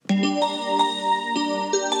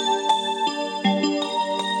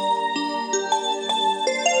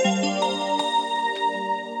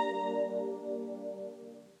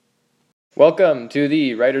Welcome to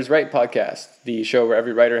the Writer's Right podcast, the show where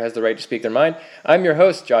every writer has the right to speak their mind. I'm your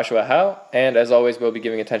host, Joshua Howe, and as always, we'll be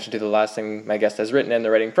giving attention to the last thing my guest has written and the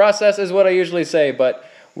writing process is what I usually say, but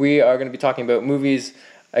we are going to be talking about movies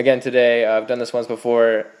again today. I've done this once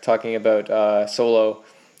before, talking about Solo.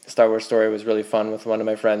 Star Wars story was really fun with one of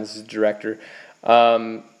my friends, director.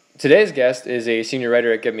 Today's guest is a senior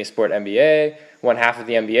writer at Give Me Sport NBA, one half of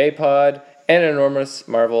the NBA pod, and an enormous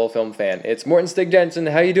Marvel film fan. It's Morten Stig Jensen.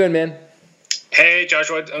 How you doing, man? Hey,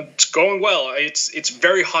 Joshua. It's going well. It's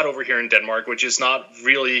very hot over here in Denmark, which is not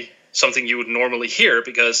really something you would normally hear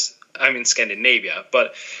because I'm in Scandinavia.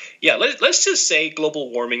 But yeah, let's just say global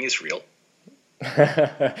warming is real.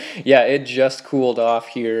 Yeah, it just cooled off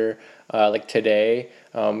here like today.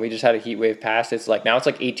 We just had a heat wave pass. Now it's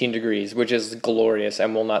like 18 degrees, which is glorious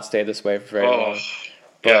and will not stay this way for very long.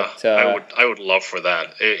 But, yeah, I would love for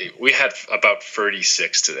that. We had about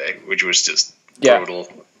 36 today, which was just brutal.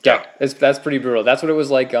 Yeah, that's pretty brutal. That's what it was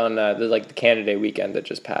like on the Canada Day weekend that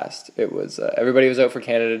just passed. It was everybody was out for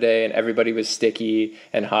Canada Day, and everybody was sticky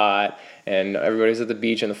and hot, and everybody was at the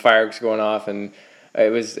beach, and the fireworks going off, and it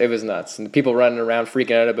was nuts. And people running around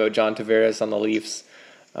freaking out about John Tavares on the Leafs.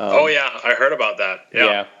 Oh yeah, I heard about that.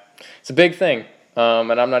 Yeah, it's a big thing,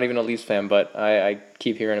 and I'm not even a Leafs fan, but I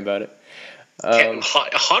keep hearing about it.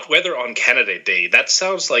 Hot weather on Canada Day. That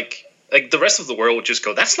sounds like the rest of the world would just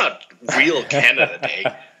go, "That's not real Canada Day."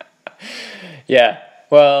 Yeah,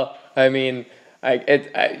 well, I mean,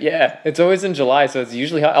 it's always in July, so it's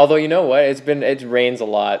usually hot. Although you know what, it rains a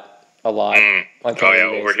lot on Canada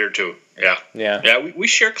over here too. Yeah. We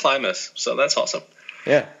share climates, so that's awesome.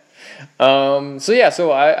 Yeah.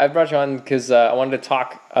 So I brought you on because I wanted to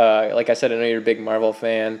talk. Like I said, I know you're a big Marvel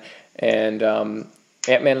fan, and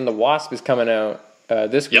Ant-Man and the Wasp is coming out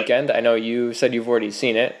this weekend. I know you said you've already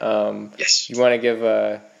seen it. Yes. You want to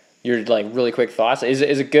give your really quick thoughts? Is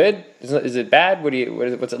it good? Is it bad?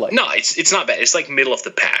 What's it like? No, it's not bad. It's like middle of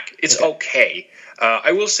the pack. It's okay.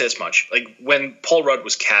 I will say as much. Like when Paul Rudd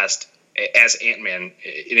was cast as Ant-Man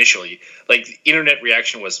initially, like the internet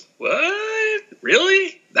reaction was, "What?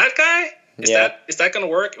 Really? That guy? Is that going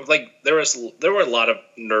to work?" Like there were a lot of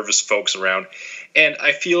nervous folks around, and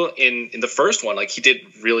I feel in the first one, like he did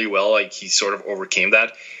really well. Like he sort of overcame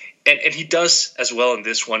that, and he does as well in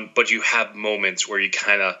this one. But you have moments where you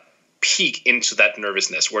kind of peek into that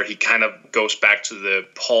nervousness, where he kind of goes back to the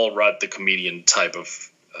Paul Rudd, the comedian type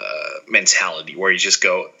of mentality, where you just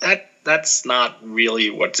go, that's not really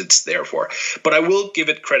what it's there for. But I will give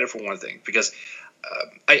it credit for one thing, because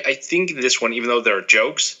I think in this one, even though there are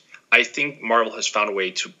jokes, I think Marvel has found a way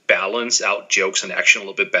to balance out jokes and action a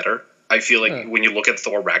little bit better. I feel like when you look at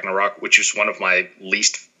Thor Ragnarok, which is one of my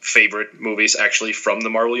least favorite movies actually from the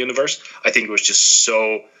Marvel universe, I think it was just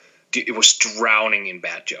it was drowning in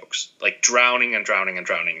bad jokes, like drowning in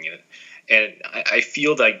it. And I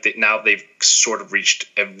feel like now they've sort of reached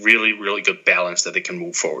a really, really good balance that they can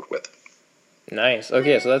move forward with. Nice.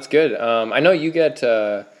 Okay, so that's good. I know you get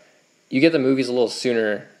the movies a little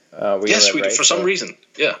sooner. Yes, we do, for some reason.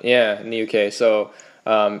 Yeah. Yeah, in the UK. So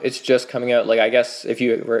it's just coming out. Like I guess if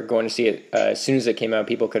you were going to see it as soon as it came out,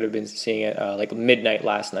 people could have been seeing it like midnight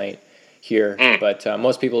last night here. But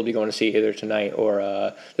most people will be going to see it either tonight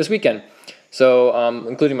or this weekend. So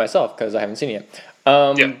including myself, because I haven't seen it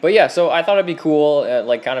yet. But yeah, so I thought it'd be cool,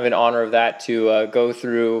 like kind of in honor of that, to go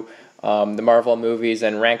through the Marvel movies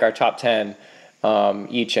and rank our top 10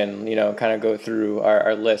 each, and kind of go through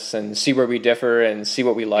our lists and see where we differ and see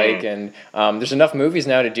what we like. And there's enough movies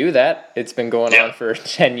now to do that. It's been going on for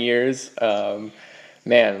 10 years.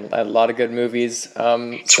 Man, a lot of good movies.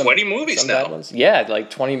 20 movies now. Bad ones. Yeah, like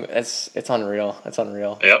 20. It's unreal. It's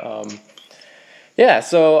unreal. Yep.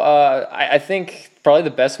 So I think probably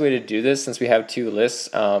the best way to do this, since we have two lists,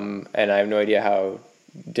 and I have no idea how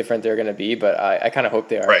different they're going to be, but I kind of hope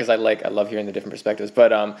they are, because I love hearing the different perspectives.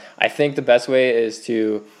 But I think the best way is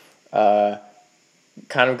to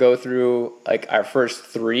kind of go through like our first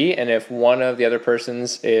three, and if one of the other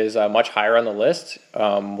persons is much higher on the list,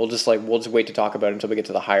 we'll just wait to talk about it until we get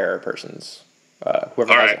to the higher persons.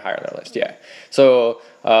 Whoever has it higher on their list, yeah. So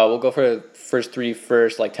we'll go for the first three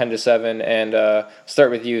first, like 10 to 7, and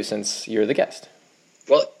start with you since you're the guest.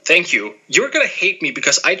 Well, thank you. You're going to hate me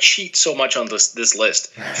because I cheat so much on this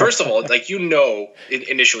list. First of all,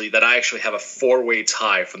 initially that I actually have a 4-way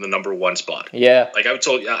tie for the number 1 spot. Yeah. Like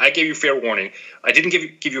I gave you fair warning. I didn't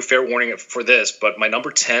give you a fair warning for this, but my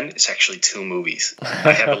number 10 is actually 2 movies.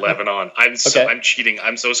 I have 11 on. I'm cheating.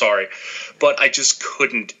 I'm so sorry. But I just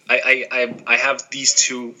couldn't. I have these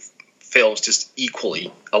 2 films just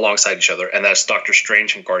equally alongside each other, and that's Doctor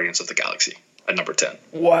Strange and Guardians of the Galaxy at number 10.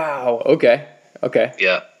 Wow. Okay.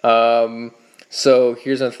 Yeah. So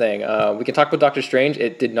here's the thing. We can talk about Doctor Strange.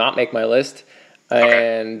 It did not make my list.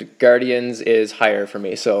 Okay. And Guardians is higher for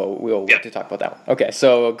me, so we'll wait to talk about that one. Okay,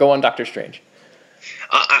 so go on Doctor Strange.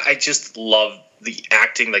 I just love the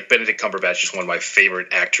acting. Like Benedict Cumberbatch is one of my favorite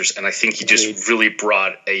actors, and I think he just really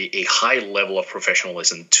brought a high level of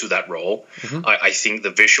professionalism to that role. Mm-hmm. I think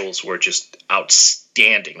the visuals were just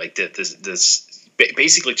outstanding. Like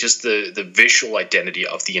basically just the visual identity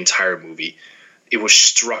of the entire movie. It was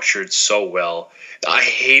structured so well. I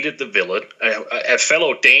hated the villain, a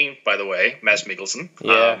fellow Dane, by the way, Mads Mikkelsen.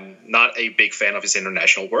 Yeah. Not a big fan of his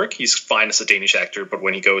international work. He's fine as a Danish actor, but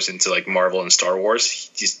when he goes into like Marvel and Star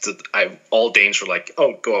Wars, all Danes were like,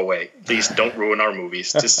 "Oh, go away! Please don't ruin our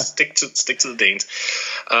movies. Just stick to the Danes."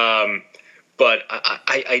 But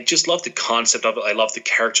I just love the concept of it. I love the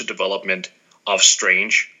character development of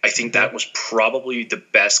Strange. I think that was probably the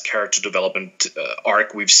best character development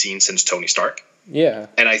arc we've seen since Tony Stark. Yeah,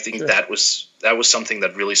 and I think that was something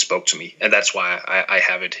that really spoke to me, and that's why I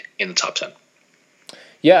have it in the top 10.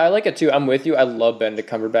 Yeah, I like it too. I'm with you. I love Benedict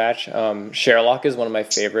Cumberbatch. Sherlock is one of my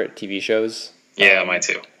favorite TV shows. Yeah, mine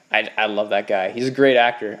too. I love that guy. He's a great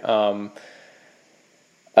actor.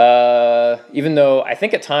 Even though I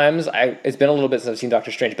think at times it's been a little bit since I've seen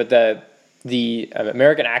Doctor Strange, but the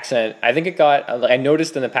American accent, I think it got. I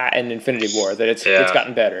noticed in in Infinity War that it's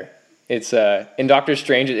gotten better. It's in Doctor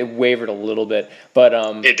Strange it wavered a little bit, but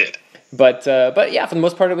it did. But yeah, for the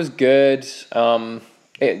most part it was good.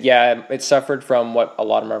 It suffered from what a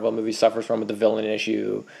lot of Marvel movies suffers from with the villain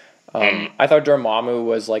issue. I thought Dormammu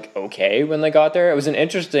was like okay when they got there. It was an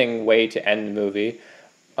interesting way to end the movie.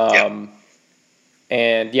 And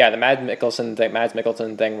yeah, the Mads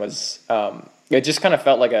Mikkelsen thing was it just kind of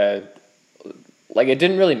felt like it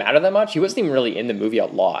didn't really matter that much. He wasn't even really in the movie a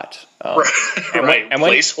lot. Right.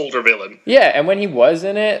 Placeholder villain. Yeah, and when he was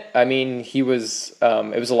in it, I mean, he was.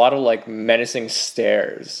 It was a lot of like menacing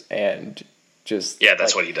stares and just. Yeah,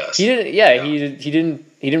 that's what he does. He didn't. Yeah, he didn't.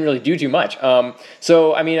 He didn't really do too much.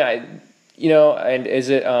 So I mean, and is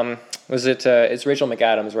it it's Rachel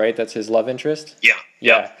McAdams, right? That's his love interest. Yeah.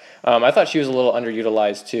 Yeah. I thought she was a little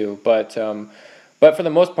underutilized too, but for the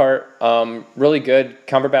most part, really good.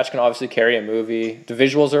 Cumberbatch can obviously carry a movie. The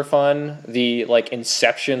visuals are fun. The like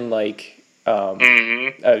Inception,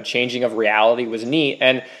 changing of reality was neat.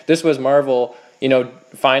 And this was Marvel,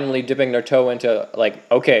 finally dipping their toe into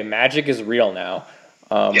like, okay, magic is real now.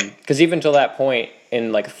 Because even till that point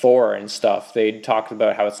in like Thor and stuff, they talked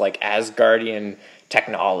about how it's like Asgardian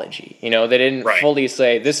technology. They didn't fully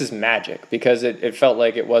say this is magic because it felt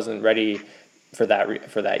like it wasn't ready for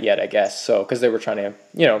that yet, I guess. So because they were trying to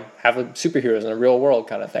have superheroes in a real world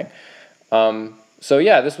kind of thing. So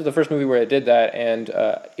yeah, this was the first movie where it did that, and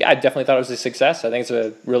I definitely thought it was a success. I think it's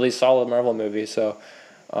a really solid Marvel movie. So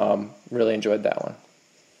really enjoyed that one.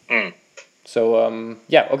 So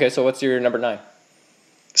okay. So what's your number 9?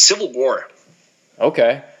 Civil War.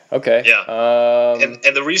 Okay. Yeah.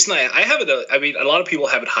 And the reason I have it, I mean, a lot of people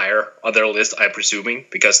have it higher on their list, I'm presuming,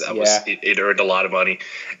 because it earned a lot of money.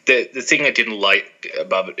 The thing I didn't like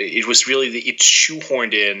about it was really it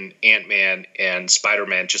shoehorned in Ant-Man and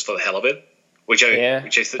Spider-Man just for the hell of it, which I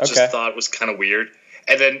just thought was kind of weird.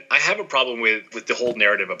 And then I have a problem with the whole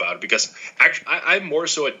narrative about it because actually I'm more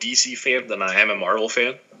so a DC fan than I am a Marvel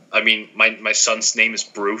fan. I mean, my son's name is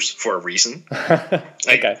Bruce for a reason.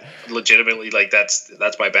 Okay. Legitimately, like that's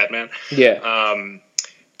my Batman. Yeah.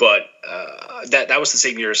 But that was the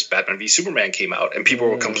same year as Batman v Superman came out, and people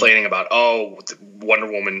were complaining about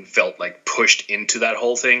Wonder Woman felt like pushed into that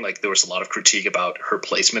whole thing. Like there was a lot of critique about her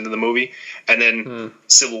placement in the movie, and then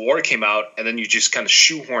Civil War came out, and then you just kind of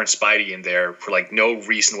shoehorn Spidey in there for like no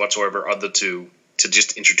reason whatsoever other to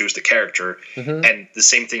just introduce the character. And the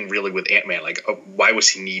same thing really with Ant-Man. Like, why was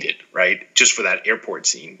he needed, right? Just for that airport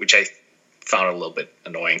scene, which I found a little bit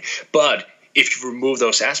annoying. But if you remove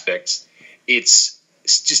those aspects, it's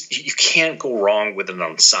just, you can't go wrong with an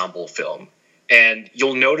ensemble film. And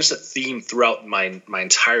you'll notice a theme throughout my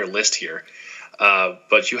entire list here.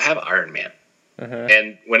 But you have Iron Man.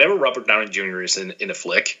 And whenever Robert Downey Jr. is in a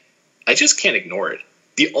flick, I just can't ignore it.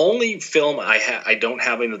 The only film I don't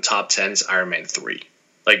have in the top 10 is Iron Man 3,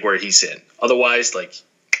 like where he's in. Otherwise, like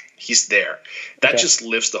he's there. That just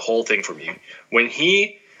lifts the whole thing for me. When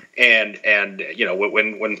he and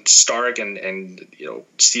when Stark and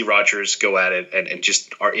Steve Rogers go at it and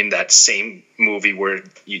just are in that same movie where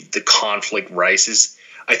the conflict rises,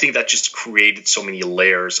 I think that just created so many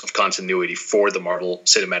layers of continuity for the Marvel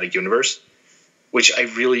Cinematic Universe, which I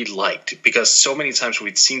really liked, because so many times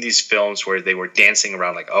we'd seen these films where they were dancing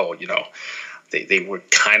around like, They were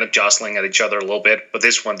kind of jostling at each other a little bit, but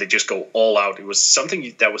this one they just go all out. It was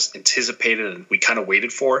something that was anticipated and we kind of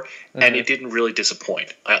waited for, and it didn't really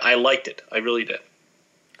disappoint. I liked it. I really did.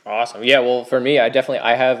 Awesome. Yeah. Well, for me, I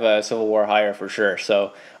have Civil War higher for sure.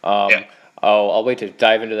 So I'll wait to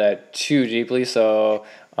dive into that too deeply. So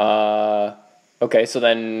okay. So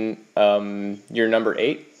then you're number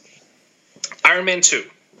 8. Iron Man 2.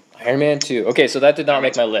 Iron Man 2. Okay. So that did not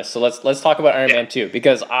make my list. So let's talk about Iron Man 2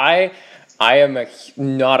 because I am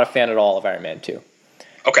not a fan at all of Iron Man 2.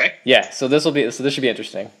 Okay. Yeah. So this should be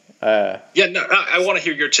interesting. I want to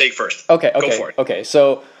hear your take first. Okay. Go for it. Okay.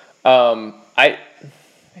 So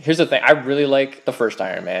here's the thing. I really like the first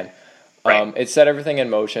Iron Man. Right. It set everything in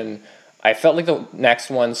motion. I felt like the next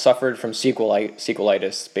one suffered from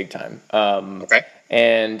sequelitis big time. Okay.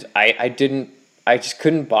 And I just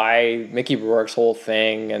couldn't buy Mickey Rourke's whole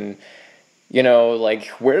thing and, like,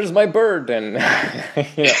 where's my bird? And,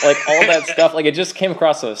 like all that stuff. Like, it just came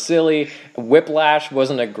across so silly. Whiplash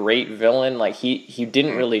wasn't a great villain. Like, he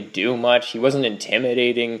didn't really do much. He wasn't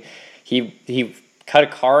intimidating. He cut a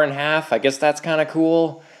car in half. I guess that's kind of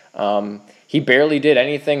cool. He barely did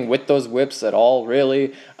anything with those whips at all,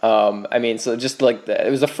 really. So just like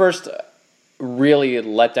it was the first really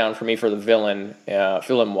letdown for me for the villain,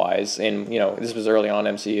 film-wise. And, this was early on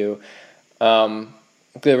MCU.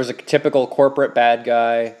 There was a typical corporate bad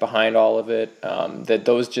guy behind all of it.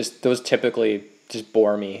 Those typically just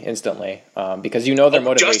bore me instantly. Because their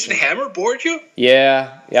motivation. Justin Hammer bored you?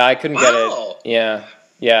 Yeah, I couldn't get it. Yeah.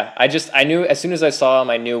 I knew as soon as I saw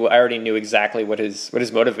him, I already knew exactly what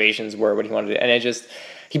his motivations were, what he wanted to do. And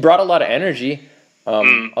he brought a lot of energy.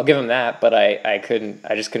 I'll give him that, but I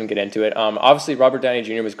just couldn't get into it. Obviously Robert Downey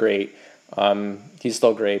Jr. was great. He's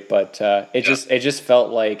still great, but it just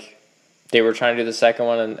felt like they were trying to do the second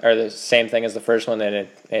one or the same thing as the first one, and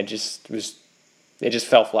it just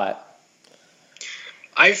fell flat.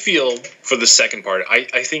 I feel for the second part,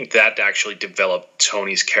 I think that actually developed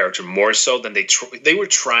Tony's character more so than they were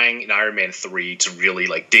trying in Iron Man 3 to really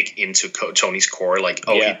like dig into Tony's core, like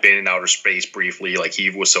he'd been in outer space briefly, like he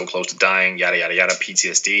was so close to dying, yada yada yada,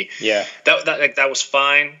 PTSD. Yeah, that was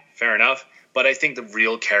fine, fair enough. But I think the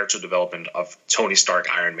real character development of Tony Stark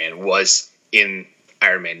Iron Man was in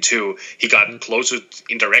Iron Man 2. He got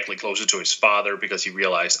indirectly closer to his father because he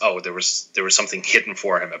realized, there was something hidden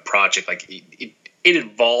for him, a project, like it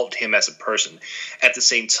involved him as a person. At the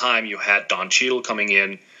same time, you had Don Cheadle coming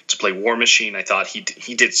in to play War Machine. I thought he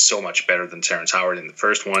did so much better than Terrence Howard in the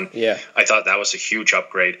first one. Yeah, I thought that was a huge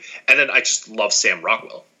upgrade. And then I just love Sam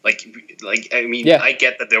Rockwell. I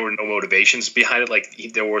get that there were no motivations behind it. Like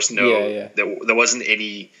there was there wasn't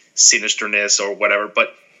any sinisterness or whatever.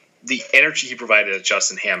 But the energy he provided as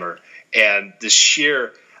Justin Hammer and the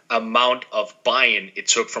sheer amount of buy-in it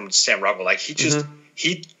took from Sam Rockwell, like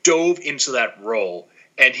he dove into that role,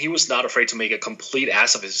 and he was not afraid to make a complete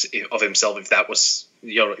ass of himself if that was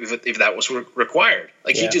if that was required.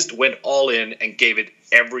 Like he just went all in and gave it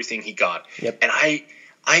everything he got. Yep. And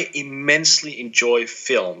I immensely enjoy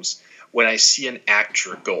films when I see an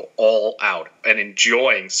actor go all out and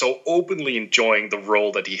so openly enjoying the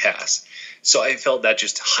role that he has. So I felt that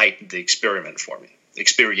just heightened the experiment for me.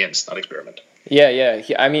 Experience, not experiment. Yeah.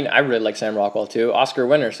 I really like Sam Rockwell too. Oscar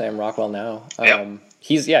winner Sam Rockwell now.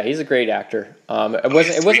 He's a great actor. It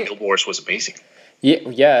wasn't Wars was amazing.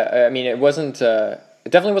 Yeah. It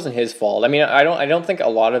definitely wasn't his fault. I don't think a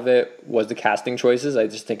lot of it was the casting choices. I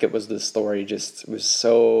just think it was the story. It was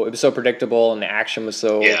so predictable, and the action was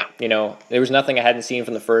so there was nothing I hadn't seen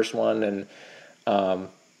from the first one, and don't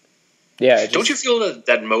you feel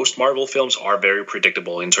that most Marvel films are very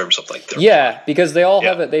predictable in terms of like their because they all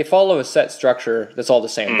have it. They follow a set structure that's all the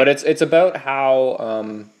same, but it's about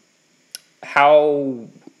how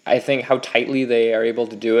I think how tightly they are able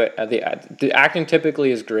to do it. The acting typically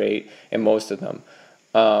is great in most of them.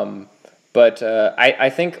 But I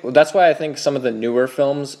think that's why I think some of the newer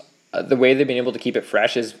films, the way they've been able to keep it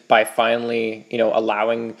fresh is by finally,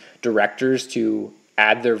 allowing directors to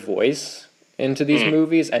add their voice into these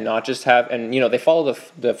movies and not just have, and they follow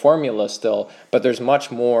the formula still, but there's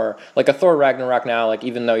much more. Like a Thor Ragnarok now, like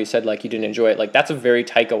even though you said like you didn't enjoy it, like that's a very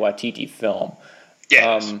Taika Waititi film.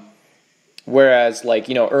 Yes. Whereas like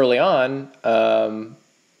early on,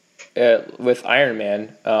 with Iron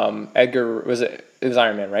Man, Edgar it was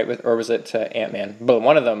Iron Man, right? Or was it Ant-Man? But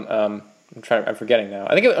one of them, I'm forgetting now.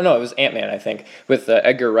 I think it was Ant-Man, I think, with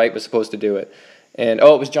Edgar Wright was supposed to do it. And it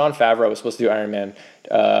was Jon Favreau was supposed to do Iron Man.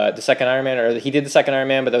 The second Iron Man, or he did the second Iron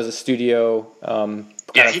Man, but that was a studio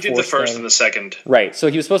he did the first and the second. Right. So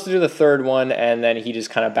he was supposed to do the third one, and then he just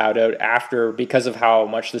kind of bowed out after because of how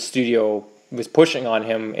much the studio was pushing on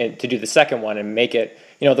him to do the second one and make it,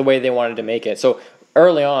 the way they wanted to make it. So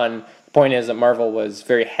early on, the point is that Marvel was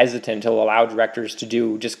very hesitant to allow directors to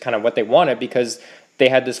do just kind of what they wanted because they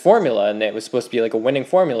had this formula and it was supposed to be like a winning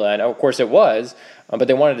formula, and of course it was, but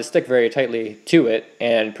they wanted to stick very tightly to it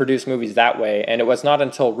and produce movies that way. And it was not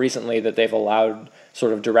until recently that they've allowed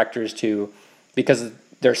sort of directors to, because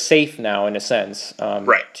they're safe now in a sense,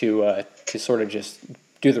 to sort of just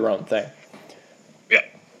do their own thing.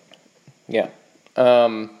 Yeah.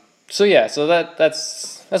 So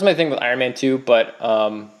that's my thing with Iron Man 2, but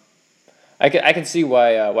I can see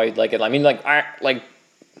why you'd like it. I mean, like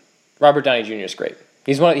Robert Downey Jr. is great.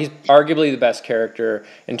 He's arguably the best character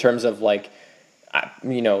in terms of like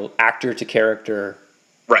actor to character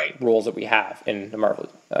roles that we have in the Marvel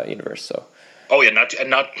universe. So. Oh yeah, not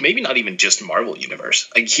even just Marvel universe.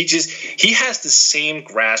 Like he has the same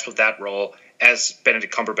grasp of that role as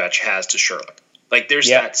Benedict Cumberbatch has to Sherlock. Like there's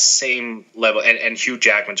that same level, and Hugh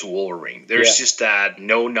Jackman to Wolverine. There's just that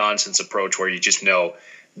no nonsense approach where you just know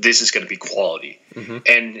this is going to be quality.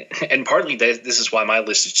 Mm-hmm. And partly this is why my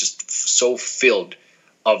list is just so filled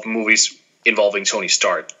of movies involving Tony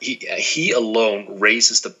Stark. He alone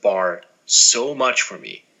raises the bar so much for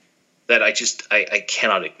me that I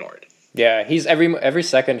cannot ignore it. Yeah, he's every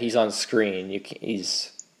second he's on screen.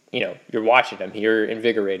 You're watching him. You're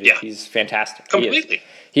invigorated. Yeah. He's fantastic. Completely.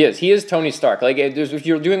 He is Tony Stark. Like if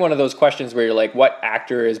you're doing one of those questions where you're like, what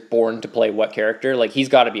actor is born to play what character? Like he's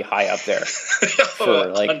got to be high up there.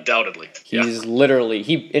 Undoubtedly. He's literally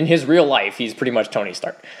in his real life he's pretty much Tony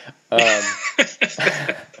Stark. But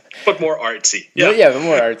more artsy. Yeah, but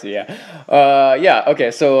more artsy. Yeah.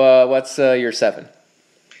 Okay. So what's your 7?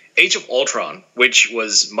 Age of Ultron, which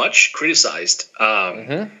was much criticized.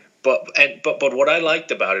 Mm-hmm. But what I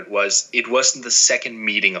liked about it wasn't the second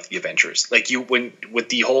meeting of the Avengers. Like with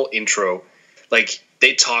the whole intro, like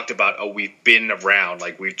they talked about, we've been around,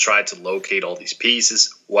 like we've tried to locate all these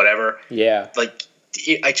pieces, whatever. Yeah. Like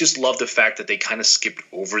I just love the fact that they kind of skipped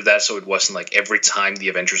over that, so it wasn't like every time the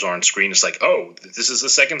Avengers are on screen, it's like, oh, this is the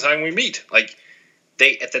second time we meet. Like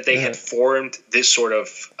they had formed this sort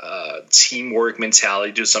of teamwork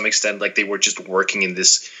mentality to some extent, like they were just working in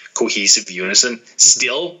this cohesive unison,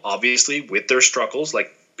 still obviously with their struggles,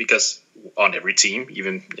 like because on every team,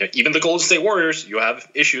 even the Golden State Warriors, you have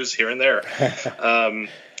issues here and there.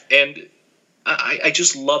 And I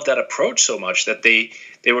just love that approach so much that they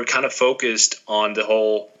were kind of focused on the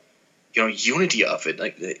whole unity of it.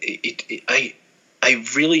 Like I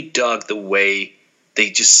really dug the way they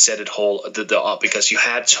just set it up, because you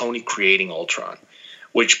had Tony creating Ultron,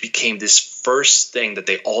 which became this first thing that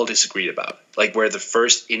they all disagreed about, like where the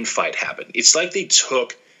first infight happened. It's like they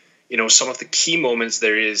took, some of the key moments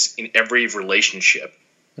there is in every relationship,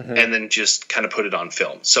 and then just kind of put it on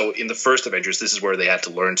film. So in the first Avengers, this is where they had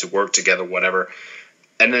to learn to work together, whatever.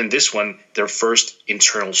 And then this one, their first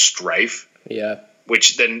internal strife. Yeah.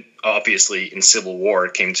 Which then obviously in Civil War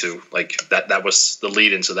came to like that was the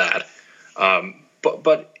lead into that.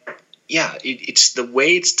 But yeah, it's the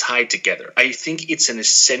way it's tied together. I think it's an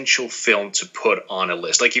essential film to put on a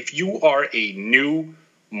list. Like if you are a new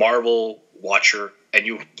Marvel watcher and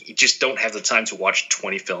you just don't have the time to watch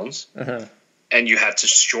 20 films, and you have to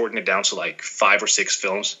shorten it down to like 5 or 6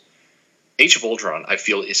 films, Age of Ultron, I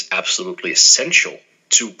feel, is absolutely essential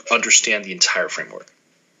to understand the entire framework.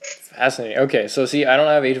 Fascinating. Okay, so see, I don't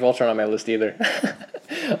have Age of Ultron on my list either.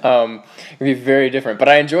 It'd be very different, but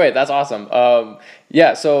I enjoy it. That's awesome.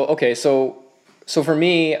 So for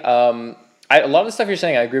me, a lot of the stuff you're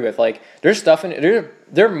saying I agree with. Like, there's stuff in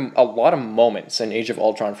there are a lot of moments in Age of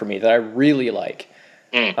Ultron for me that I really like.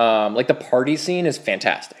 Like the party scene is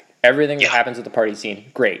fantastic. Everything that happens at the party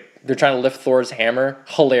scene, great. They're trying to lift Thor's hammer,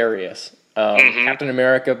 hilarious. Captain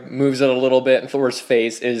America moves it a little bit, and Thor's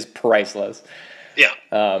face is priceless. Yeah.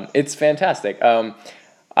 It's fantastic.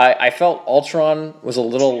 I felt Ultron was a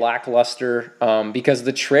little lackluster because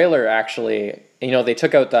the trailer actually, they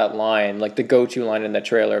took out that line, like the go-to line in the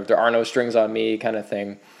trailer, there are no strings on me kind of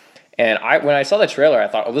thing. And when I saw the trailer, I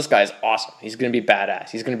thought, oh, this guy's awesome. He's going to be badass.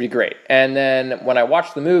 He's going to be great. And then when I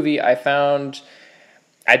watched the movie, I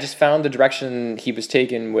just found the direction he was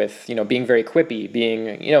taken with, being very quippy,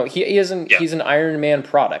 being, he's an Iron Man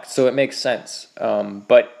product, so it makes sense.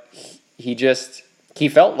 But he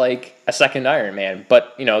felt like a second Iron Man,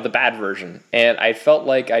 but, the bad version. And I felt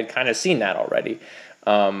like I'd kind of seen that already.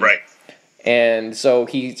 Right. And so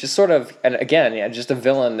he just sort of, and again, just a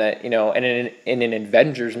villain that, in an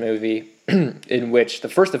Avengers movie, in which the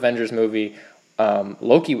first Avengers movie,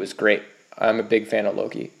 Loki was great. I'm a big fan of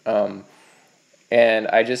Loki. And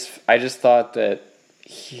I just thought that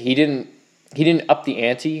he didn't up the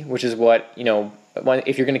ante, which is what,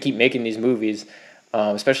 if you're going to keep making these movies,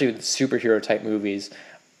 especially with superhero type movies,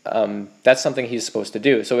 that's something he's supposed to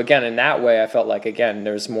do. So again, in that way, I felt like again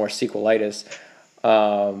there's more sequelitis,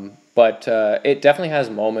 but it definitely has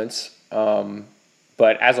moments.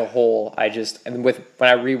 But as a whole, when I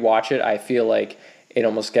rewatch it, I feel like it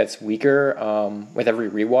almost gets weaker with every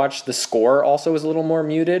rewatch. The score also is a little more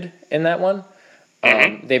muted in that one.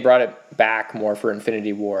 They brought it back more for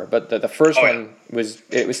Infinity War, but the first one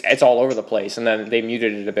it's all over the place, and then they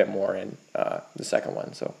muted it a bit more in the second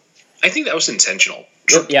one. So I think that was intentional.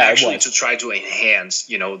 Actually, to try to enhance,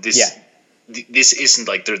 this. Yeah. This isn't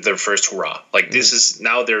like their first hurrah. Like this is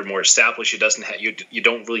now they're more established. It doesn't have you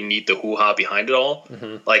don't really need the hoo-ha behind it all.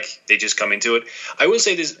 Like they just come into it. I will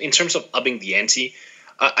say this in terms of upping the ante.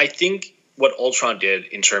 I think what Ultron did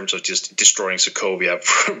in terms of just destroying Sokovia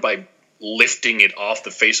by lifting it off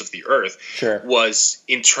the face of the earth was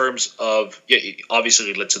in terms of obviously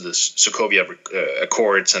it led to the Sokovia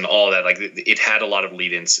Accords and all that. Like it had a lot of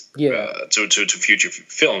lead-ins to future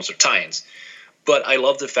films or tie-ins. But I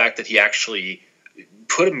love the fact that he actually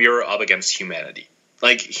put a mirror up against humanity.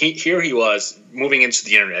 Like here he was moving into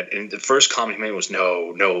the internet, and the first comment he made was,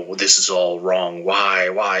 "No, this is all wrong. Why?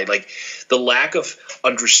 Like the lack of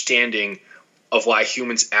understanding of why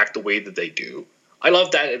humans act the way that they do. I love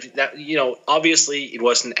that. Obviously it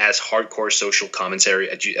wasn't as hardcore social commentary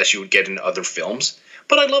as you would get in other films,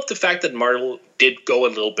 but I love the fact that Marvel did go a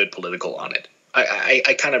little bit political on it.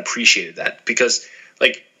 I kind of appreciated that because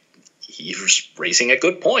like. He was raising a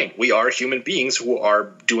good point. We are human beings who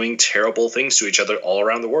are doing terrible things to each other all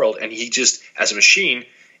around the world. And he just, as a machine,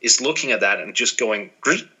 is looking at that and just going,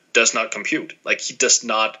 does not compute. Like, he does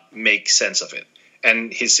not make sense of it.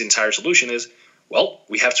 And his entire solution is, well,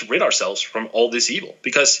 we have to rid ourselves from all this evil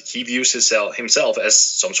because he views himself as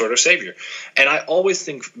some sort of savior. And I always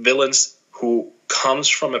think villains who comes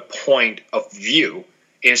from a point of view,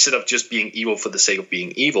 instead of just being evil for the sake of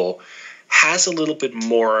being evil, has a little bit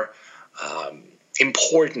more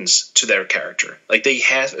importance to their character. Like they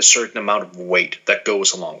have a certain amount of weight that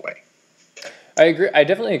goes a long way. I agree. I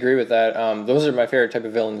definitely agree with that. Those are my favorite type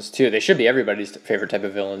of villains too. They should be everybody's favorite type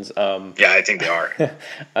of villains. Yeah, I think they are.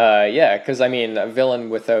 Yeah, because I mean, a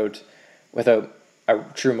villain without a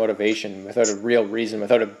true motivation, without a real reason,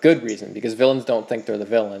 without a good reason, because villains don't think they're the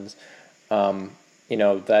villains.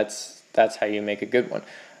 That's how you make a good one.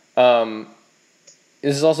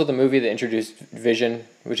 This is also the movie that introduced Vision,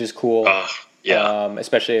 which is cool.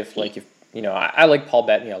 Especially if I like Paul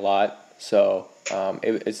Bettany a lot, so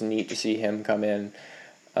it's neat to see him come in.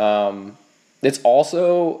 It's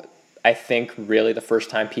also, I think, really the first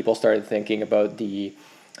time people started thinking about the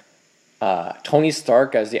Tony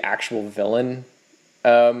Stark as the actual villain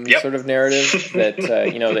sort of narrative that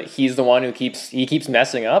that he's the one who keeps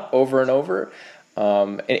messing up over and over.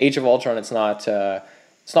 In Age of Ultron, it's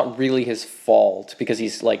not really his fault because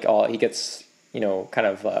he's like he gets kind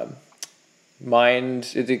of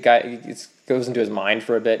it goes into his mind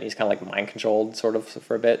for a bit and he's kind of like mind controlled sort of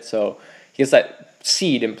for a bit, so he gets that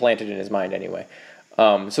seed implanted in his mind anyway.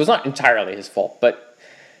 So it's not entirely his fault, but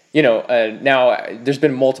now there's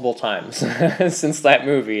been multiple times since that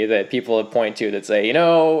movie that people have point to that say,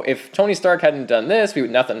 if Tony Stark hadn't done this,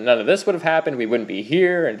 none of this would have happened. We wouldn't be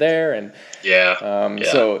here and there. And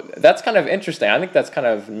so that's kind of interesting. I think that's kind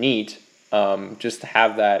of neat, just to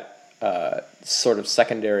have that sort of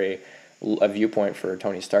secondary viewpoint for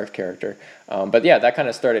Tony Stark's character. But yeah, that kind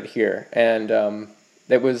of started here, and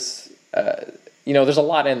it was. There's a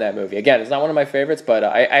lot in that movie. Again, it's not one of my favorites, but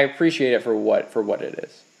I appreciate it for what it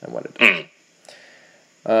is and what it does.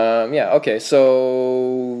 Okay,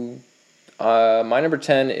 so my number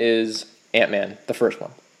 10 is Ant-Man, the first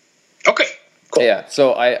one. Okay, cool. Yeah,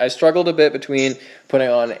 so I struggled a bit between putting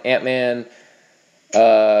on Ant-Man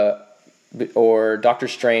or Doctor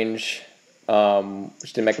Strange,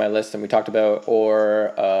 which didn't make my list and we talked about,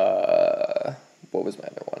 or what was my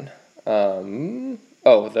other one?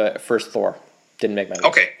 The first Thor. Didn't make my list.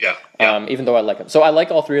 Okay, yeah. Even though I like him. So I like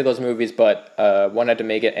all three of those movies, but one had to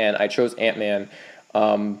make it, and I chose Ant-Man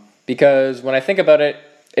because when I think about it,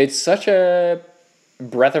 it's such a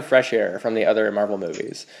breath of fresh air from the other Marvel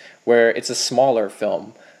movies, where it's a smaller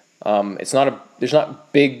film. There's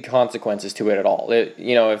not big consequences to it at all.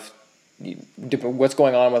 What's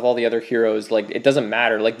going on with all the other heroes, like it doesn't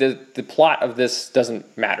matter. Like the plot of this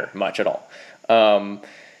doesn't matter much at all.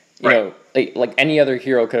 Like any other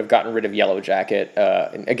hero could have gotten rid of Yellow Jacket.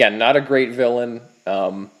 Again, not a great villain.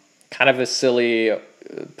 Kind of a silly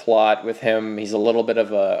plot with him. He's a little bit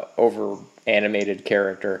of a over animated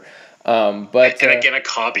character. But again, a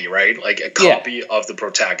copy, right? Like a copy of the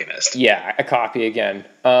protagonist. Yeah, a copy again.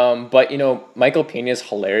 But Michael Pena is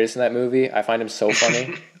hilarious in that movie. I find him so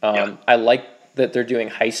funny. I like that they're doing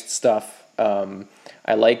heist stuff. I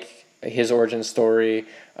I like his origin story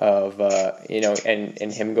of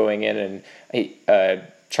and him going in and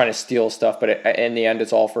trying to steal stuff, but in the end,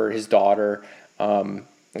 it's all for his daughter. And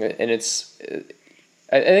I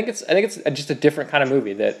think it's just a different kind of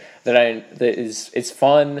movie it's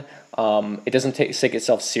fun. It doesn't take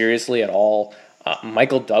itself seriously at all.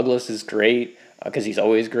 Michael Douglas is great because he's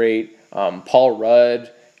always great. Paul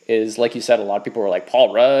Rudd is, like you said, a lot of people were like,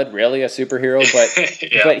 Paul Rudd, really a superhero? But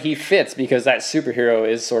yeah. but he fits because that superhero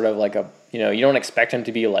is sort of like you don't expect him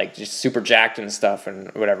to be like just super jacked and stuff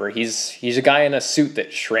and whatever. He's a guy in a suit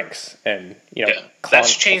that shrinks and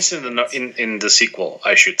that's changed in the sequel,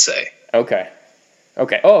 I should say. Okay. Oh,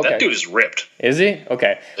 okay. That dude is ripped. Is he?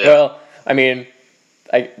 Okay. Yeah. Well, I mean,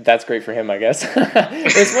 that's great for him, I guess.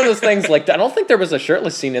 It's one of those things, like, I don't think there was a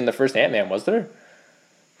shirtless scene in the first Ant-Man, was there?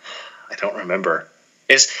 I don't remember.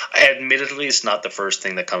 Admittedly, it's not the first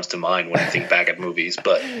thing that comes to mind when I think back at movies,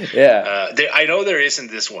 but yeah, I know there is in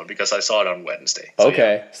this one because I saw it on Wednesday. So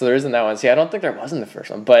okay, so there isn't that one. See, I don't think there was in the first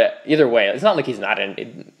one, but either way, it's not like he's not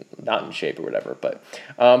in shape or whatever. But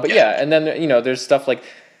yeah, and then there's stuff like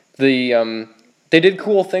they did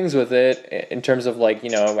cool things with it in terms of like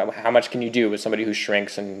how much can you do with somebody who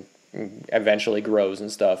shrinks and eventually grows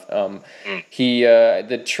and stuff.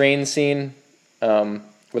 The train scene.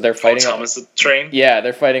 Where they're fighting Thomas the train? Yeah,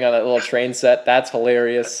 they're fighting on that little train set. That's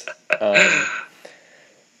hilarious.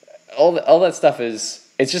 All that stuff it's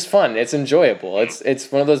just fun. It's enjoyable. It's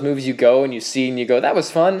one of those movies you go and you see and you go, that was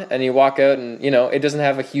fun, and you walk out and it doesn't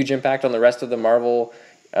have a huge impact on the rest of the Marvel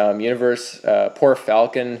universe. Poor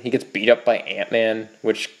Falcon, he gets beat up by Ant-Man,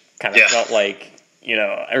 which kind of felt like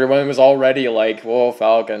everyone was already like, whoa,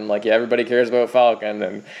 Falcon. Like, yeah, everybody cares about Falcon.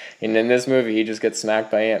 And in this movie, he just gets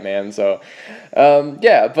smacked by Ant-Man. So, but,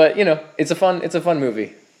 it's a fun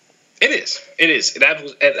movie. It is.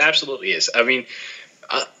 It absolutely is. I mean,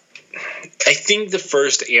 I think the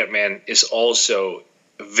first Ant-Man is also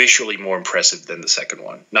visually more impressive than the second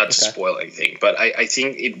one. Not to spoil anything, but I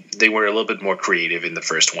think they were a little bit more creative in the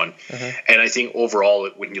first one. And I think overall,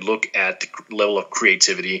 when you look at the level of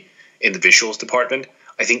creativity in the visuals department,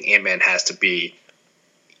 I think Ant-Man has to be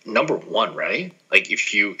number one, right? Like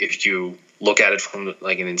if you look at it from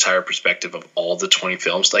like an entire perspective of all the 20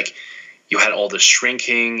 films, like you had all the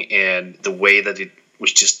shrinking and the way that it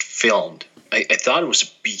was just filmed. I thought it was a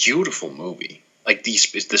beautiful movie. Like the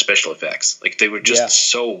special effects, like they were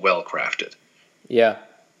just so well crafted. Yeah.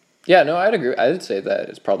 Yeah, no, I'd agree. I would say that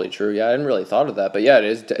it's probably true. Yeah, I hadn't really thought of that, but yeah, it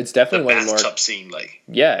is. It's definitely one of the more bathtub scene, like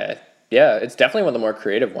Yeah, it's definitely one of the more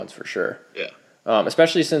creative ones for sure. Yeah.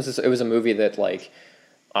 Especially since it was a movie that like,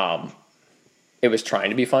 it was trying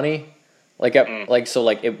to be funny,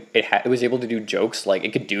 it was able to do jokes, like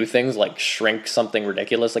it could do things like shrink something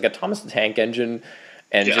ridiculous like a Thomas the Tank Engine,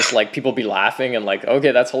 and just like people be laughing and like,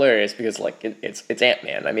 okay, that's hilarious because like it's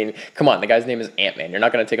Ant-Man. I mean, come on, the guy's name is Ant-Man. You're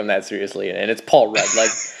not gonna take him that seriously, and it's Paul Rudd. Like,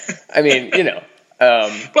 I mean,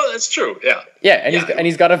 well, that's true. Yeah. Yeah, and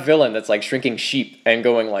he's got a villain that's like shrinking sheep and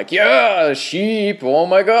going like, yeah, sheep. Oh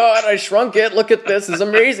my god, I shrunk it. Look at this. It's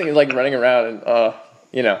amazing. He's like running around and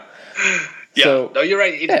Yeah. So, no, you're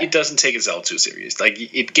right. It doesn't take itself too serious. Like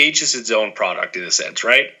it gauges its own product in a sense,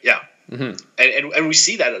 right? Yeah. Mm-hmm. And we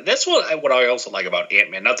see that. That's what I also like about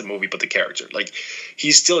Ant-Man, not the movie, but the character. Like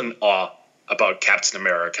he's still in awe about Captain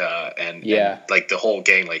America and like the whole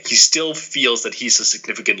gang. Like he still feels that he's a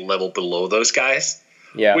significant level below those guys.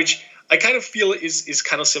 Yeah. Which I kind of feel is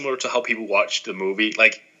kind of similar to how people watch the movie.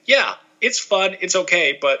 Like, yeah, it's fun, it's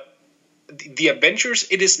okay, but the Avengers,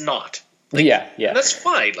 it is not. Like, and that's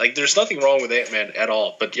fine. Like, there's nothing wrong with Ant-Man at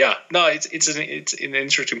all. But yeah, no, it's an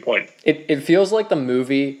interesting point. It feels like the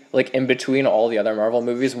movie, like in between all the other Marvel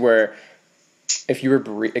movies, where if you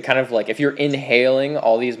were kind of like if you're inhaling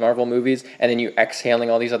all these Marvel movies and then you exhaling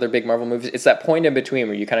all these other big Marvel movies, it's that point in between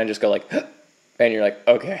where you kind of just go like, and you're like,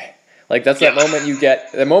 okay, like that's that moment you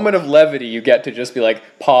get, the moment of levity you get to just be like,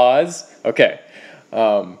 pause, okay,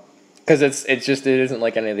 because it isn't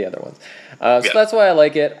like any of the other ones. So that's why I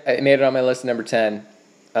like it. I made it on my list at number 10.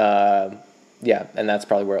 Yeah, and that's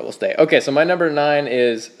probably where it will stay. Okay, so my number 9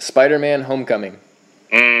 is Spider-Man: Homecoming.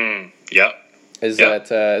 Yeah. Is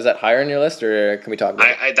that higher on your list, or can we talk about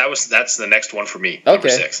it? That's the next one for me. Okay. Number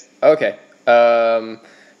 6. Okay.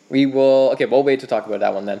 We'll wait to talk about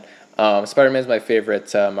that one then. Spider-Man is my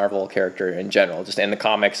favorite Marvel character in general, just in the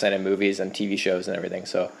comics and in movies and TV shows and everything.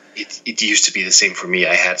 So it used to be the same for me.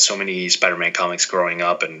 I had so many Spider-Man comics growing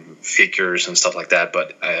up and figures and stuff like that.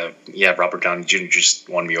 But Robert Downey Jr. just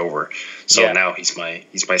won me over. So now he's my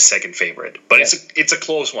second favorite. But it's a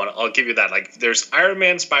close one. I'll give you that. Like there's Iron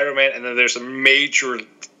Man, Spider-Man, and then there's a major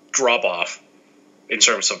drop off in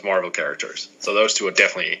terms of Marvel characters. So those two are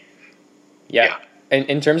definitely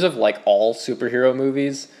in terms of like all superhero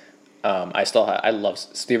movies, I love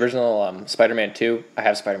the original Spider-Man 2. I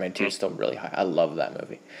have Spider-Man 2 still really high. I love that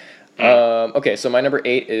movie. Okay, so my number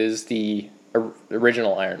 8 is the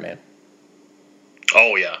original Iron Man.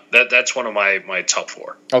 Oh yeah, that's one of my top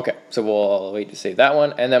 4. Okay, so we'll wait to see that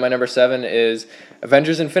one, and then my number 7 is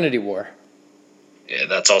Avengers: Infinity War. Yeah,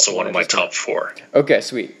 that's also one of my top 4. Okay,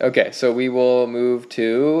 sweet. Okay, so we will move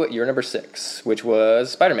to your number 6, which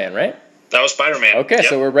was Spider-Man, right? That was Spider-Man. Okay, yep.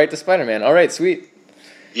 So we're right to Spider-Man. All right, sweet.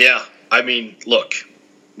 Yeah, I mean, look,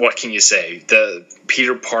 what can you say? The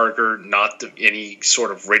Peter Parker, not any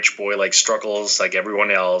sort of rich boy like struggles like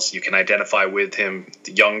everyone else. You can identify with him,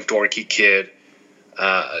 the young dorky kid,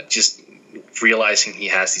 just realizing he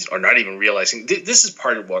has these, or not even realizing. This is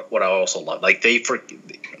part of what I also love. Like they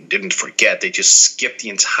didn't forget; they just skipped the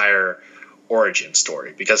entire origin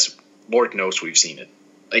story because Lord knows we've seen it.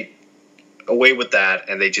 Like away with that,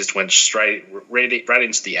 and they just went right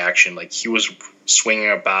into the action. Like he was swinging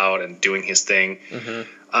about and doing his thing. Mm-hmm.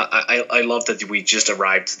 I love that we just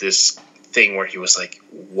arrived to this thing where he was like,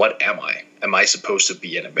 what am I? Am I supposed to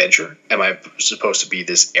be an Avenger? Am I supposed to be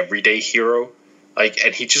this everyday hero? Like,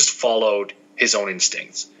 and he just followed his own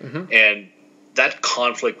instincts. Mm-hmm. And that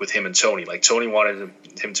conflict with him and Tony, like Tony wanted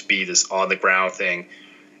him to be this on the ground thing,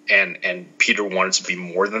 and Peter wanted to be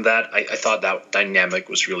more than that. I thought that dynamic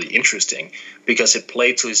was really interesting because it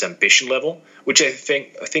played to his ambition level, which I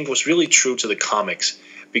think was really true to the comics.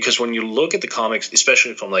 Because when you look at the comics,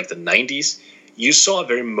 especially from like the 90s, you saw a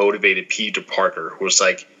very motivated Peter Parker who was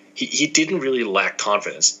like, he didn't really lack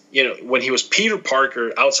confidence. You know, when he was Peter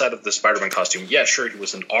Parker outside of the Spider-Man costume, yeah, sure, he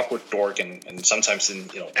was an awkward dork and sometimes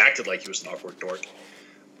acted like he was an awkward dork.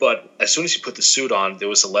 But as soon as he put the suit on, there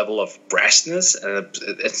was a level of brassness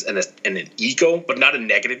and an ego, but not a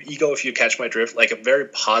negative ego, if you catch my drift, like a very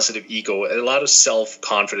positive ego, and a lot of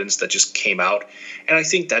self-confidence that just came out. And I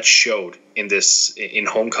think that showed in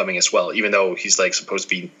Homecoming as well, even though he's like supposed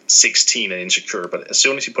to be 16 and insecure. But as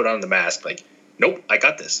soon as he put on the mask, like, nope, I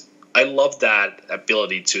got this. I love that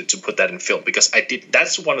ability to put that in film because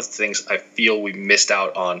that's one of the things I feel we missed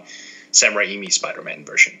out on Sam Raimi's Spider-Man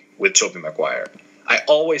version with Tobey Maguire. I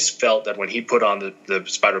always felt that when he put on the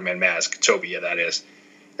Spider-Man mask, Tobey, that is,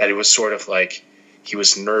 that it was sort of like he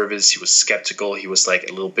was nervous, he was skeptical, he was like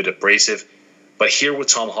a little bit abrasive. But here with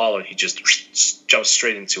Tom Holland, he just jumps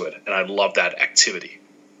straight into it, and I love that activity.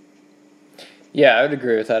 Yeah, I would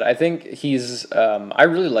agree with that. I think he's. I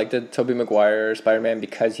really liked the Tobey Maguire Spider-Man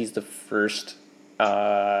because he's the first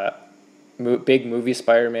big movie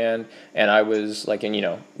Spider-Man, and I was like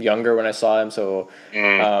younger when I saw him, so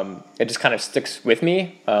it just kind of sticks with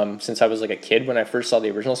me since I was like a kid when I first saw the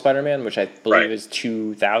original Spider-Man, which I believe is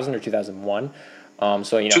 2000 or 2001.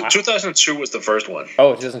 2002 was the first one.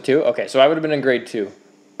 Oh, 2002. Okay, so I would have been in grade 2.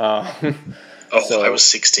 So I was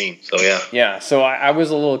 16, so yeah. Yeah, so I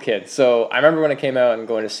was a little kid. So I remember when it came out and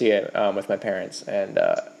going to see it with my parents, and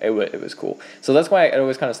it was cool. So that's why it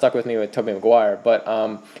always kind of stuck with me with Tobey Maguire. But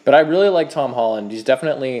I really like Tom Holland. He's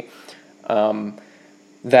definitely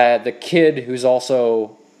the kid who's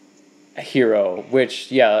also a hero,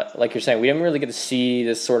 which, yeah, like you're saying, we didn't really get to see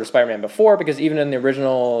this sort of Spider-Man before because even in the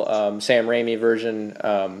original Sam Raimi version,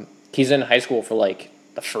 he's in high school for like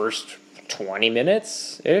the first 20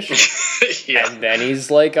 minutes-ish. Yeah. And then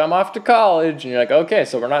he's like, I'm off to college. And you're like, okay,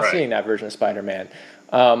 so we're not seeing that version of Spider-Man.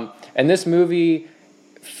 And this movie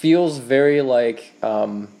feels very like,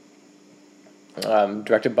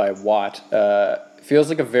 directed by Watt, feels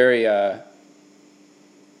like a very,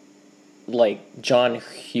 like John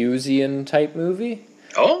Hughesian type movie.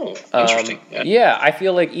 Oh, interesting. Yeah, I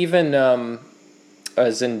feel like even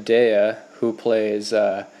Zendaya, who plays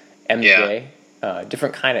MJ,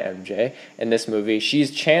 different kind of MJ in this movie,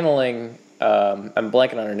 she's channeling. I'm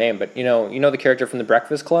blanking on her name, but you know the character from The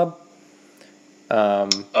Breakfast Club.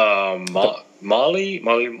 Molly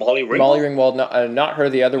Ringwald. Molly Ringwald, not her.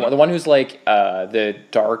 The other one, the one who's like the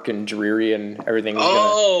dark and dreary and everything.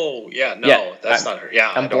 That's not her.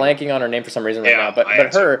 Yeah, I'm blanking on her name for some reason right now. But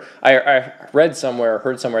her, I heard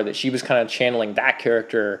somewhere that she was kind of channeling that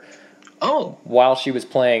character. While she was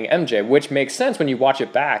playing MJ, which makes sense when you watch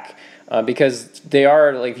it back. Because they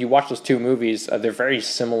are, like, if you watch those two movies, they're very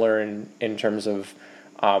similar in terms of,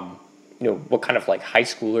 what kind of, like, high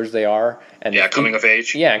schoolers they are. And coming of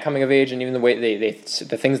age. Yeah, coming of age, and even the way the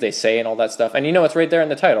things they say and all that stuff. And, it's right there in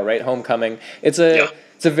the title, right? Homecoming. It's a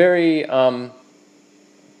very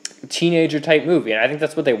teenager-type movie, and I think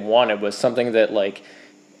that's what they wanted, was something that, like,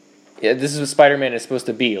 this is what Spider-Man is supposed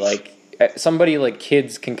to be. Like, somebody, like,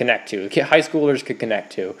 kids can connect to. High schoolers could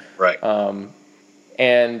connect to. Right.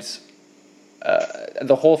 And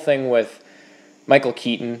the whole thing with Michael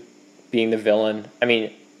Keaton being the villain. I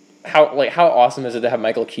mean, how awesome is it to have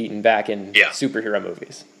Michael Keaton back in Yeah. superhero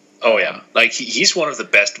movies? Oh yeah, like he's one of the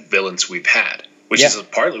best villains we've had, which is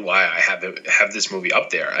partly why I have this movie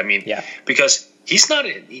up there. I mean, because he's not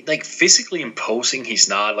like physically imposing. He's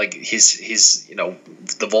not like his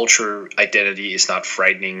the Vulture identity is not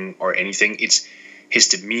frightening or anything. It's his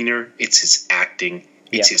demeanor. It's his acting.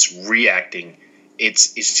 It's his reacting.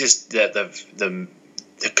 It's just the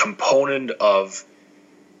component of,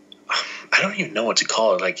 I don't even know what to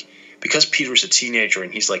call it. Like, because Peter's a teenager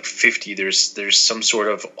and he's like 50, there's some sort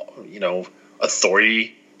of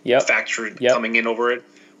authority factor coming in over it,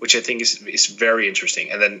 which I think is very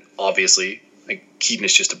interesting. And then obviously, like, Keaton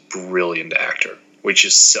is just a brilliant actor, which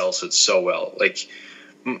just sells it so well. Like,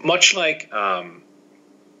 much like I'm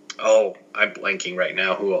blanking right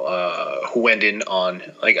now who went in on,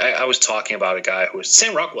 like, I was talking about a guy who was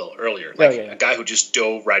Sam Rockwell earlier, like a guy who just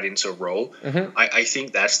dove right into a role. I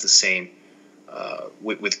think that's the same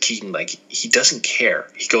with Keaton. Like, he doesn't care.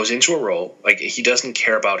 He goes into a role, like, he doesn't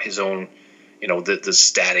care about his own, the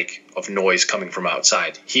static of noise coming from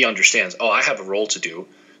outside. He understands, I have a role to do,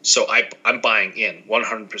 so I'm buying in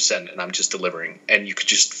 100%, and I'm just delivering. And you could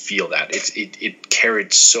just feel that it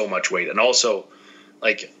carried so much weight. And also,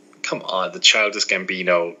 like, come on, the Childish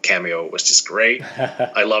Gambino cameo was just great.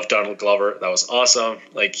 I love Donald Glover. That was awesome.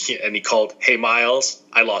 Like, he called, "Hey, Miles."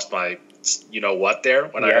 I lost my what there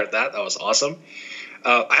when I heard that. That was awesome.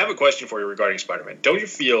 I have a question for you regarding Spider-Man. Don't you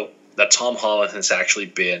feel that Tom Holland has actually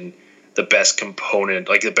been the best component,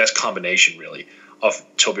 like the best combination, really, of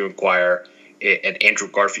Tobey Maguire and Andrew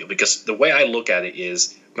Garfield? Because the way I look at it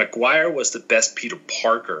is, Maguire was the best Peter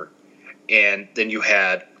Parker, and then you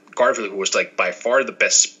had Garfield, who was like by far the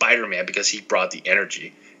best Spider-Man because he brought the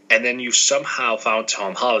energy. And then you somehow found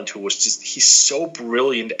Tom Holland, who was he's so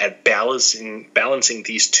brilliant at balancing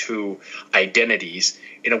these two identities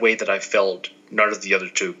in a way that I felt none of the other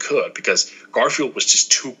two could, because Garfield was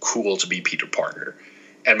just too cool to be Peter Parker,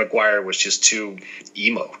 and Maguire was just too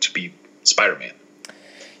emo to be Spider-Man.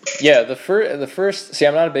 Yeah, the first. See,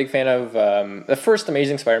 I'm not a big fan of the first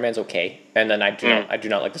Amazing Spider-Man's okay, and then I do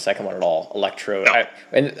not like the second one at all. Electro, no.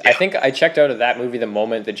 I think I checked out of that movie the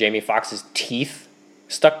moment that Jamie Foxx's teeth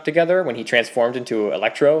stuck together when he transformed into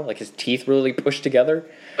Electro, like his teeth really pushed together,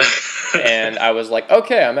 and I was like,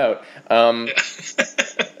 okay, I'm out.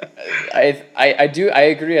 I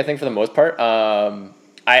agree. I think for the most part,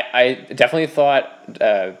 I definitely thought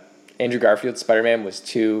Andrew Garfield's Spider-Man was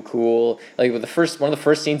too cool. Like, with one of the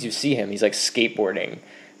first scenes you see him, he's like skateboarding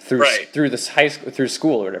through this through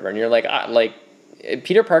school or whatever, and you're like,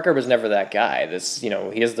 Peter Parker was never that guy. He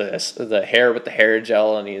has the hair with the hair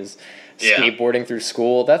gel, and he's skateboarding through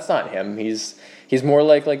school. That's not him. He's more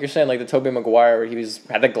like you're saying, like the Tobey Maguire, where he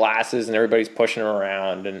had the glasses and everybody's pushing him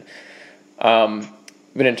around. And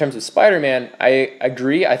but in terms of Spider-Man, I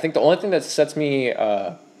agree. I think the only thing that sets me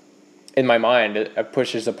in my mind, it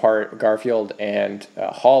pushes apart Garfield and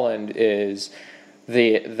Holland, is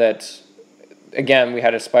that again, we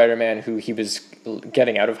had a Spider-Man who he was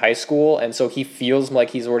getting out of high school, and so he feels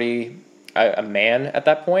like he's already a man at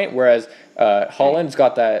that point, whereas Holland's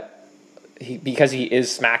got that, because he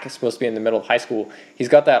is supposed to be in the middle of high school, he's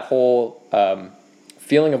got that whole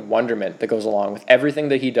feeling of wonderment that goes along with everything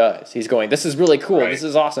that he does. He's going, this is really cool, this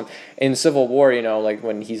is awesome. In Civil War, like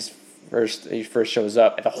when he first shows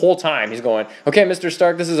up, the whole time he's going, okay, Mr.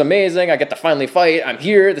 Stark, this is amazing, I get to finally fight, I'm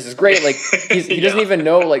here, this is great. Like, he doesn't even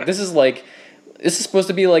know, like, this is supposed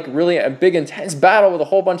to be like really a big intense battle with a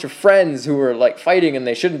whole bunch of friends who are like fighting and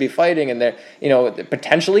they shouldn't be fighting, and they're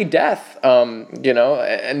potentially death,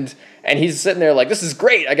 and he's sitting there like, this is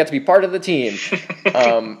great, I get to be part of the team.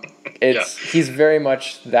 He's very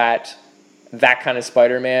much that kind of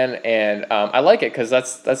Spider-Man, and I like it because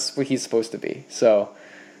that's what he's supposed to be. So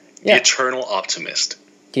the eternal optimist.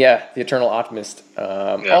 Yeah, the eternal optimist.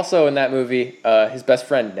 Also in that movie, his best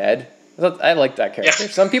friend Ned. I liked that character.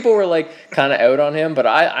 Some people were like kind of out on him, but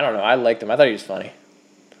I don't know. I liked him. I thought he was funny.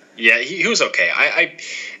 Yeah, he was okay.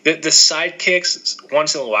 The sidekicks,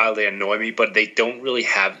 once in a while they annoy me, but they don't really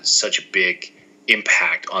have such a big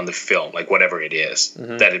impact on the film, like whatever it is,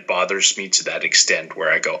 that it bothers me to that extent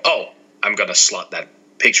where I go, I'm gonna slot that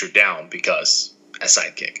picture down because a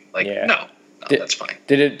sidekick. Like, no, that's fine.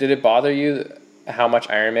 Did it bother you how much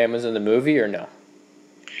Iron Man was in the movie, or no?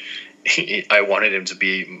 I wanted him to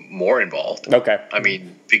be more involved. Okay. I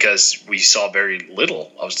mean, because we saw very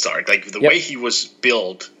little of Stark. Like, the way he was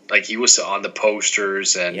built, like, he was on the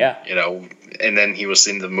posters and, and then he was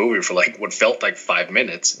in the movie for, like, what felt like 5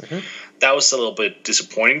 minutes. That was a little bit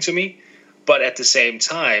disappointing to me. But at the same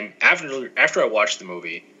time, after I watched the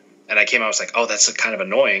movie and I came out, I was like, oh, that's kind of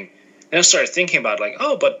annoying. And I started thinking about like,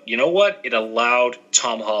 oh, but you know what? It allowed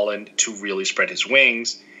Tom Holland to really spread his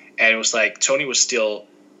wings, and it was like Tony was still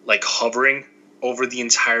like hovering over the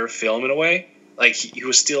entire film in a way. Like he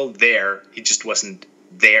was still there, he just wasn't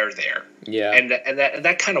there. Yeah, and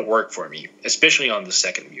that kind of worked for me, especially on the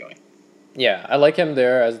second viewing. Yeah, I like him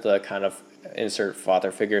there as the kind of insert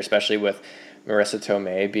father figure, especially with Marissa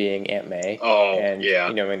Tomei being Aunt May. Oh, and, yeah.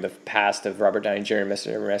 In the past of Robert Downey Jr. and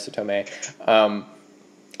Marissa Tomei.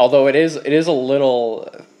 Although it is a little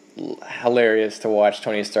hilarious to watch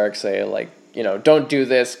Tony Stark say, like, don't do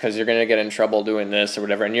this because you're going to get in trouble doing this or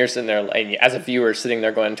whatever. And you're sitting there, and as a viewer, sitting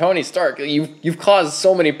there going, Tony Stark, you've caused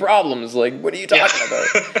so many problems. Like, what are you talking about?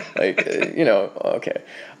 Like, okay.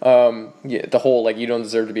 The whole, like, you don't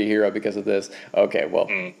deserve to be a hero because of this. Okay, well,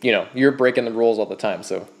 you're breaking the rules all the time,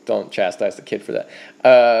 so don't chastise the kid for that.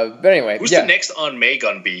 But anyway. Who's the next Aunt May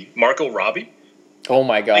gonna be? Margot Robbie? Oh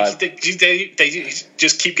my God. Like, they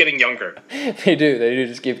just keep getting younger. They do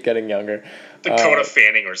just keep getting younger. Dakota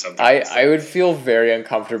Fanning or something. I would feel very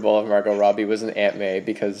uncomfortable if Margot Robbie was an Aunt May,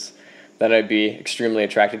 because then I'd be extremely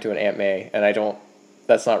attracted to an Aunt May, and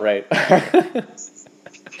that's not right.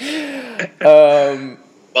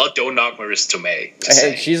 Well, don't knock Marissa Tomei.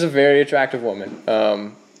 Hey, she's a very attractive woman.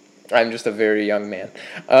 I'm just a very young man.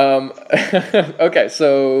 Okay,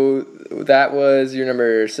 so that was your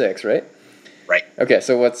number 6, right? Right. Okay,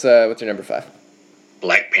 so what's your number 5?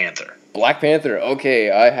 Black Panther. Black Panther.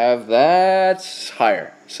 Okay, I have that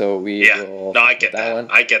higher. So will. No, I get that one.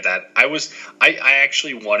 I get that. I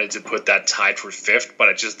actually wanted to put that tied for 5th, but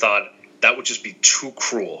I just thought that would just be too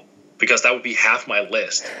cruel, because that would be half my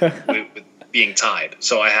list with being tied.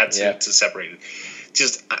 So I had to separate it.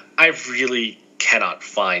 Just I really cannot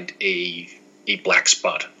find a black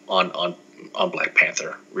spot on Black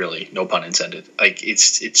Panther. Really, no pun intended. Like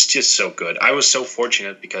it's just so good. I was so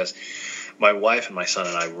fortunate because my wife and my son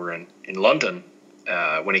and I were in London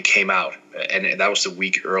when it came out, and that was a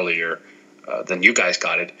week earlier than you guys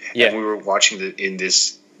got it. Yeah. And we were watching it in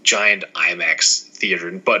this giant IMAX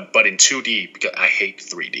theater, but in 2D, because I hate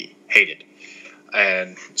 3D. Hate it.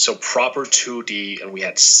 And so proper 2D, and we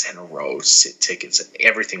had center row sit tickets.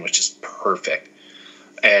 Everything was just perfect.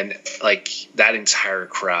 And like that entire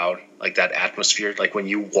crowd, like that atmosphere, like when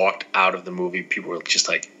you walked out of the movie, people were just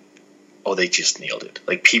like, oh, they just nailed it.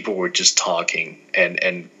 Like people were just talking,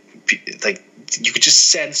 and like you could just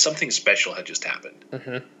sense something special had just happened.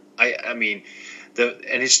 Mm-hmm. I mean,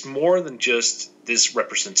 and it's more than just this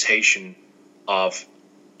representation of,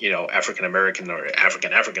 African American or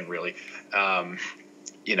African really.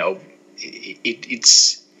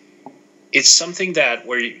 It's something that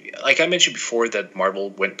like I mentioned before, that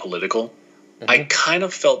Marvel went political. Mm-hmm. I kind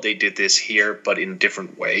of felt they did this here, but in a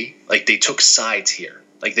different way. Like they took sides here.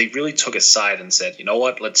 Like they really took a side and said, you know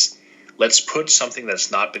what, let's put something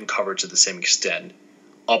that's not been covered to the same extent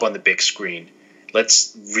up on the big screen.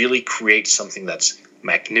 Let's really create something that's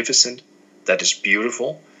magnificent, that is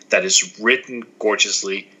beautiful, that is written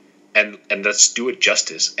gorgeously, and let's do it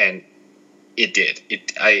justice. And it did.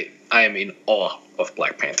 I am in awe of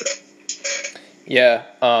Black Panther. Yeah,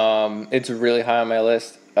 it's really high on my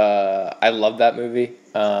list. I love that movie,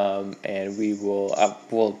 and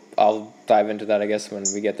I'll dive into that, I guess, when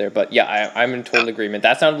we get there. But yeah, I'm in total agreement.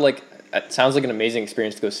 It sounds like an amazing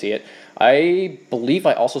experience to go see it. I believe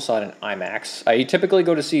I also saw it in IMAX. I typically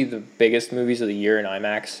go to see the biggest movies of the year in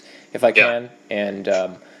IMAX if I can, and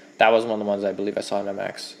that was one of the ones I believe I saw in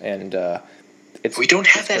IMAX. And we don't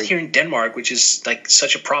have that here in Denmark, which is like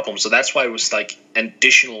such a problem. So that's why it was like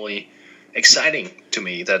additionally exciting to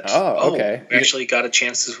me that we actually got a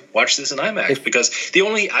chance to watch this in IMAX, because the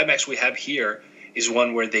only IMAX we have here is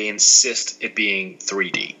one where they insist it being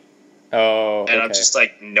 3D. Oh, and I'm just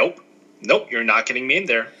like, nope, you're not getting me in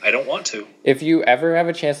there. I don't want to. If you ever have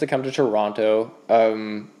a chance to come to Toronto,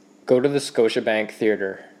 go to the Scotiabank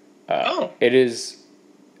Theatre. It's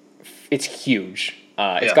huge.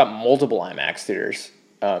 It's got multiple IMAX theaters.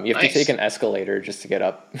 You have to take an escalator just to get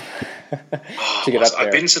up. Get up there.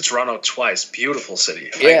 I've been to Toronto twice. Beautiful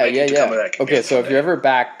city. Yeah. Okay, so if you're ever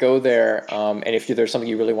back, go there. And if there's something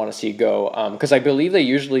you really want to see, go. Because I believe they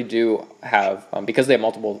usually do have, because they have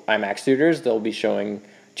multiple IMAX theaters, they'll be showing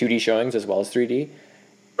 2D showings as well as 3D.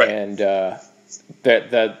 Right. And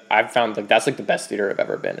I've found that's like the best theater I've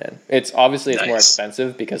ever been in. It's obviously more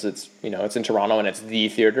expensive because it's it's in Toronto and it's the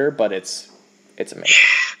theater, but it's amazing. Yeah.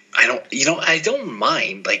 I don't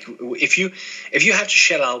mind. Like if you have to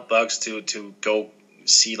shell out bucks to go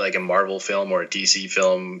see like a Marvel film or a DC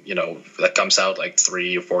film, that comes out like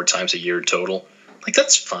 3 or 4 times a year total, like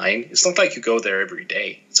that's fine. It's not like you go there every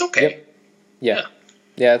day. It's okay. Yep.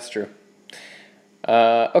 Yeah, that's true.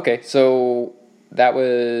 Okay, so that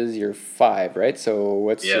was your 5, right? So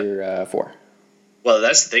what's your 4? Well,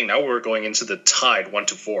 that's the thing. Now we're going into the tied 1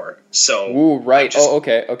 to 4. So. Ooh, right.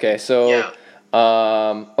 Okay. So. Yeah.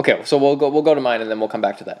 Okay. So we'll go to mine and then we'll come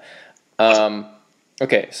back to that.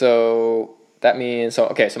 Okay. So that means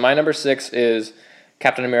so my number 6 is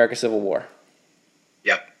Captain America: Civil War.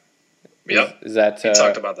 Yep. Is that we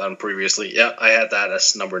talked about that one previously? Yeah, I had that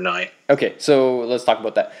as number 9. Okay, so let's talk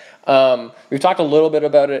about that. We've talked a little bit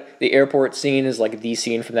about it. The airport scene is like the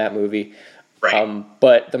scene from that movie. Right.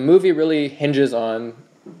 But the movie really hinges on.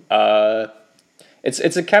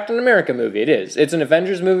 It's a Captain America movie. It is. It's an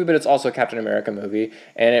Avengers movie, but it's also a Captain America movie,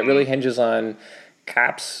 and it really hinges on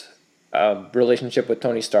Cap's relationship with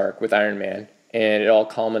Tony Stark, with Iron Man, and it all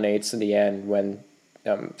culminates in the end when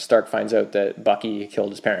Stark finds out that Bucky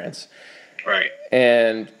killed his parents. Right.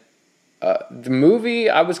 And the movie,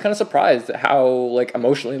 I was kind of surprised at how like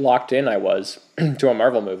emotionally locked in I was to a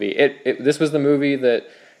Marvel movie. This was the movie that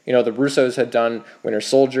the Russos had done Winter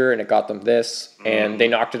Soldier, and it got them this, and they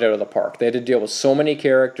knocked it out of the park. They had to deal with so many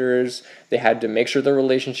characters. They had to make sure the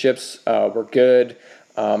relationships were good.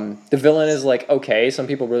 The villain is like okay. Some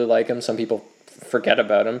people really like him. Some people forget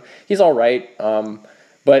about him. He's all right.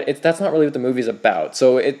 But that's not really what the movie's about.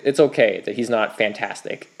 So it's okay that he's not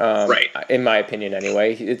fantastic. Right. In my opinion,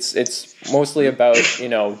 anyway. It's mostly about,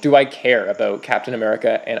 do I care about Captain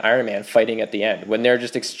America and Iron Man fighting at the end when they're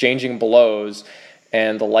just exchanging blows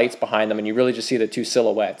and the lights behind them and you really just see the two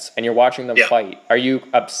silhouettes and you're watching them fight. Are you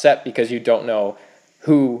upset because you don't know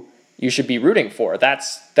who you should be rooting for?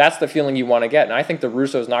 That's the feeling you want to get. And I think the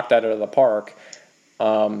Russos knocked that out of the park.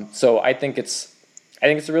 So I think it's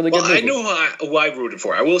a really good movie. I know who I rooted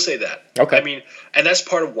for. I will say that. Okay. I mean, and that's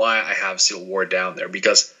part of why I have Civil War down there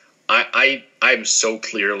because I'm so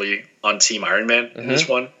clearly on Team Iron Man in this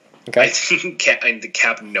one. Okay. I think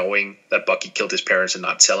Cap knowing that Bucky killed his parents and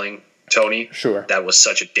not telling Tony. Sure. That was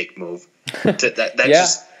such a dick move. I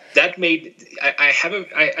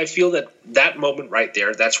feel that moment right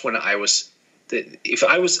there. That's when I was. If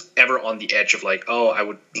I was ever on the edge of like, oh, I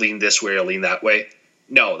would lean this way or lean that way.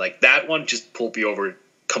 No, like that one just pulled me over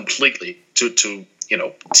completely to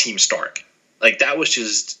Team Stark. Like that was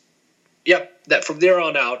just, that from there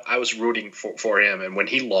on out, I was rooting for him. And when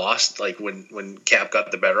he lost, like when Cap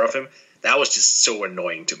got the better of him, that was just so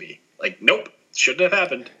annoying to me. Like, nope, shouldn't have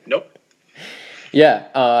happened. Nope. Yeah,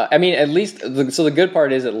 I mean, at least, so the good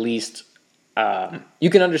part is at least you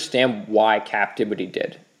can understand why Cap did what he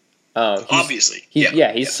did. Obviously.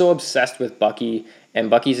 He's so obsessed with Bucky. And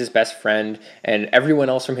Bucky's his best friend, and everyone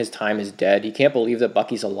else from his time is dead. He can't believe that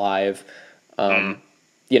Bucky's alive.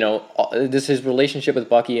 This his relationship with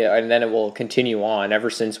Bucky, and then it will continue on ever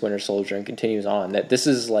since Winter Soldier, and continues on. That this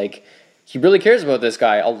is like he really cares about this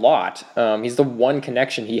guy a lot. He's the one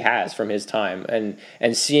connection he has from his time,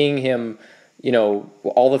 and seeing him,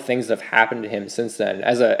 all the things that have happened to him since then,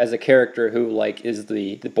 as a character who like is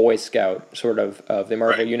the Boy Scout sort of the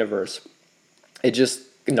Marvel universe, it just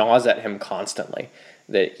gnaws at him constantly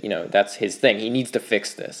that that's his thing. He needs to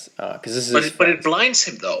fix this because this is. But it blinds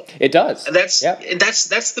him though. It does, and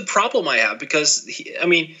that's the problem I have because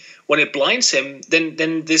when it blinds him,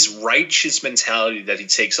 then this righteous mentality that he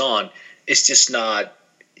takes on is just not.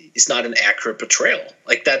 It's not an accurate portrayal.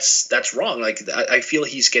 Like that's wrong. Like I feel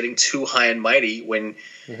he's getting too high and mighty when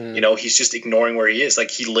he's just ignoring where he is.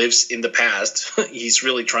 Like he lives in the past. He's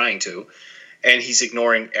really trying to. And he's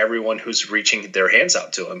ignoring everyone who's reaching their hands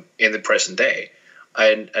out to him in the present day,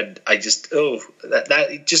 and I just that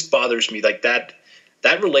it just bothers me. Like that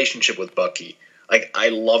relationship with Bucky, like I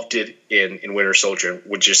loved it in Winter Soldier,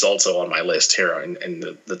 which is also on my list here in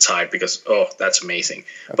the Tide because that's amazing.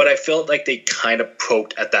 Okay. But I felt like they kind of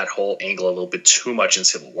poked at that whole angle a little bit too much in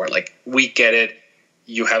Civil War. Like we get it,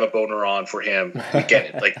 you have a boner on for him, we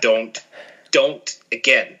get it. Like don't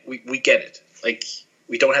again, we get it. Like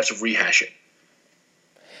we don't have to rehash it.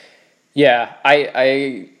 Yeah,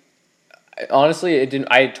 I honestly, it didn't.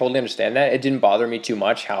 I totally understand that. It didn't bother me too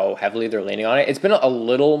much how heavily they're leaning on it. It's been a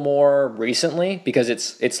little more recently because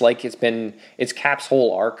it's Cap's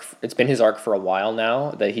whole arc. It's been his arc for a while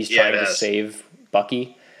now that he's trying to save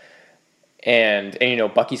Bucky, and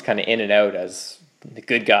Bucky's kind of in and out as the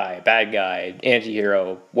good guy, bad guy,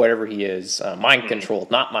 anti-hero, whatever he is, mind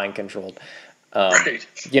controlled, not mind controlled. Right.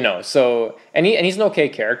 So and he's an okay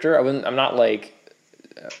character. I'm not like.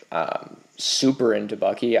 Super into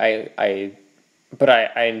Bucky. But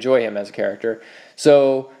I enjoy him as a character.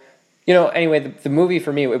 So, anyway, the movie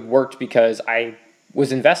for me, it worked because I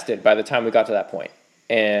was invested by the time we got to that point.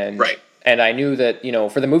 And I knew that,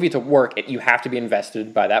 for the movie to work, you have to be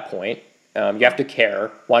invested by that point. You have to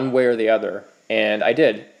care one way or the other. And I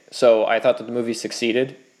did. So I thought that the movie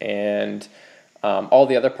succeeded. And All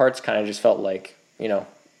the other parts kind of just felt like,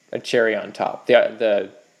 a cherry on top. The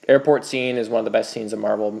airport scene is one of the best scenes of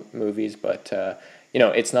Marvel movies, but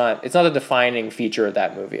it's not a defining feature of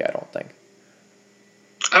that movie, I don't think.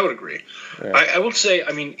 I would agree. Yeah. I will say,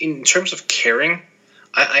 I mean, in terms of caring,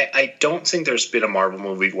 I don't think there's been a Marvel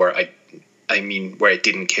movie where I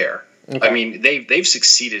didn't care. Okay. I mean, they've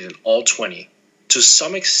succeeded in all 20 to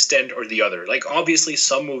some extent or the other. Like, obviously,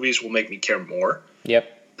 some movies will make me care more.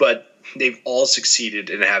 Yep. But they've all succeeded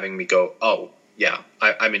in having me go, oh, yeah,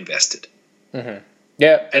 I'm invested. Mm-hmm.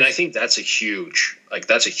 Yeah. And I think that's a huge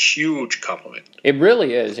compliment. It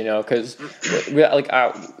really is, because,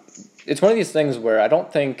 it's one of these things where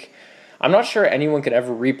I'm not sure anyone could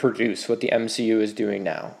ever reproduce what the MCU is doing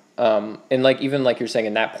now. And even like you're saying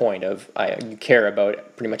in that point of you care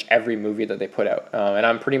about pretty much every movie that they put out, and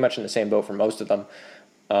I'm pretty much in the same boat for most of them.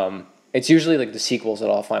 It's usually like the sequels that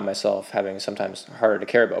I'll find myself having sometimes harder to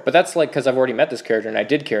care about, but that's like because I've already met this character and I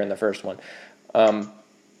did care in the first one.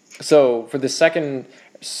 So for the second,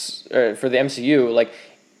 for the MCU, like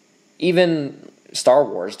even Star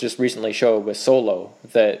Wars just recently showed with Solo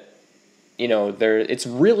that it's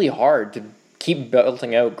really hard to keep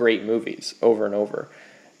belting out great movies over and over.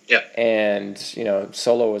 Yeah. And,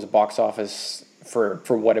 Solo was a box office for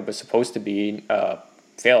what it was supposed to be,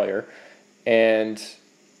 failure. And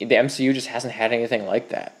the MCU just hasn't had anything like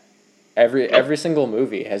that. Every single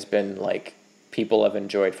movie has been like people have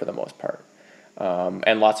enjoyed for the most part.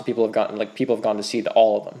 And lots of people have gone to see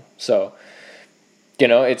all of them. So,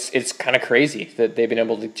 it's kind of crazy that they've been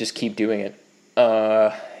able to just keep doing it.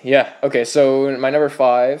 Yeah. Okay. So my number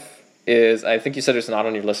 5 is, I think you said it's not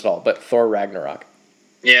on your list at all, but Thor Ragnarok.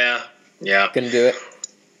 Yeah. Gonna do it.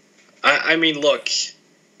 I mean, look,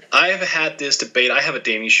 I've had this debate. I have a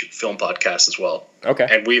Danish film podcast as well. Okay.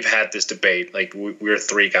 And we've had this debate. Like, we're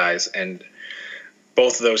 3 guys, and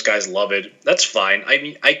both of those guys love it. That's fine. I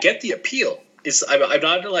mean, I get the appeal. I'm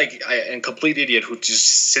not like a complete idiot who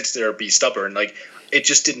just sits there and be stubborn. Like, it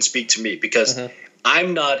just didn't speak to me because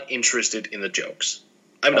I'm not interested in the jokes.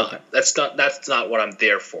 I'm not. That's not what I'm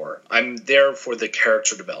there for. I'm there for the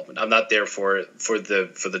character development. I'm not there for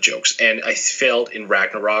the jokes. And I felt in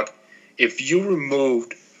Ragnarok, if you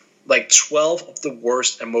removed like 12 of the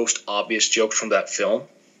worst and most obvious jokes from that film,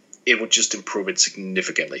 it would just improve it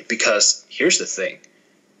significantly. Because here's the thing.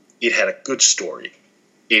 It had a good story.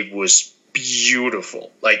 It was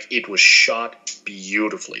beautiful. Like, it was shot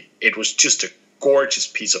beautifully. It was just a gorgeous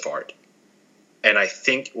piece of art. And I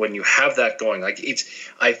think when you have that going,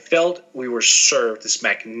 I felt we were served this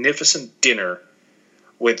magnificent dinner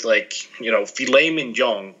with filet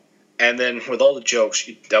mignon, and then with all the jokes,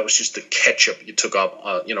 that was just the ketchup you took up,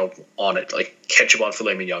 on it. Like, ketchup on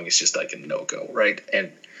filet mignon is just like a no-go, right?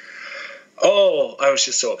 And I was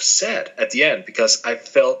just so upset at the end because I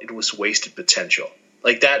felt it was wasted potential.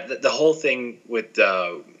 Like that, the whole thing with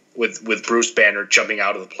Bruce Banner jumping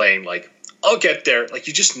out of the plane, like, I'll get there. Like,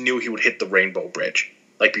 you just knew he would hit the Rainbow Bridge,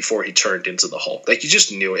 like, before he turned into the Hulk. Like, you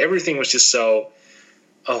just knew. Everything was just so,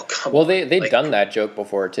 come on. Well, they'd done that joke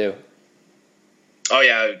before, too. Oh,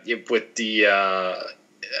 yeah, with the,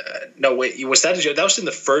 no, wait, was that a joke? That was in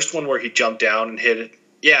the first one where he jumped down and hit it.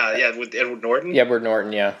 Yeah, with Edward Norton? Yeah, Edward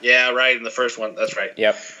Norton, yeah. Yeah, right, in the first one. That's right.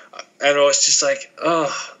 Yep. And it was just like,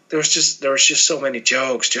 there was just so many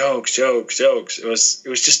jokes. It was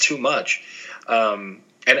just too much.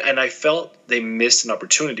 And I felt they missed an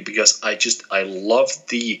opportunity because I loved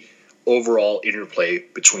the overall interplay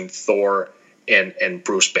between Thor and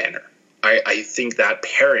Bruce Banner. I think that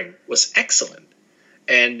pairing was excellent.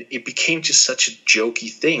 And it became just such a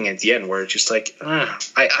jokey thing at the end where it's just like,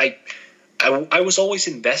 I was always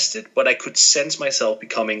invested, but I could sense myself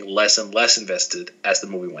becoming less and less invested as the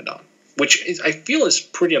movie went on. Which I feel is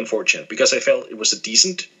pretty unfortunate because I felt it was a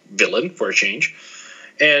decent villain for a change.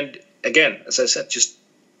 And again, as I said, just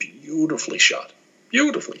beautifully shot.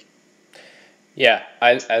 Beautifully. Yeah,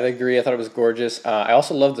 I agree. I thought it was gorgeous. I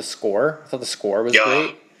also loved the score. I thought the score was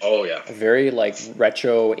great. Oh, yeah. A very,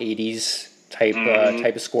 retro 80s type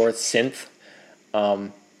of score. Synth.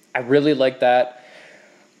 I really liked that.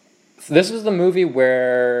 This was the movie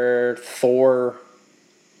where Thor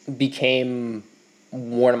became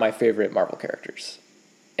one of my favorite Marvel characters.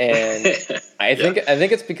 And I think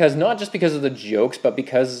it's because, not just because of the jokes, but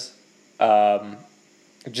because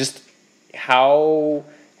just how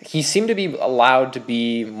he seemed to be allowed to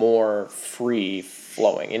be more free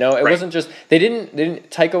flowing. It wasn't just Taika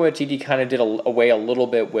Waititi kind of did away a little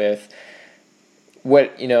bit with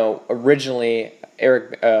what originally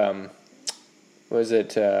Eric Bana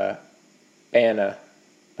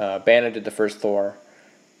did the first Thor,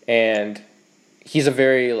 and he's a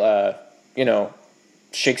very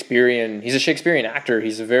Shakespearean. He's a Shakespearean actor.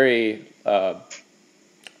 He's a very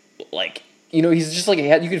like, you know, he's just like,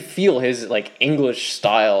 you could feel his like English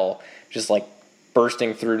style just like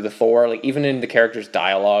bursting through the Thor. Like even in the character's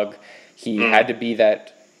dialogue, he had to be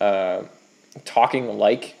that talking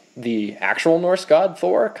like the actual Norse god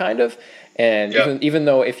Thor, kind of. And even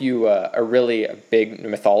though if you are really a big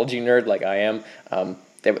mythology nerd like I am,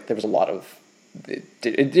 there was a lot of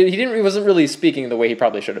he wasn't really speaking the way he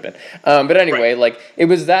probably should have been. But anyway, like it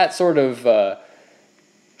was that sort of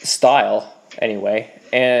style anyway.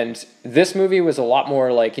 And this movie was a lot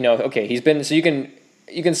more like, you know, okay, he's been, so you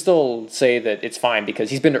can still say that it's fine because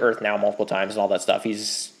he's been to Earth now multiple times and all that stuff.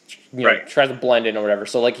 He's, you know, tries to blend in or whatever.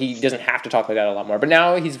 So like he doesn't have to talk like that a lot more. But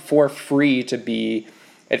now he's free to be.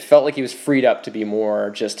 It felt like he was freed up to be more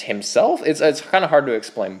just himself. It's kind of hard to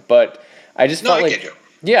explain, but I just felt like,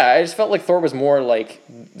 yeah, I just felt like Thor was more like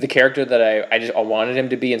the character that I wanted him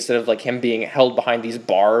to be, instead of like him being held behind these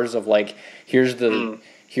bars of like, here's the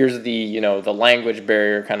you know, the language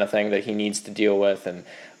barrier kind of thing that he needs to deal with. And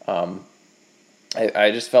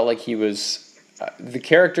I just felt like he was the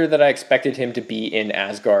character that I expected him to be in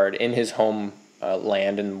Asgard, in his home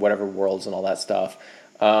land and whatever worlds and all that stuff.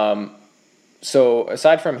 So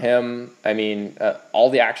aside from him, I mean,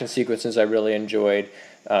 all the action sequences I really enjoyed.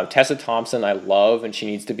 Tessa Thompson I love, and she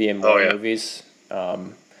needs to be in more movies.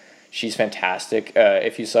 She's fantastic.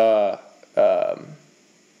 If you saw, I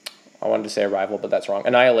wanted to say Arrival, but that's wrong.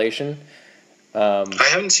 Annihilation. I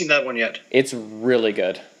haven't seen that one yet. It's really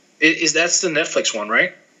good. That's the Netflix one,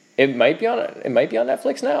 right? It might be on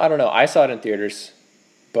Netflix now. I don't know. I saw it in theaters,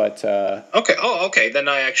 but okay. Oh, okay. Then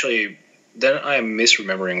I am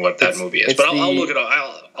misremembering what that movie is. But I'll look it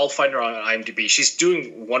up. I'll find her on IMDb. She's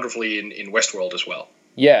doing wonderfully in Westworld as well.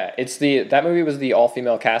 Yeah, that movie was the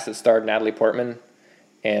all-female cast that starred Natalie Portman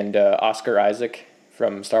and Oscar Isaac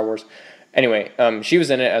from Star Wars. Anyway, she was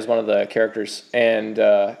in it as one of the characters, and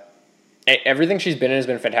everything she's been in has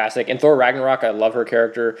been fantastic. In Thor Ragnarok, I love her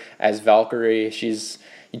character as Valkyrie.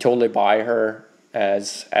 You totally buy her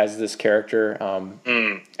as this character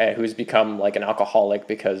who's become like an alcoholic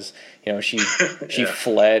because, you know, she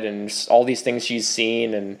fled and all these things she's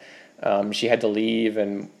seen, and she had to leave,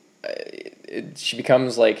 and she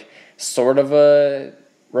becomes like sort of a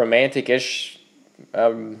romantic-ish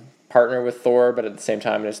partner with Thor, but at the same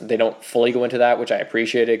time they don't fully go into that, which I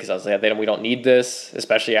appreciated, because I was like, we don't need this,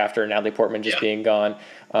 especially after Natalie Portman just being gone.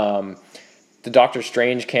 The Doctor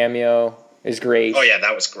Strange cameo is great. Oh yeah,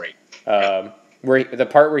 that was great. Where the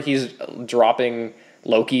part where he's dropping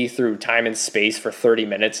Loki through time and space for 30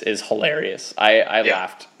 minutes is hilarious. I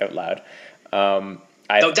laughed out loud.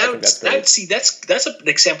 I think that's great. That's an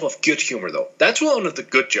example of good humor, though. That's one of the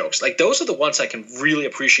good jokes. Like, those are the ones I can really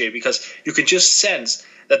appreciate, because you can just sense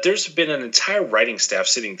that there's been an entire writing staff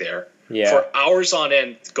sitting there for hours on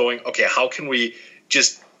end going, okay, how can we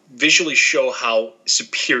just visually show how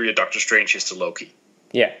superior Doctor Strange is to Loki?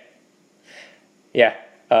 Yeah. Yeah.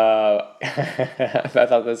 I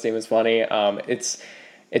thought that scene was funny. It's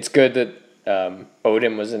good that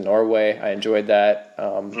Odin was in Norway. I enjoyed that.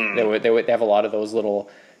 They have a lot of those little,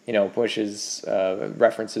 you know, pushes,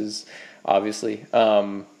 references, obviously.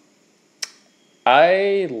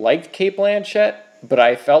 I liked Cate Blanchett, but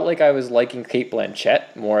I felt like I was liking Cate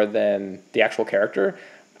Blanchett more than the actual character.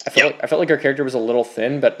 I felt like her character was a little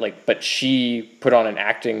thin, but she put on an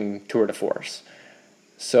acting tour de force.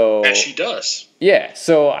 So, as she does. Yeah,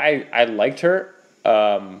 so I liked her,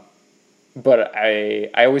 but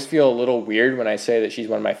I always feel a little weird when I say that she's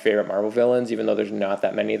one of my favorite Marvel villains, even though there's not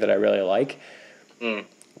that many that I really like.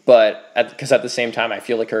 But because at the same time, I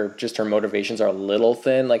feel like her motivations are a little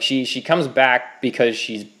thin. Like she comes back because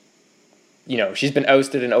she's been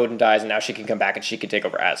ousted and Odin dies, and now she can come back and she can take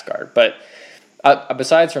over Asgard. But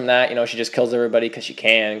besides from that, you know, she just kills everybody because she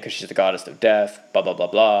can, because she's the goddess of death. Blah blah blah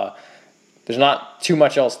blah. There's not too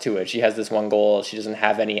much else to it. She has this one goal. She doesn't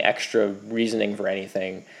have any extra reasoning for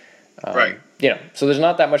anything. Right. You know, so there's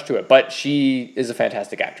not that much to it. But she is a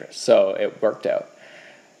fantastic actress, so it worked out.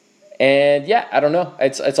 And yeah, I don't know.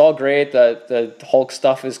 It's all great. The Hulk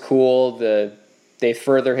stuff is cool. They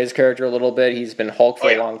further his character a little bit. He's been Hulk for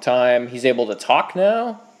a long time. He's able to talk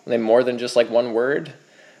now, more than just like one word.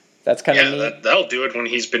 That's kind of neat. That'll do it when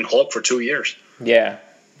he's been Hulk for 2 years. Yeah,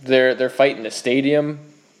 they're fighting a stadium.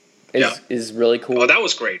 Is really cool. Oh, that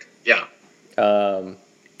was great. Yeah.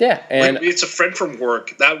 Yeah, and it's a friend from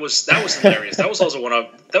work. That was hilarious. That was also one of.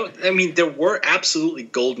 There were absolutely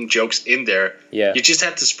golden jokes in there. Yeah. You just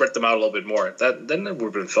had to spread them out a little bit more. Then it would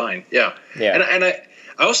have been fine. Yeah. Yeah. And I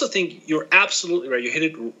also think you're absolutely right. You hit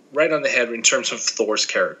it right on the head in terms of Thor's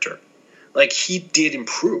character. Like, he did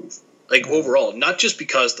improve. Like overall, not just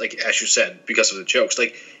because, like as you said, because of the jokes.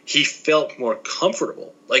 Like he felt more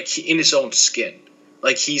comfortable, like in his own skin.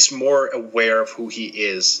 Like he's more aware of who he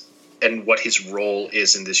is and what his role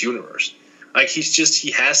is in this universe. Like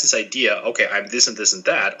he has this idea. Okay, I'm this and this and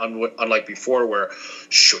that. Unlike before, where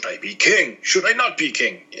should I be king? Should I not be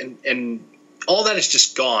king? And all that is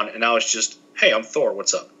just gone. And now it's just, hey, I'm Thor.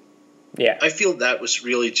 What's up? Yeah, I feel that was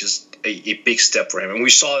really just a big step for him, and we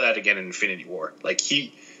saw that again in Infinity War. Like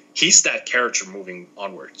he's that character moving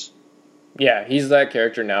onwards. Yeah, he's that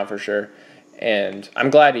character now for sure. And I'm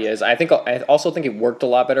glad he is. I also think it worked a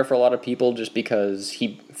lot better for a lot of people just because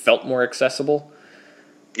he felt more accessible.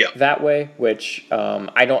 Yeah. That way, which I'm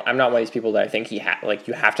not one of these people that I think you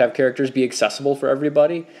have to have characters be accessible for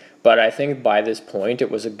everybody. But I think by this point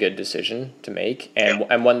it was a good decision to make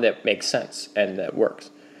and one that makes sense and that works.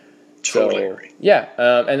 Totally agree. Yeah,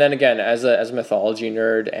 and then again, as a mythology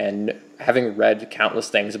nerd and having read countless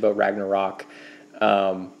things about Ragnarok,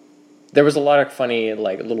 there was a lot of funny,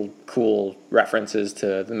 like little cool references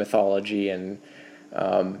to the mythology, and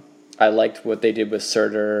I liked what they did with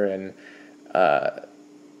Surtur and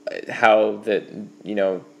how that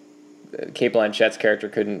Cate Blanchett's character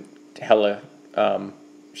couldn't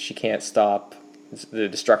she can't stop the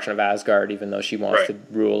destruction of Asgard even though she wants to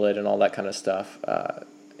rule it and all that kind of stuff.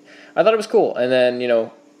 I thought it was cool. And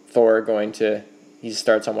then, Thor he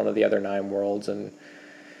starts on one of the other 9 worlds and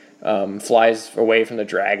flies away from the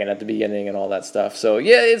dragon at the beginning and all that stuff. So,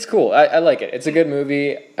 yeah, it's cool. I like it. It's a good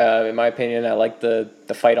movie, in my opinion. I like the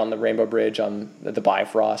fight on the Rainbow Bridge on the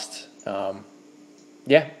Bifrost.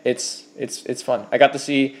 Yeah, it's fun. I got to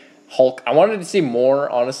see Hulk. I wanted to see more,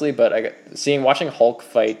 honestly, but watching Hulk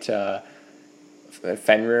fight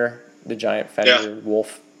Fenrir, the giant Fenrir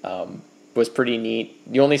wolf, was pretty neat.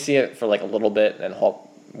 You only see it for like a little bit, and Hulk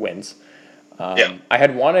wins. I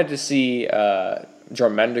had wanted to see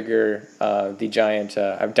Jormungandr, the giant.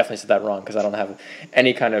 I've definitely said that wrong because I don't have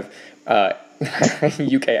any kind of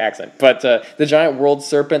UK accent. But the giant world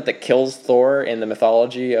serpent that kills Thor in the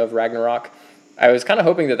mythology of Ragnarok. I was kind of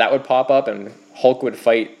hoping that would pop up and Hulk would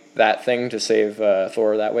fight that thing to save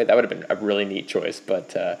Thor that way. That would have been a really neat choice,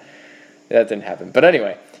 but that didn't happen. But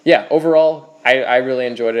anyway, yeah, overall, I really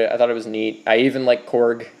enjoyed it. I thought it was neat. I even like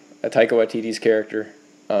Korg, Taika Waititi's character.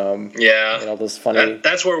 All those funny.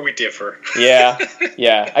 That's where we differ. Yeah.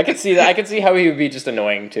 I could see that. I could see how he would be just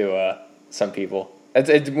annoying to some people.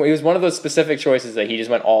 It was one of those specific choices that he just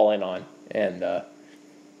went all in on, and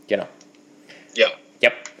Yeah.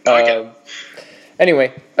 Yep.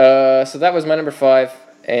 Anyway, so that was my number 5,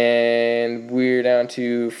 and we're down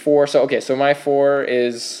to 4. So my 4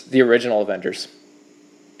 is the original Avengers.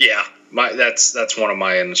 Yeah, that's one of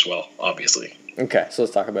mine as well, obviously. Okay, so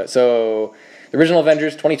let's talk about it. So, the original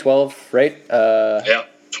Avengers, 2012, right? Yeah,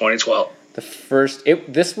 2012.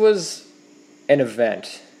 This was an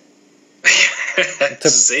event. To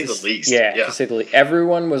say the least. Yeah, to say the least.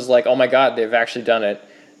 Everyone was like, oh my god, they've actually done it.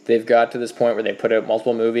 They've got to this point where they put out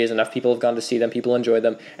multiple movies, enough people have gone to see them, people enjoy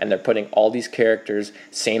them, and they're putting all these characters,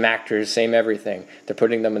 same actors, same everything. They're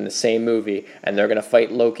putting them in the same movie, and they're going to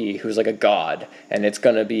fight Loki, who's like a god, and it's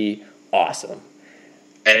going to be awesome.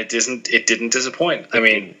 And it didn't disappoint. I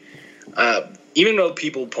mean, even though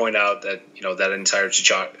people point out that, that entire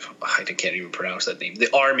I can't even pronounce that name, the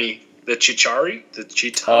army, the Chitauri.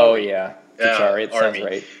 Oh, yeah. Chitauri, it sounds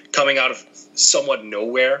right. Coming out of somewhat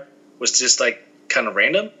nowhere was just like, kind of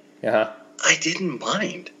random. I didn't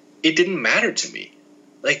mind. It didn't matter to me.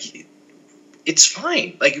 Like, it's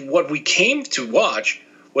fine. Like, what we came to watch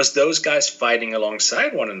was those guys fighting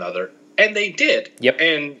alongside one another, and they did. Yep.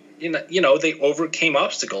 And they overcame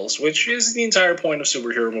obstacles, which is the entire point of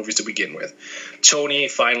superhero movies to begin with. Tony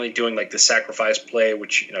finally doing like the sacrifice play,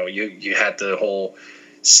 which you had the whole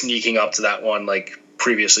sneaking up to that one like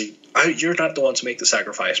previously. You're not the one to make the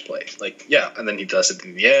sacrifice play. Like, yeah, and then he does it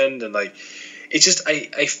in the end, and like. It's just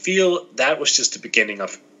I feel that was just the beginning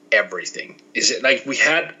of everything. Is it like we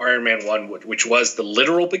had Iron Man 1, which was the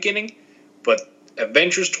literal beginning, but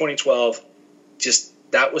Avengers 2012, just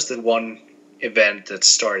that was the one event that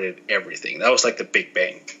started everything. That was like the Big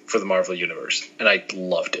Bang for the Marvel Universe, and I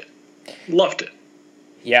loved it. Loved it.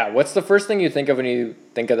 Yeah, what's the first thing you think of when you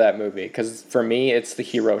think of that movie? Because for me, it's the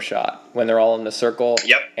hero shot when they're all in the circle.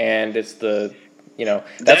 Yep. And it's the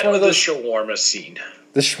that's one of those shawarma scene.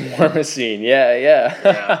 The shawarma scene,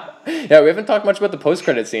 yeah. Yeah, we haven't talked much about the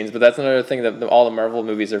post-credit scenes, but that's another thing that all the Marvel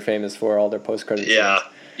movies are famous for, all their post-credit scenes.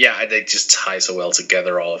 Yeah, they just tie so well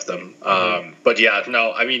together, all of them. But yeah,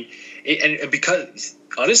 no, I mean, and because,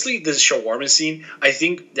 honestly, the shawarma scene, I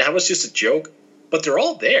think that was just a joke, but they're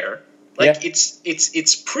all there. Like,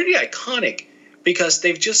 it's pretty iconic because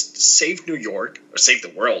they've just saved New York, or saved the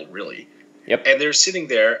world, really. Yep. And they're sitting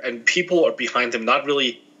there, and people are behind them, not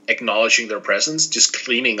really acknowledging their presence, just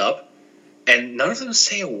cleaning up. And none of them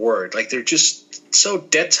say a word. Like, they're just so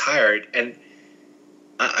dead tired. And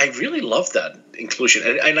I really love that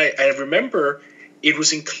inclusion. And I remember it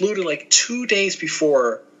was included like 2 days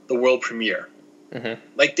before the world premiere. Mm-hmm.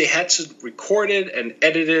 Like, they had to record it and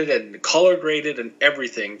edit it and color grade it and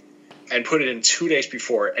everything and put it in 2 days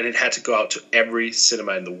before. And it had to go out to every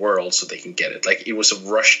cinema in the world so they can get it. Like, it was a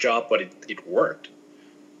rush job, but it worked.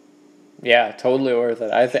 Yeah, totally worth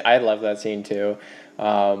it. I love that scene too.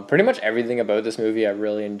 Pretty much everything about this movie I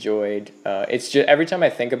really enjoyed. It's just every time I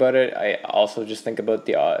think about it, I also just think about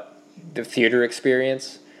the theater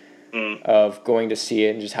experience of going to see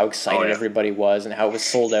it and just how excited everybody was and how it was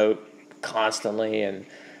sold out constantly. And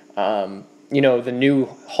the new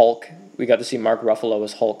Hulk, we got to see Mark Ruffalo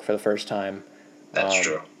as Hulk for the first time. That's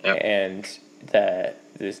true. Yep. And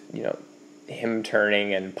him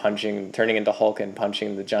turning into Hulk and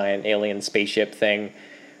punching the giant alien spaceship thing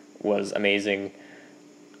was amazing.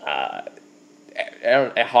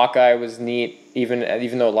 Hawkeye was neat, even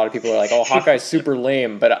though a lot of people are like, "Oh, Hawkeye's super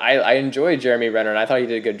lame," but I enjoyed Jeremy Renner, and I thought he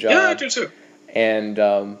did a good job. Yeah, I do too. And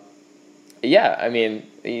I mean,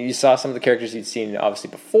 you saw some of the characters you'd seen obviously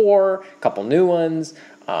before, a couple new ones.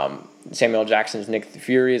 Samuel L. Jackson's Nick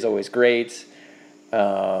Fury is always great.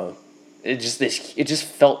 It just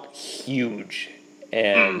felt huge,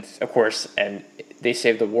 and of course, and they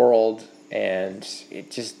saved the world. And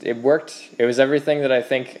it worked. It was everything that I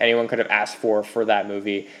think anyone could have asked for that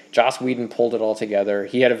movie. Joss Whedon pulled it all together.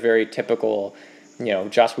 He had a very typical,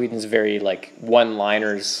 Joss Whedon's very like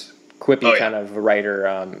one-liners, quippy kind of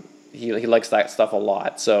writer. He likes that stuff a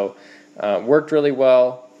lot. So worked really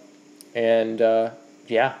well. And I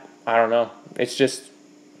don't know. It's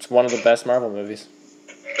one of the best Marvel movies.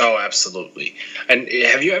 Oh, absolutely. And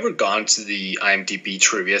have you ever gone to the IMDb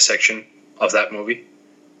trivia section of that movie?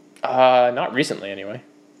 Not recently, anyway.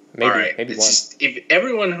 Maybe once. If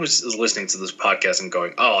everyone who's listening to this podcast and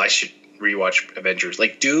going, "Oh, I should rewatch Avengers,"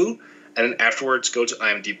 do, and then afterwards go to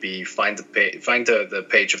IMDb, find the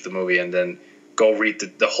page of the movie, and then go read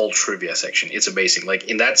the whole trivia section. It's amazing. Like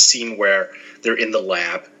in that scene where they're in the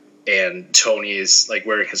lab and Tony is like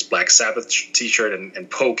wearing his Black Sabbath t-shirt and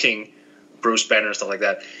poking Bruce Banner and stuff like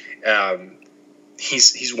that.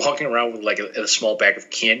 He's walking around with like a small bag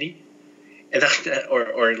of candy. And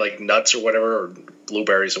or like nuts or whatever, or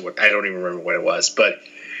blueberries or what, I don't even remember what it was, but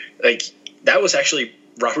like that was actually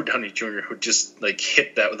Robert Downey Jr. who just like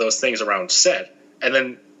hit those things around set, and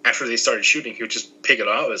then after they started shooting, he would just pick it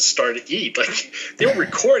up and start to eat. Like they were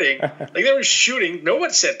recording, like they were shooting. No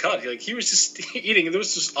one said cut. Like he was just eating, and it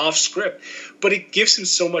was just off script. But it gives him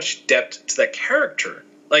so much depth to that character.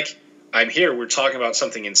 Like I'm here, we're talking about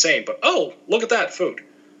something insane, but oh, look at that food.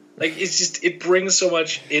 Like it brings so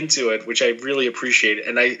much into it, which I really appreciate,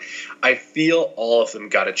 and I feel all of them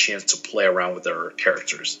got a chance to play around with their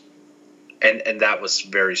characters, and that was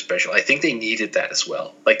very special. I think they needed that as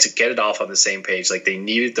well, like to get it off on the same page. Like they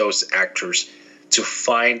needed those actors to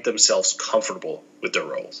find themselves comfortable with their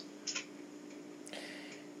roles.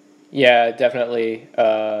 Yeah, definitely.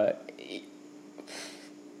 All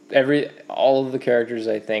of the characters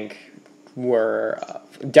I think were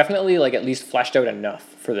definitely like at least fleshed out enough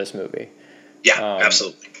for this movie. Yeah,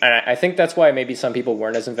 absolutely. And I think that's why maybe some people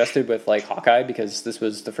weren't as invested with like Hawkeye, because this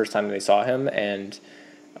was the first time they saw him, and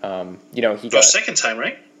he got second time,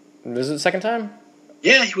 right? Was it the second time?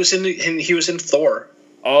 Yeah, he was in Thor.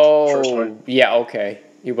 Oh, yeah, okay.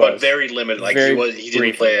 He was, but very limited. Like he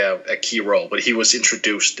didn't play a key role, but he was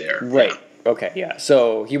introduced there. Right. Yeah. Okay. Yeah.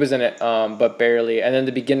 So he was in it, but barely. And then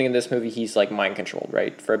the beginning of this movie, he's like mind controlled,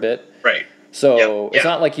 right, for a bit. Right. So it's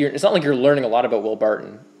not like you're learning a lot about Will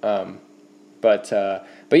Barton. But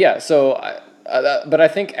yeah. So but I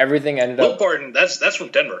think everything ended up. Will Barton. That's from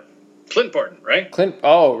Denver. Clint Barton, right?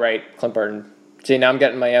 Oh, right. Clint Barton. See, now I'm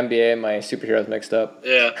getting my NBA and my superheroes mixed up.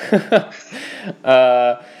 Yeah.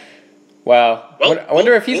 Wow. Well, I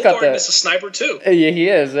wonder if he's got Barton is a sniper too. Yeah, he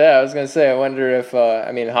is. Yeah, I was gonna say. I wonder if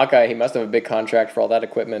Hawkeye. He must have a big contract for all that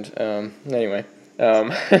equipment. Anyway.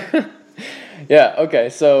 Yeah. Okay.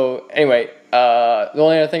 So anyway, the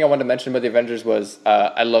only other thing I wanted to mention about the Avengers was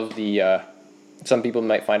I love the. Some people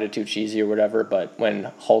might find it too cheesy or whatever, but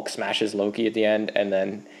when Hulk smashes Loki at the end and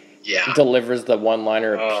then delivers the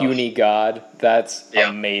one-liner of puny god, that's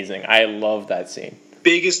amazing. I love that scene.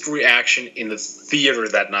 Biggest reaction in the theater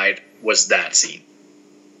that night was that scene.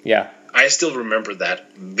 Yeah. I still remember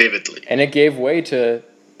that vividly. And it gave way to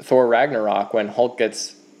Thor Ragnarok when Hulk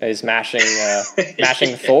is mashing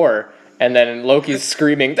Thor, and then Loki's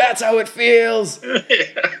screaming, "That's how it feels!"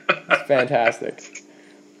 It's fantastic.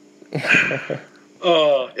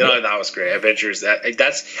 Oh, that was great. Avengers.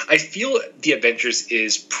 I feel the Avengers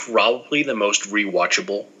is probably the most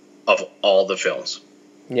rewatchable of all the films.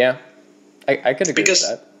 Yeah, I could agree with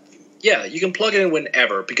that. Yeah, you can plug it in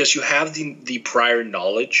whenever because you have the prior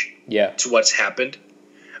knowledge to what's happened.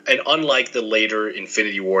 And unlike the later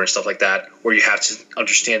Infinity War and stuff like that, where you have to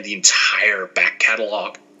understand the entire back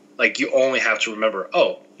catalog, like you only have to remember,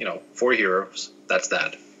 4 heroes, that's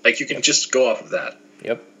that. Like you can just go off of that.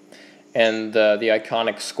 Yep. And the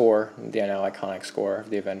iconic score, the now iconic score of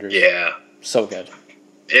the Avengers. Yeah. So good.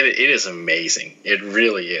 It is amazing. It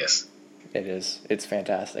really is. It is. It's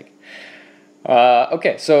fantastic.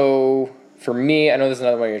 Okay, so for me, I know this is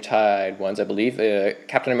another one of your tied ones, I believe.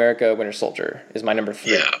 Captain America: Winter Soldier is my number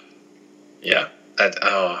 3. Yeah.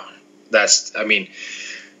 That's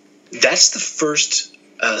the first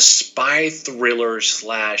spy thriller /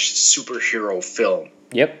 superhero film.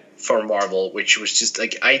 Yep. For Marvel, which was just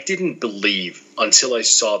like I didn't believe until I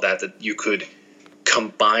saw that you could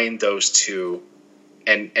combine those two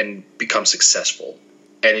and become successful,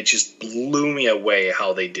 and it just blew me away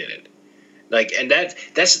how they did it. Like, and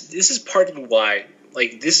this is part of why,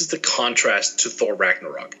 like, this is the contrast to Thor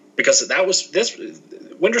Ragnarok, because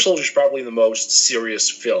Winter Soldier is probably the most serious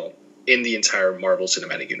film in the entire Marvel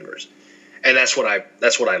Cinematic Universe, and that's what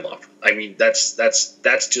I love. I mean, that's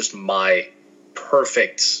just my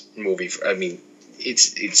perfect movie. I mean,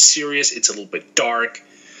 it's serious. It's a little bit dark.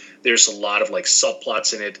 There's a lot of like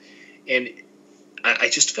subplots in it, and I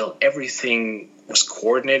just felt everything was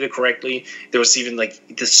coordinated correctly. There was even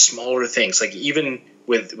like the smaller things, like even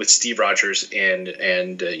with Steve Rogers and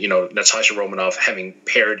Natasha Romanoff having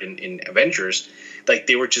paired in Avengers, like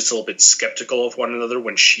they were just a little bit skeptical of one another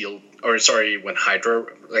when when Hydra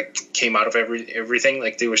like came out of everything.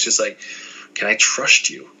 Like they was just like, can I trust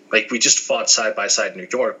you? Like, we just fought side by side in New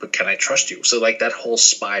York, but can I trust you? So, like, that whole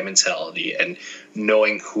spy mentality and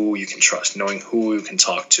knowing who you can trust, knowing who you can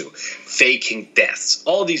talk to, faking deaths,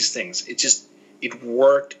 all these things. It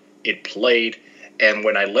worked, it played, and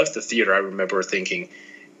when I left the theater, I remember thinking,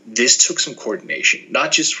 this took some coordination,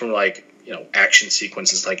 not just from, like, action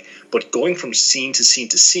sequences, but going from scene to scene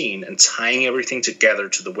to scene and tying everything together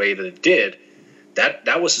to the way that it did,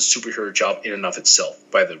 that was a superhero job in and of itself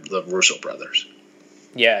by the Russo brothers.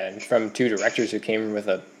 Yeah, and from 2 directors who came with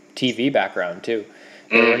a TV background, too.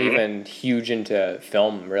 They weren't even huge into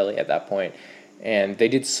film, really, at that point. And they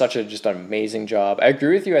did such an amazing job. I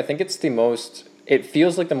agree with you. I think it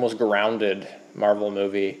feels like the most grounded Marvel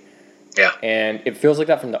movie. Yeah. And it feels like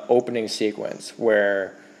that from the opening sequence,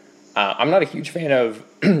 where I'm not a huge fan of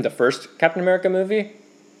the first Captain America movie,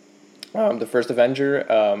 the first Avenger.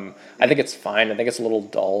 I think it's fine. I think it's a little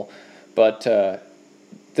dull. But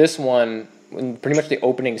this one, pretty much the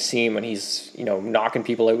opening scene when he's knocking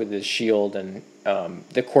people out with his shield, and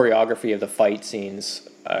the choreography of the fight scenes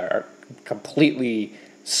are completely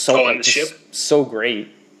on the ship, so great.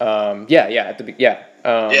 And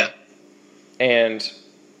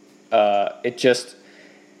it just,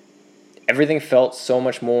 everything felt so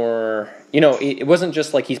much more. It wasn't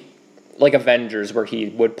just like he's like Avengers where he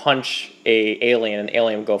would punch a alien and the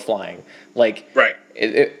alien would go flying. Like, right.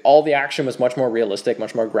 All the action was much more realistic,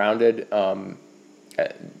 much more grounded.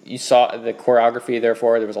 You saw the choreography,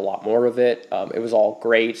 therefore, there was a lot more of it. It was all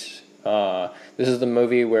great. This is the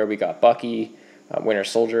movie where we got Bucky, Winter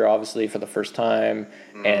Soldier, obviously, for the first time.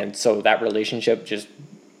 Mm-hmm. And so that relationship just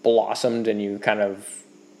blossomed, and you kind of...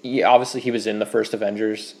 obviously, he was in the first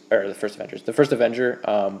Avenger,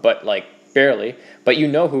 but, like, barely. But you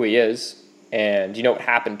know who he is, and you know what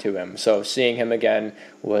happened to him. So seeing him again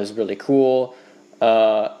was really cool.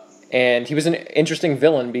 And he was an interesting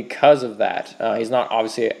villain because of that. He's not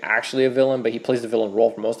obviously actually a villain, but he plays the villain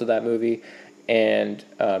role for most of that movie. And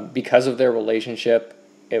because of their relationship,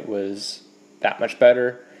 it was that much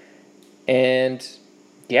better. And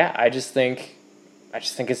yeah, I just think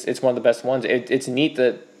it's one of the best ones. It's neat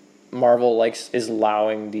that Marvel is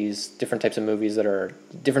allowing these different types of movies that are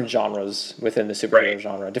different genres within the superhero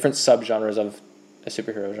genre, different subgenres of a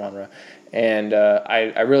superhero genre. And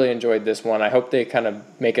I really enjoyed this one. I hope they kind of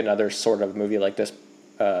make another sort of movie like this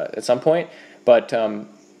at some point. But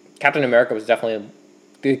Captain America was definitely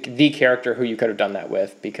the character who you could have done that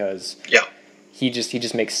with, because he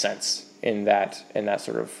just makes sense in that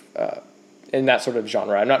sort of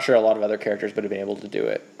genre. I'm not sure a lot of other characters would have been able to do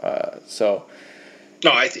it.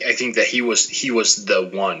 No, I think that he was the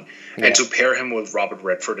one, and to pair him with Robert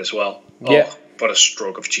Redford as well. What a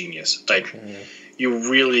stroke of genius! Like, you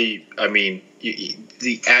really, I mean,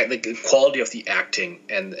 the quality of the acting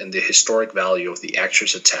and the historic value of the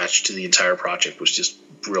actors attached to the entire project was just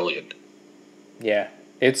brilliant. Yeah,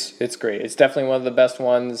 It's great. It's definitely one of the best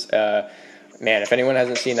ones. Man, if anyone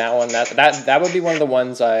hasn't seen that one, that would be one of the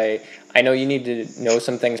ones I know you need to know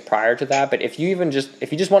some things prior to that, but if you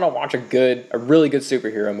just want to watch a really good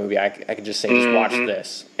superhero movie, I could just say just watch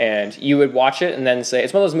this, and you would watch it and then say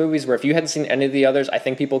it's one of those movies where if you hadn't seen any of the others, I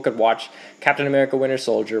think people could watch Captain America: Winter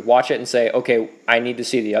Soldier, watch it and say, okay, I need to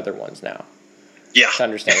see the other ones now. Yeah, to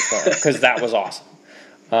understand what's going on, because that was awesome.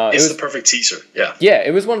 It's the perfect teaser. Yeah. Yeah,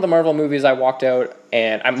 it was one of the Marvel movies I walked out,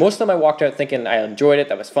 and most of them I walked out thinking I enjoyed it,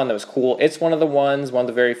 that was fun, that was cool. It's one of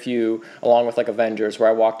the very few, along with like Avengers, where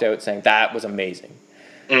I walked out saying that was amazing.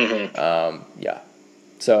 Yeah.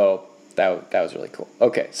 So that was really cool.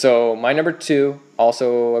 Okay, so my number 2,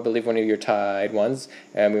 also I believe one of your tied ones,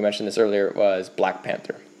 and we mentioned this earlier, was Black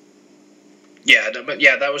Panther. Yeah,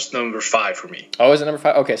 that was number 5 for me. Oh, was it number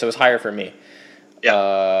 5? Okay, so it was higher for me.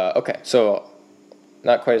 Yeah. Okay, so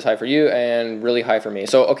not quite as high for you, and really high for me.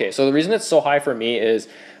 So, okay, so the reason it's so high for me is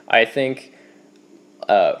I think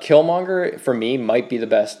Killmonger, for me, might be the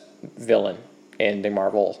best villain in the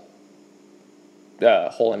Marvel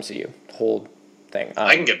whole MCU, whole thing.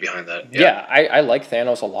 I can get behind that. Yeah, I like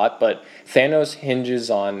Thanos a lot, but Thanos hinges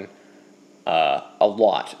on a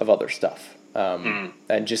lot of other stuff. And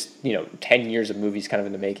just, 10 years of movies kind of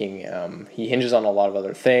in the making. He hinges on a lot of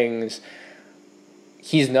other things.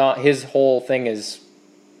 His whole thing is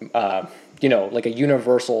like a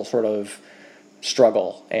universal sort of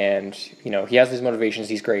struggle, and he has these motivations,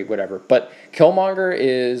 he's great, whatever, but Killmonger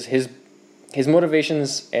is his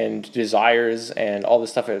motivations and desires and all this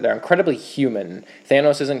stuff, they're incredibly human.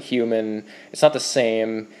 Thanos isn't human, it's not the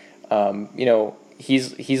same.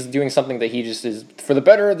 He's doing something that he just is for the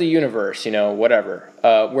better of the universe, whatever,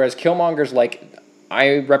 whereas Killmonger's like,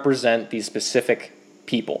 I represent these specific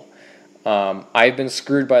people. I've been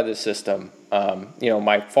screwed by the system.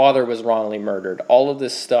 My father was wrongly murdered. All of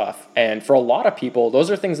this stuff. And for a lot of people,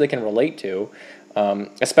 those are things they can relate to,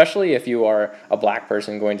 especially if you are a black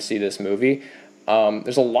person going to see this movie.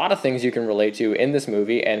 There's a lot of things you can relate to in this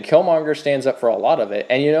movie, and Killmonger stands up for a lot of it.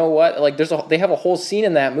 And you know what? Like, they have a whole scene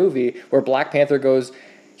in that movie where Black Panther goes,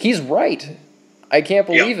 he's right. I can't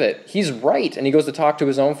believe it. He's right. And he goes to talk to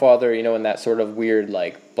his own father, in that sort of weird,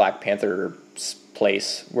 like, Black Panther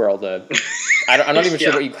place where all the... I'm not even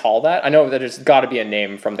sure what you call that. I know that it's got to be a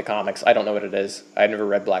name from the comics. I don't know what it is. I've never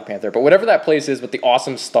read Black Panther. But whatever that place is with the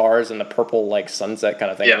awesome stars and the purple, like, sunset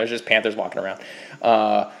kind of thing. Yeah. There's just panthers walking around.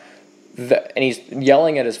 And he's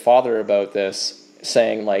yelling at his father about this,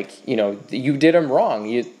 saying, like, you did him wrong.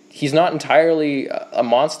 He's not entirely a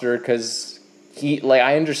monster because...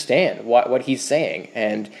 I understand what he's saying,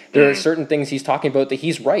 and there are certain things he's talking about that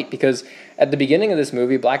he's right, because at the beginning of this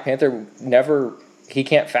movie, Black Panther he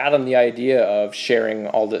can't fathom the idea of sharing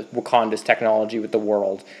all the Wakanda's technology with the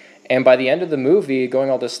world. And by the end of the movie, going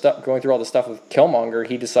through all the stuff with Killmonger,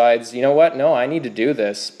 he decides, you know what? No, I need to do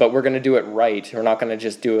this, but we're going to do it right. We're not going to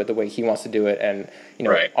just do it the way he wants to do it, and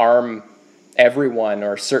arm everyone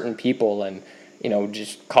or certain people and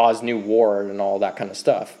just cause new war and all that kind of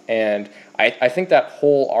stuff. And I think that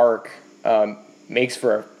whole arc made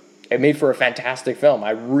for a fantastic film.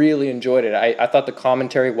 I really enjoyed it. I thought the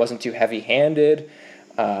commentary wasn't too heavy-handed.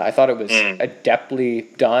 I thought it was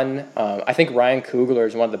adeptly done. I think Ryan Coogler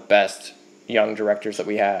is one of the best young directors that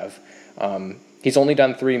we have. He's only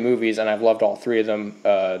done 3 movies, and I've loved all 3 of them.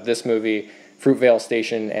 This movie, Fruitvale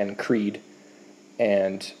Station, and Creed.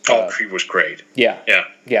 And Creed was great. Yeah.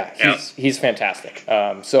 He's fantastic.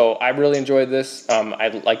 So I really enjoyed this. I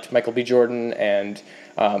liked Michael B. Jordan, and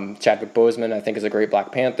Chadwick Boseman, I think, is a great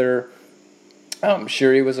Black Panther.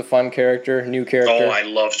 Shuri was a fun character, new character. Oh, I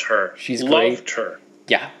loved her. She's great. Loved her.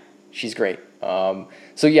 Yeah, she's great.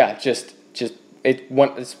 So yeah, it's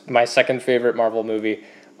my second favorite Marvel movie,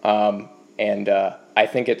 and I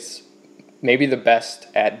think it's maybe the best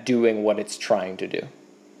at doing what it's trying to do.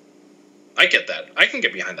 I get that. I can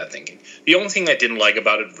get behind that thinking. The only thing I didn't like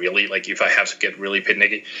about it, really, like if I have to get really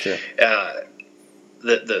nitpicky, sure.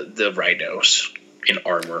 The rhinos in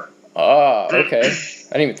armor. Oh, okay.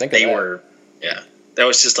 I didn't even think of that. They were, yeah. That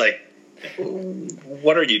was just like,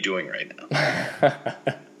 what are you doing right now?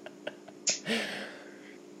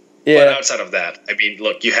 Yeah. But outside of that, I mean,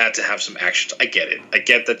 look, you had to have some action. I get it. I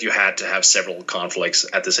get that you had to have several conflicts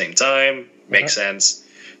at the same time. Makes sense.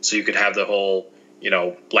 So you could have the whole,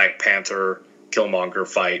 Black Panther, Killmonger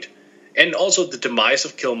fight. And also the demise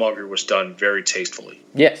of Killmonger was done very tastefully.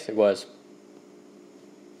 Yes, it was.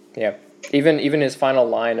 Yeah. Even his final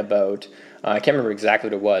line about, I can't remember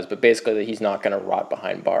exactly what it was, but basically that he's not going to rot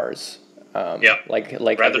behind bars. Like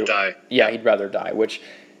rather die. Yeah, he'd rather die, which,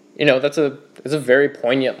 that's a very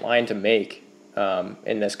poignant line to make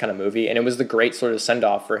in this kind of movie. And it was the great sort of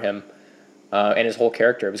send-off for him and his whole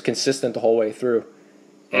character. It was consistent the whole way through,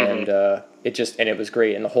 and it was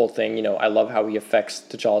great. And the whole thing, you know, I love how he affects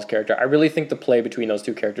T'Challa's character. I really think the play between those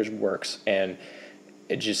two characters works, and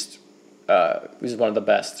it just was one of the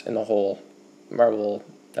best in the whole Marvel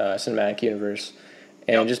cinematic universe,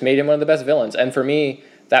 and just made him one of the best villains. And for me,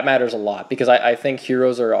 that matters a lot because I think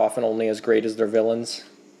heroes are often only as great as their villains,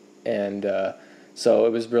 and so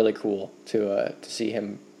it was really cool to see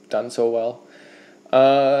him done so well.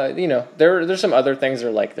 You know, there's some other things that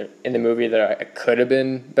are like in the movie that could have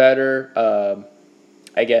been better.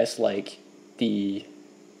 I guess like the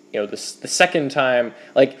second time,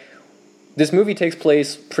 like this movie takes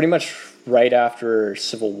place pretty much right after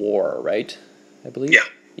Civil War, right? I believe. Yeah.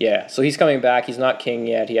 Yeah. So he's coming back. He's not king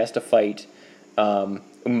yet. He has to fight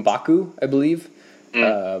M'Baku, I believe,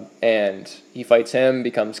 and he fights him,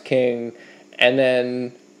 becomes king, and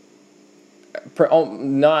then.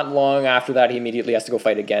 Not long after that, he immediately has to go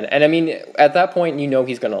fight again. And I mean, at that point, you know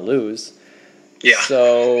he's going to lose. Yeah.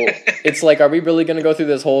 So it's like, are we really going to go through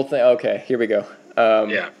this whole thing? Okay, here we go.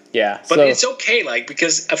 Yeah. Yeah. But it's okay, like,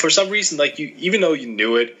 because for some reason, like, even though you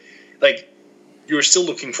knew it, like, you were still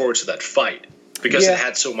looking forward to that fight because it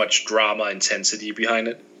had so much drama intensity behind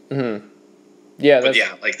it. Mm-hmm. Yeah. But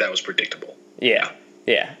yeah, like, that was predictable. Yeah.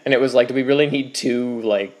 Yeah. And it was like, do we really need two,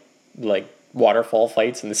 like waterfall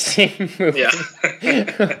fights in the same movie?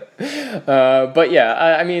 Yeah. But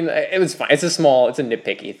yeah, I mean, it was fine. It's a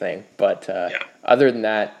nitpicky thing, but other than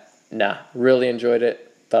that, really enjoyed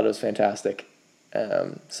it. Thought it was fantastic.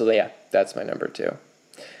 So yeah, that's my number 2.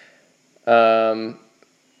 And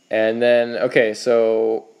then, okay,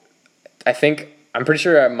 so I'm pretty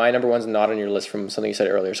sure my number 1's not on your list from something you said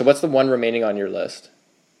earlier. So what's the one remaining on your list?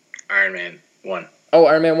 Iron Man 1. Oh,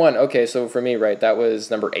 Iron Man 1. Okay, so for me, right, that was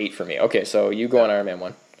number 8 for me. Okay, so you go on Iron Man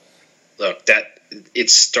 1. Look, it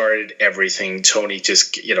started everything. Tony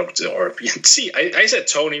just, see, I said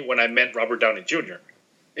Tony when I meant Robert Downey Jr.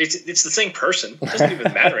 It's the same person. It doesn't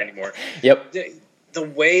even matter anymore. Yep. The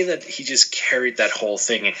way that he just carried that whole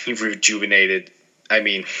thing and he rejuvenated, I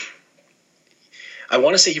mean, I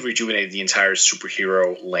want to say he rejuvenated the entire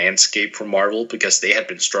superhero landscape for Marvel because they had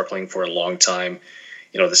been struggling for a long time.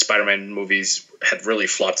 You know, the Spider-Man movies had really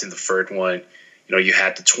flopped in the third one. You know, you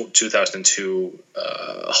had the 2002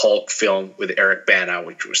 Hulk film with Eric Bana,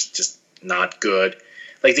 which was just not good.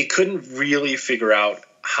 Like, they couldn't really figure out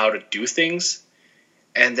how to do things.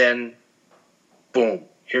 And then, boom,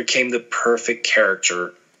 here came the perfect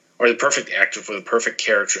character, or the perfect actor for the perfect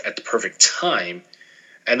character at the perfect time.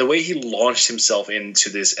 And the way he launched himself into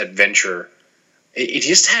this adventure, it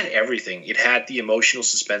just had everything. It had the emotional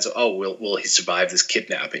suspense of, oh, will he survive this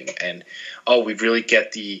kidnapping? And, oh, we really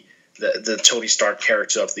get the Tony Stark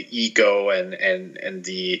character of the ego and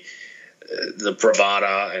the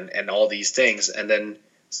bravada and all these things. And then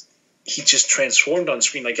he just transformed on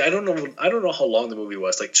screen. Like, I don't know how long the movie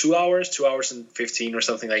was, like 2 hours, 2 hours and 15 or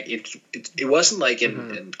something. Like it wasn't like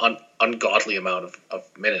an ungodly amount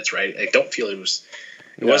of minutes, right? I don't feel it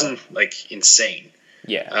wasn't like insane.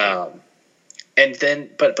 Yeah. And then,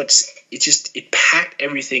 but it packed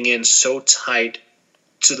everything in so tight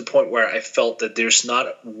to the point where I felt that there's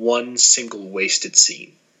not one single wasted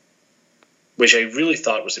scene, which I really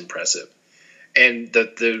thought was impressive. And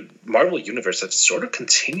the Marvel Universe has sort of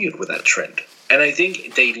continued with that trend. And I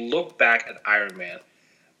think they look back at Iron Man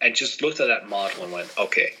and just looked at that model and went,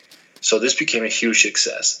 okay, so this became a huge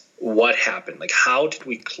success. What happened? Like, how did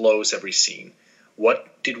we close every scene?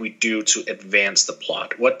 What did we do to advance the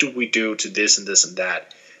plot? What did we do to this and this and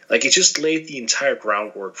that? Like, it just laid the entire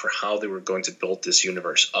groundwork for how they were going to build this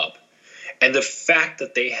universe up. And the fact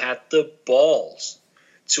that they had the balls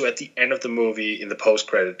to, at the end of the movie, in the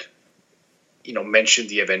post-credit, mention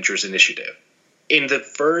the Avengers Initiative. In the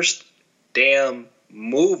first damn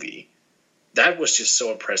movie, that was just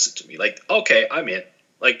so impressive to me. Like, okay, I'm in.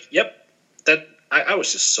 Like, yep, I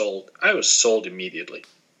was just sold. I was sold immediately.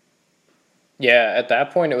 Yeah, at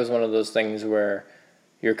that point, it was one of those things where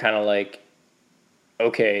you're kind of like,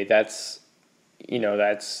 okay, that's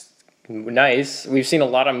nice. We've seen a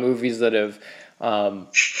lot of movies that have,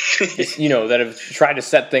 that have tried to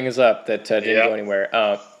set things up that didn't go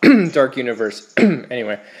anywhere. Dark Universe.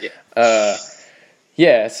 Anyway.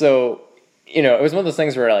 Yeah. So, it was one of those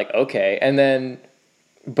things where like, okay, and then,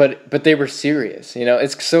 but they were serious.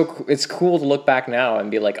 It's cool to look back now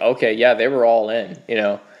and be like, okay, yeah, they were all in.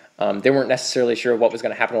 They weren't necessarily sure what was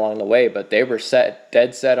going to happen along the way, but they were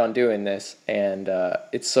dead set on doing this, and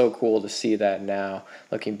it's so cool to see that now,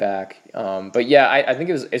 looking back. But yeah, I think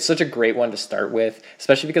it's such a great one to start with,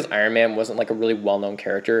 especially because Iron Man wasn't like a really well-known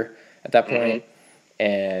character at that point,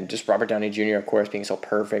 and just Robert Downey Jr., of course, being so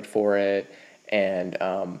perfect for it, And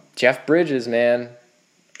Jeff Bridges, man.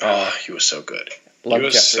 He was so good. He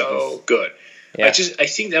was so good. Yeah. I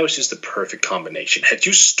think that was just the perfect combination. Had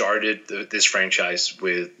you started this franchise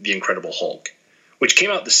with The Incredible Hulk, which came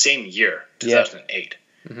out the same year, 2008,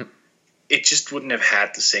 it just wouldn't have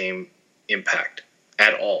had the same impact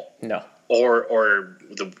at all. No. Or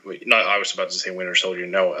I was about to say Winter Soldier.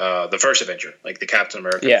 No, the first Avenger, like the Captain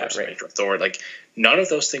America first Avenger, Thor. Like none of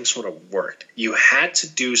those things would have worked. You had to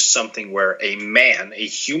do something where a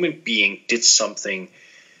human being, did something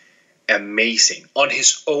amazing on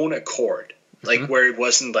his own accord. Like where it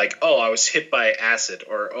wasn't like, oh, I was hit by acid,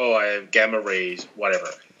 or oh, I have gamma rays, whatever.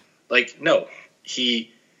 Like no,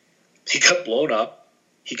 he got blown up,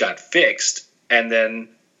 he got fixed, and then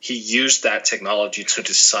he used that technology to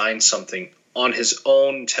design something on his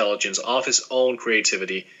own intelligence, off his own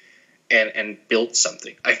creativity, and built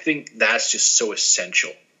something. I think that's just so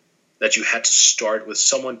essential that you had to start with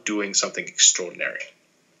someone doing something extraordinary.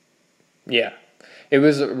 Yeah, it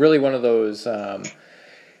was really one of those,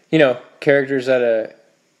 characters at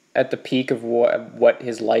the peak of what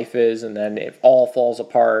his life is, and then it all falls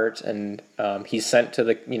apart, and he's sent to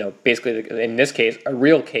the, basically in this case, a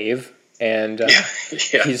real cave. And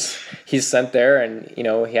he's sent there, and he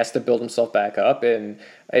has to build himself back up, and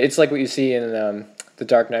it's like what you see in The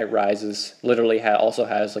Dark Knight Rises. Literally, also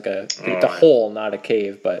has like the hole, not a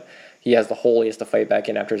cave, but he has the hole. He has to fight back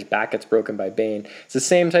in after his back gets broken by Bane. It's the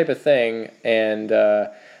same type of thing, and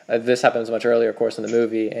this happens much earlier, of course, in the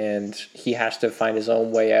movie, and he has to find his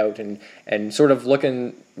own way out, and sort of look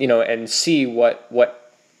and see what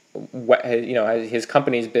his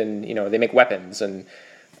company's been. They make weapons and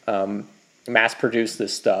mass produce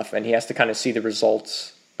this stuff, and he has to kind of see the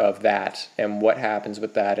results of that and what happens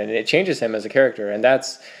with that, and it changes him as a character. And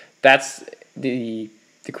that's the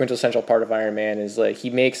quintessential part of Iron Man, is like he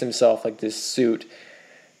makes himself like this suit,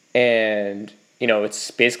 and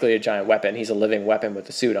it's basically a giant weapon. He's a living weapon with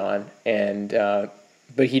the suit on, and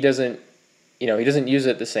but he doesn't use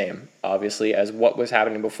it the same, obviously, as what was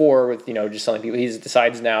happening before with just telling people. He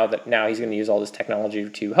decides now he's going to use all this technology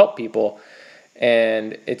to help people.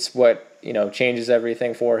 And it's what changes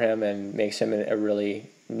everything for him and makes him a really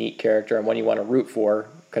neat character, and one you want to root for,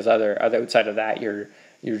 because other outside of that, you're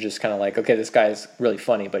just kind of like, okay, this guy's really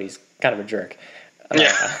funny, but he's kind of a jerk. He had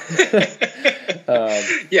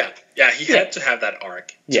to have that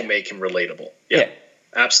arc to make him relatable. Yeah,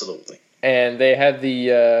 absolutely. And they had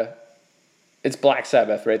it's Black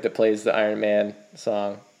Sabbath, right, that plays the Iron Man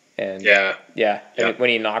song, and and when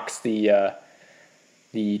he knocks the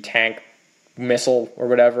tank missile or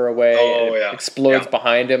whatever away, and it explodes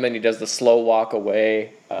behind him, and he does the slow walk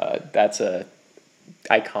away. That's a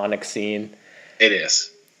iconic scene. It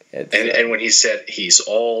is. And when he said he's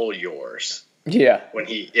all yours. Yeah. When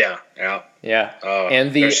he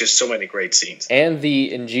and there's just so many great scenes. And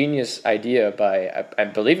the ingenious idea by I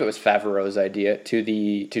believe it was Favreau's idea to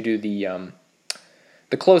do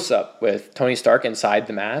the close up with Tony Stark inside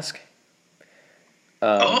the mask.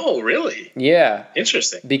 Oh, really? Yeah.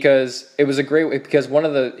 Interesting. Because it was a great way, because one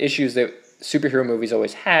of the issues that superhero movies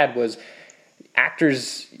always had was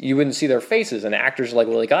actors, you wouldn't see their faces, and actors are like,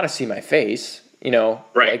 well, you got to see my face,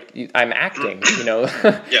 right. Like, I'm acting,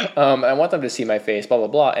 I want them to see my face, blah, blah,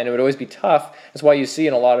 blah, and it would always be tough. That's why you see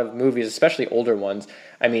in a lot of movies, especially older ones,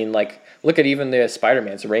 I mean, like, look at even the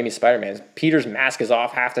Spider-Mans, the Raimi Spider-Mans, Peter's mask is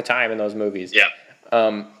off half the time in those movies. Yeah.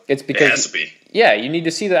 It's because it has to be. Yeah, you need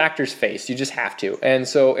to see the actor's face. You just have to. And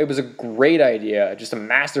so it was a great idea, just a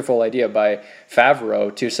masterful idea by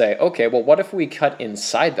Favreau to say, okay, well, what if we cut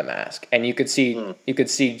inside the mask? And you could see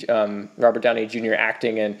Robert Downey Jr.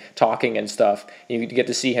 acting and talking and stuff. You get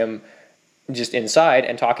to see him just inside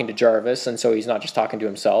and talking to Jarvis, and so he's not just talking to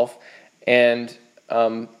himself. And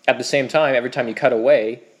at the same time, every time you cut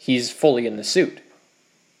away, he's fully in the suit.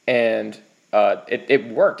 And it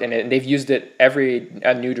worked, and they've used it.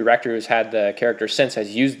 A new director who's had the character since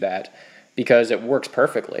has used that because it works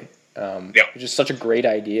perfectly. It's just such a great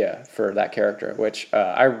idea for that character, which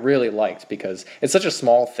I really liked, because it's such a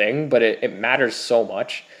small thing, but it matters so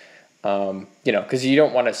much. Because you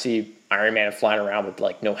don't want to see Iron Man flying around with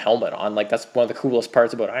like no helmet on. Like, that's one of the coolest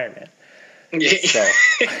parts about Iron Man. So.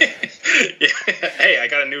 Hey, I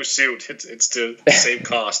got a new suit. It's to save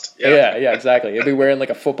cost. Yeah, exactly. You'll be wearing like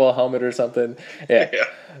a football helmet or something.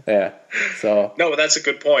 Yeah. So no, but that's a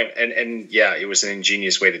good point. And it was an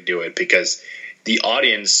ingenious way to do it, because the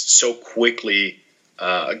audience so quickly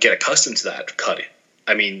get accustomed to that cut.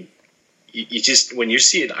 I mean, you just, when you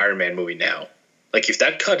see an Iron Man movie now, like if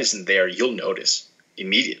that cut isn't there, you'll notice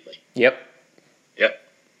immediately. Yep.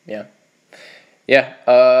 Yeah.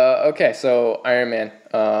 Okay, so Iron Man,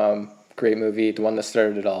 great movie, the one that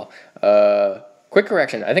started it all. Quick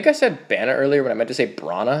correction. I think I said Banner earlier when I meant to say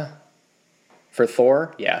Brana for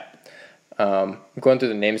Thor. Yeah. I'm going through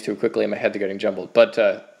the names too quickly and my head's getting jumbled. But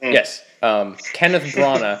yes, Kenneth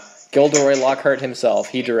Branagh, Gilderoy Lockhart himself,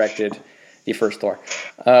 he directed the first Thor.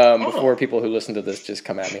 Before people who listen to this just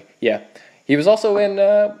come at me. Yeah. He was also in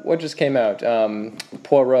what just came out,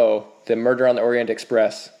 Poirot, The Murder on the Orient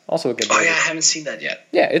Express. Also a good movie. Oh, yeah, I haven't seen that yet.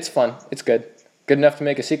 Yeah, it's fun. It's good. Good enough to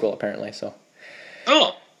make a sequel, apparently. So.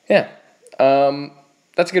 Oh. Yeah.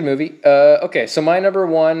 That's a good movie. Okay, so my number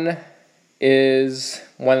one is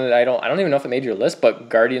one that I don't even know if it made your list, but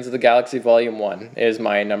Guardians of the Galaxy Volume 1 is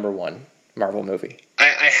my number one Marvel movie.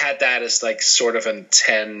 I had that as like sort of a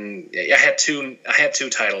 10. I had two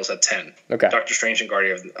titles at 10. Okay. Doctor Strange and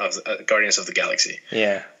Guardians of the Galaxy.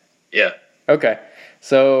 Yeah. Yeah. Okay.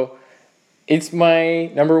 So it's my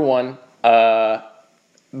number one.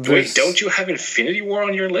 Wait, don't you have Infinity War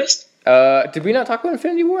on your list? Did we not talk about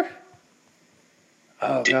Infinity War?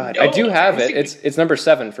 Oh God, I do have it. It's number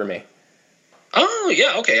 7 for me. Oh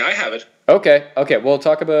yeah, okay, I have it. Okay. We'll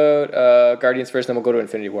talk about Guardians first, then we'll go to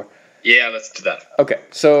Infinity War. Yeah, let's do that. Okay,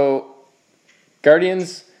 so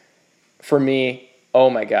Guardians for me. Oh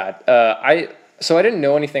my God, I didn't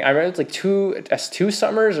know anything. I remember it's like two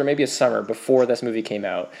summers or maybe a summer before this movie came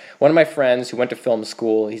out. One of my friends who went to film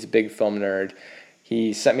school, he's a big film nerd.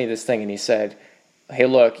 He sent me this thing and he said, "Hey,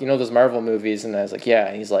 look, you know those Marvel movies?" And I was like, "Yeah."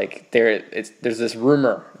 And he's like, "There's this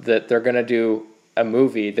rumor that they're gonna do a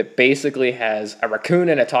movie that basically has a raccoon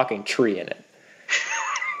and a talking tree in it."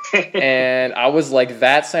 And I was like,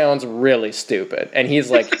 "That sounds really stupid." And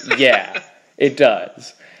he's like, "Yeah, it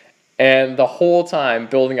does." And the whole time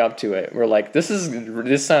building up to it, we're like,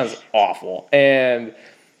 "This sounds awful." And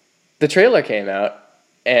the trailer came out.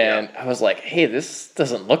 And I was like, hey, this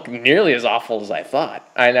doesn't look nearly as awful as I thought.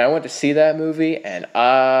 And I went to see that movie, and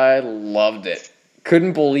I loved it.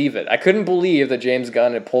 Couldn't believe it. I couldn't believe that James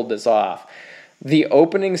Gunn had pulled this off. The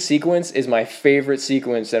opening sequence is my favorite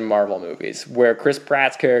sequence in Marvel movies, where Chris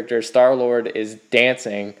Pratt's character, Star-Lord, is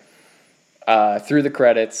dancing through the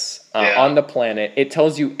credits on the planet. It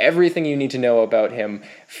tells you everything you need to know about him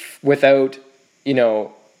without,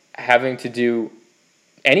 having to do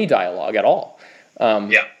any dialogue at all.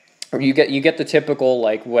 You get the typical,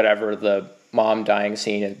 like, whatever, the mom dying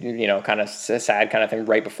scene, kind of sad kind of thing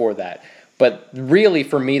right before that. But really,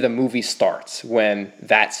 for me, the movie starts when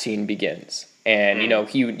that scene begins. And,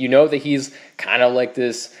 that he's kind of like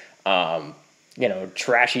this,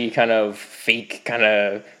 trashy kind of fake kind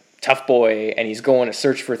of tough boy, and he's going to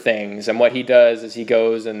search for things. And what he does is he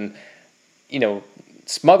goes and,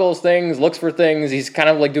 smuggles things, looks for things. He's kind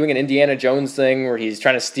of like doing an Indiana Jones thing where he's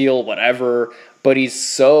trying to steal whatever, but he's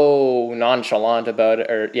so nonchalant about it.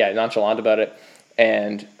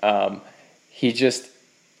 And he just,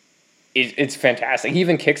 it's fantastic. He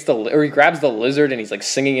even he grabs the lizard and he's like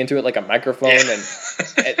singing into it like a microphone.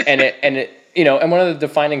 And and one of the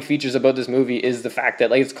defining features about this movie is the fact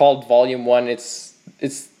that, like, it's called Volume 1.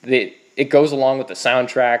 It goes along with the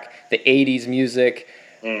soundtrack, the 80s music.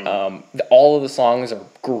 All of the songs are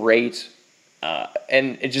great,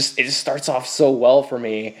 and it just starts off so well for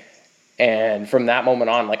me. And from that moment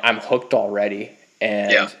on, like, I'm hooked already.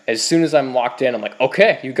 And as soon as I'm locked in, I'm like,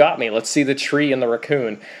 okay, you got me. Let's see the tree and the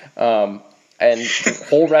raccoon. And the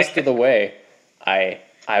whole rest of the way, I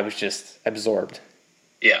was just absorbed.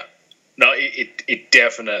 Yeah, no, it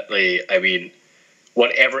definitely. I mean,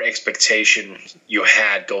 whatever expectation you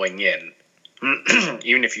had going in,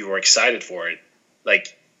 even if you were excited for it,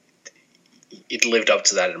 like, it lived up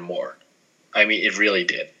to that and more. I mean, it really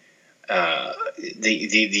did.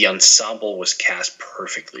 The ensemble was cast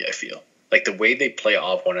perfectly, I feel. Like, the way they play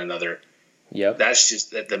off one another, that's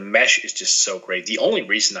just, the mesh is just so great. The only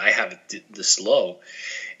reason I have it this low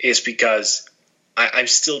is because I'm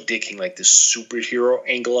still digging, like, the superhero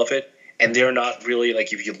angle of it, and they're not really,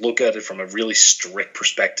 like, if you look at it from a really strict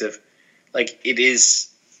perspective, like, it is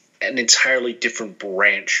an entirely different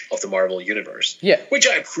branch of the Marvel universe. Yeah. Which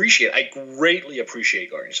I appreciate. I greatly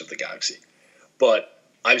appreciate Guardians of the Galaxy. But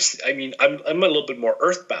I'm a little bit more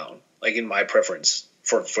earthbound, like, in my preference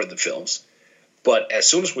for the films. But as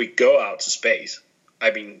soon as we go out to space,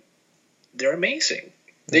 I mean, they're amazing.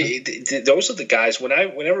 Mm-hmm. Those are the guys.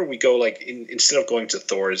 Whenever we go, like, instead of going to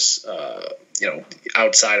Thor's,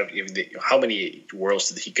 outside of how many worlds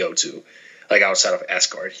did he go to, like, outside of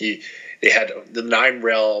Asgard? They had the 9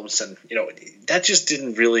 realms, and that just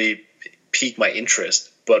didn't really pique my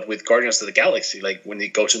interest. But with Guardians of the Galaxy, like, when they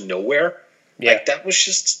go to nowhere, like, that was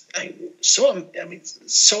just so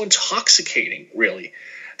intoxicating, really,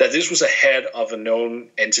 that this was ahead of a known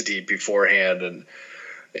entity beforehand, and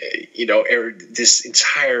this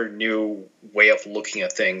entire new way of looking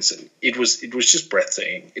at things, and it was just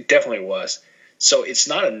breathtaking. It definitely was. So it's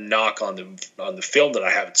not a knock on the film that I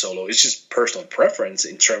have at Solo. It's just personal preference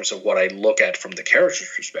in terms of what I look at from the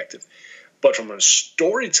character's perspective. But from a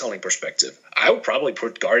storytelling perspective, I would probably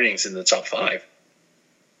put Guardians in the top 5.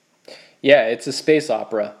 Yeah, it's a space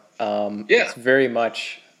opera. Yeah.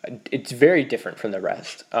 It's very different from the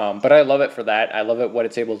rest. But I love it for that. I love it what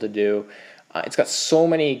it's able to do. It's got so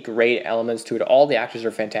many great elements to it. All the actors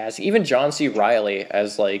are fantastic. Even John C. Reilly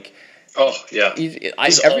as like... Oh, yeah.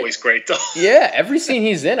 He's always great, though. Yeah, every scene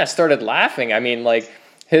he's in, I started laughing. I mean, like,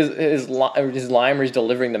 his line where he's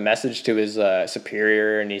delivering the message to his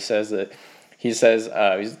superior, and he says he's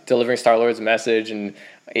delivering Star-Lord's message, and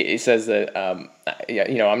he says that, I'm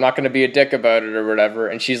not going to be a dick about it or whatever.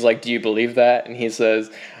 And she's like, do you believe that? And he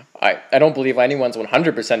says, I don't believe anyone's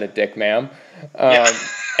 100% a dick, ma'am.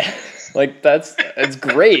 Like, it's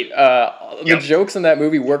great. The jokes in that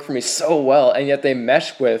movie work for me so well, and yet they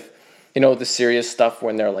mesh with, the serious stuff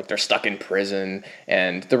when they're stuck in prison,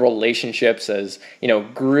 and the relationships as,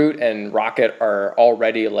 Groot and Rocket are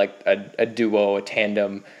already like a duo, a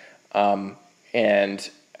tandem, and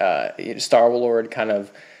Star-Lord kind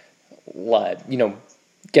of,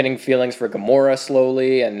 getting feelings for Gamora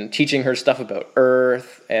slowly and teaching her stuff about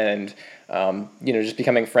Earth, and, just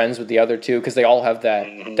becoming friends with the other two, because they all have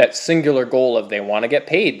that singular goal of they want to get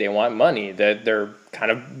paid, they want money, they're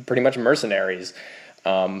kind of pretty much mercenaries.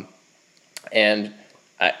 And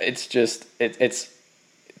it's just it's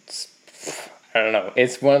I don't know.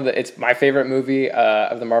 It's my favorite movie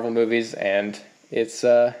of the Marvel movies, and it's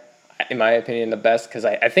in my opinion the best, because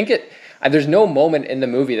I think there's no moment in the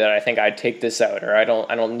movie that I think I'd take this out, or I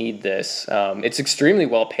don't need this. It's extremely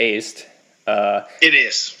well paced. It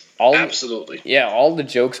is. Absolutely. Yeah, all the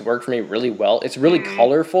jokes work for me really well. It's really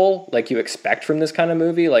colorful, like you expect from this kind of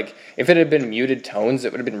movie. Like, if it had been muted tones,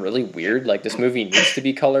 it would have been really weird. Like, this movie needs to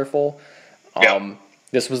be colorful.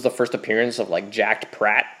 This was the first appearance of, like, Jack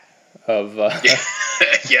Pratt of...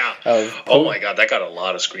 yeah. Oh, my God, that got a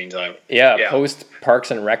lot of screen time. Yeah. Post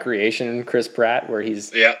Parks and Recreation, Chris Pratt, where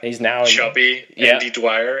he's now... Chubby, Andy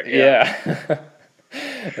Dwyer. Yeah.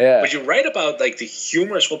 Yeah. But you're right about, like, the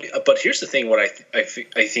humorous... But here's the thing, what I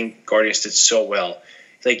think Guardians did so well.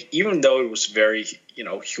 Like, even though it was very,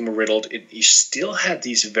 humor-riddled, it still had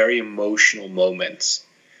these very emotional moments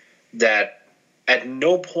that at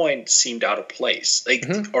no point seemed out of place. Like,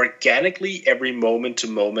 organically, every moment to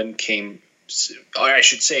moment came... Or I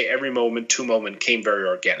should say every moment to moment came very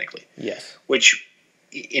organically. Yes. Which,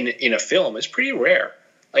 in a film, is pretty rare.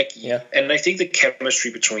 Like, and I think the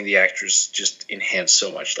chemistry between the actors just enhanced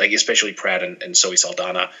so much. Like, especially Pratt and Zoe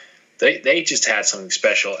Saldana, they just had something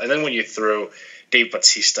special. And then when you throw Dave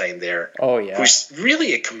Bautista in there, who's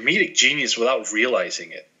really a comedic genius without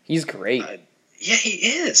realizing it. He's great. Yeah, he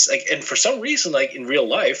is. Like, and for some reason, like in real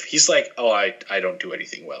life, he's like, oh, I don't do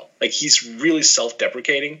anything well. Like, he's really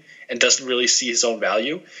self-deprecating and doesn't really see his own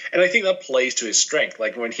value. And I think that plays to his strength.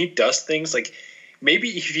 Like, when he does things, like maybe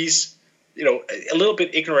if he's a little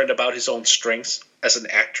bit ignorant about his own strengths as an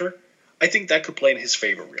actor, I think that could play in his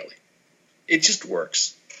favor, really. It just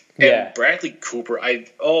works. Yeah. And Bradley Cooper,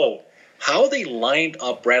 how they lined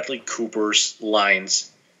up Bradley Cooper's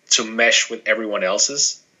lines to mesh with everyone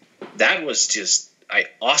else's, that was just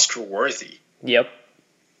Oscar-worthy. Yep.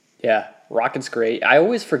 Yeah, Rocket's great. I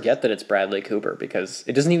always forget that it's Bradley Cooper, because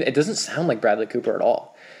it doesn't sound like Bradley Cooper at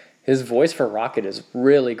all. His voice for Rocket is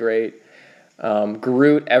really great.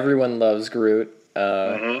 Groot, everyone loves Groot.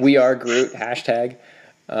 We are Groot, hashtag.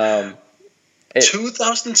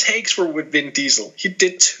 2,000 takes were with Vin Diesel. He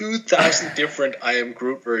did 2,000 different I Am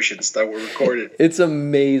Groot versions that were recorded. It's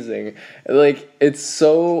amazing. Like, it's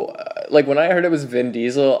so... like, when I heard it was Vin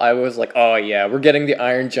Diesel, I was like, oh, yeah, we're getting the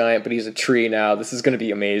Iron Giant, but he's a tree now. This is going to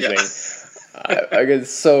be amazing. Yeah. I get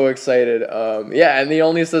so excited. And he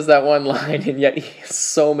only says that one line, and yet he has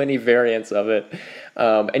so many variants of it.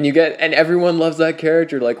 And everyone loves that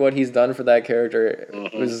character. Like, what he's done for that character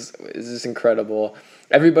is just incredible.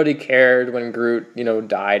 Everybody cared when Groot,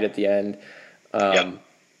 died at the end.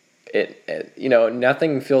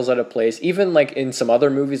 Nothing feels out of place. Even like in some other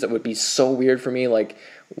movies that would be so weird for me, like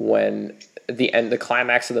when the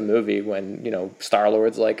climax of the movie, when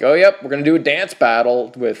Star-Lord's like, oh yep, we're gonna do a dance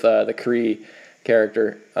battle with the Kree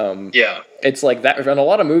character. It's like that. In a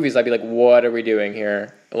lot of movies, I'd be like, what are we doing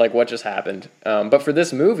here? Like, what just happened? But for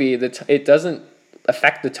this movie, it doesn't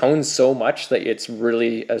affect the tone so much that it's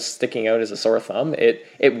really sticking out as a sore thumb.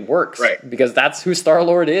 It works, right? Because that's who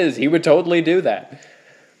Star-Lord is. He would totally do that.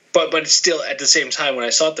 But still, at the same time, when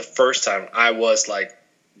I saw it the first time, I was like,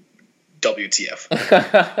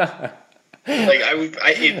 WTF. Like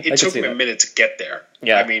it took me a minute to get there.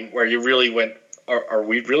 Yeah. I mean, where you really went, are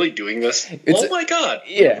we really doing this? Oh my god,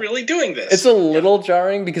 yeah. we're really doing this. It's a little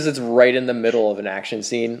jarring because it's right in the middle of an action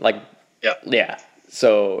scene. Like, yeah.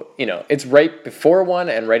 So, you know, it's right before one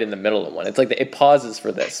and right in the middle of one. It's like it pauses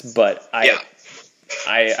for this, but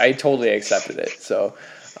I totally accepted it. So,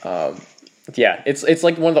 yeah, it's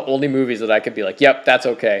like one of the only movies that I could be like, yep, that's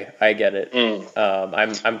okay. I get it.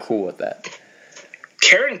 I'm cool with that.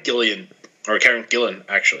 Karen Gillan,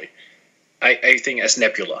 actually, I think as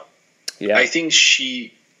Nebula, I think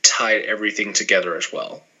she tied everything together as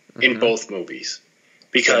well in both movies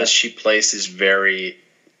because she plays this very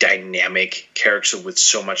dynamic character with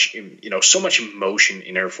so much emotion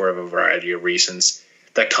in her for a variety of reasons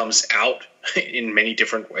that comes out in many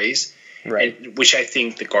different ways, right? Which I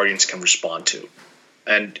think the Guardians can respond to,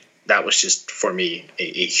 and that was just for me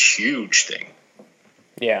a huge thing.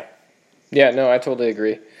 Yeah, no, I totally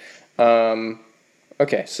agree.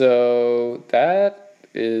 Okay, so that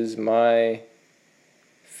is my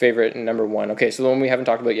favorite number one. Okay, so the one we haven't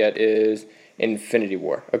talked about yet is Infinity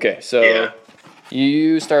War. Okay, so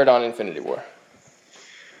you started on Infinity War.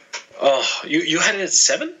 Oh, you had it at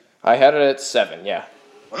 7? I had it at 7, yeah.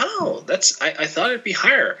 Wow, I thought it'd be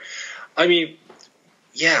higher. I mean,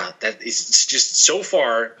 yeah, that is just so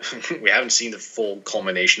far. We haven't seen the full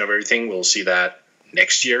culmination of everything. We'll see that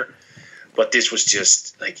next year. But this was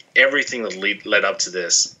just like everything that led up to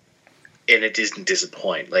this, and it didn't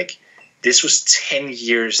disappoint. Like this was 10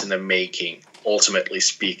 years in the making, ultimately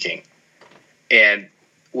speaking. And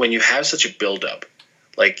when you have such a buildup,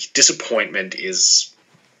 like disappointment is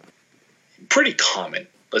pretty common.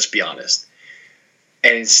 Let's be honest.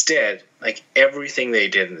 And instead, like everything they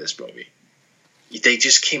did in this movie, they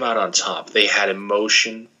just came out on top. They had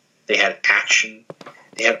emotion, they had action,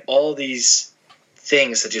 they had all these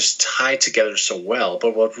things that just tied together so well.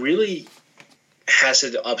 But what really has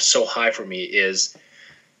it up so high for me is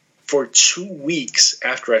for 2 weeks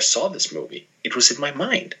after I saw this movie, it was in my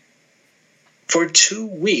mind. For 2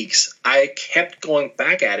 weeks, I kept going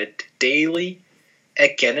back at it daily,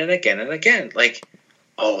 again and again and again. Like,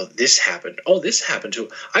 oh, this happened. Oh, this happened too.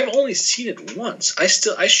 I've only seen it once. I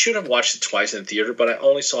should have watched it twice in the theater, but I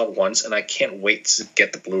only saw it once, and I can't wait to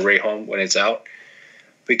get the Blu-ray home when it's out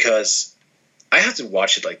because I have to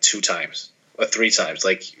watch it like 2 times or 3 times,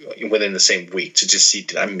 like within the same week to just see,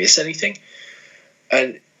 did I miss anything?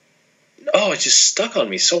 And it just stuck on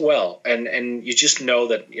me so well. And you just know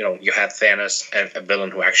that, you know, you had Thanos, a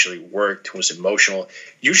villain who actually worked, who was emotional.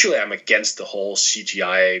 Usually I'm against the whole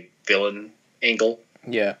CGI villain angle.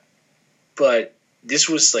 Yeah. But this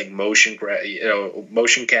was like motion captured,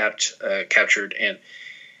 and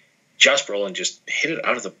Josh Brolin just hit it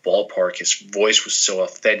out of the ballpark. His voice was so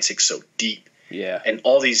authentic, so deep. Yeah. And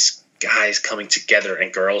all these guys coming together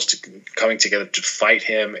and girls coming together to fight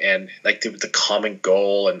him, and like the common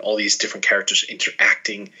goal, and all these different characters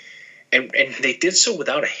interacting, and they did so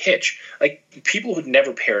without a hitch. Like people who'd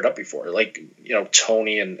never paired up before, like, you know,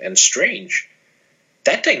 Tony and Strange.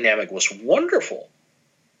 That dynamic was wonderful.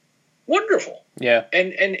 Yeah.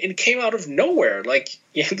 And it came out of nowhere. Like,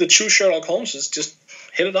 you know, the true Sherlock Holmes just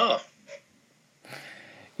hit it off.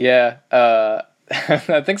 Yeah. I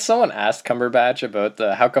think someone asked Cumberbatch about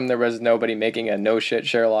how come there was nobody making a no shit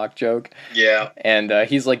Sherlock joke. Yeah. And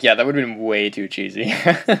he's like, yeah, that would have been way too cheesy.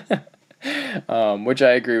 Which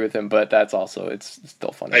I agree with him, but that's also, it's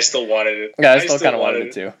still funny. I still wanted it. Yeah, I still kind of wanted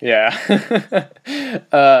it too. Yeah.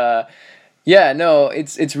 Yeah, no,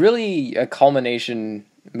 it's really a culmination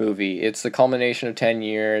movie. It's the culmination of 10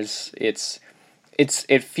 years. It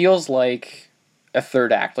feels like a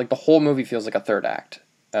third act. Like the whole movie feels like a third act.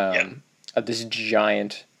 Of this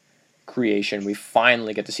giant creation. We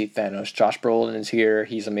finally get to see Thanos. Josh Brolin is here.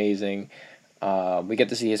 He's amazing. We get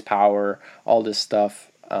to see his power, all this stuff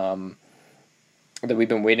that we've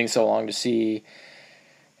been waiting so long to see.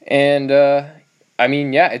 And, I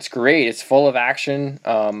mean, yeah, it's great. It's full of action.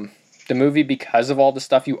 The movie, because of all the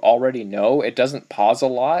stuff you already know, it doesn't pause a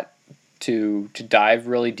lot to dive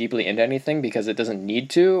really deeply into anything because it doesn't need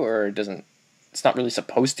to, or it's not really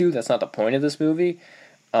supposed to. That's not the point of this movie.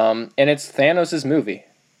 And it's Thanos' movie,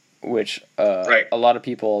 which a lot of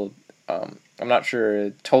people, I'm not sure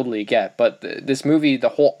totally get, but this movie, the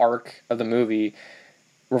whole arc of the movie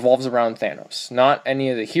revolves around Thanos. Not any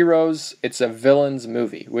of the heroes. It's a villain's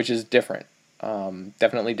movie, which is different.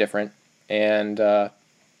 Definitely different. And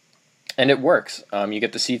it works. You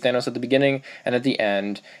get to see Thanos at the beginning and at the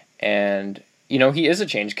end, and, you know, he is a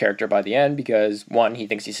changed character by the end because, one, he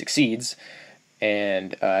thinks he succeeds,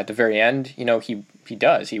 and at the very end, you know, he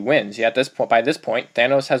does. He wins. By this point,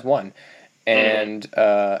 Thanos has won. And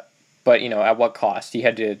but at what cost? He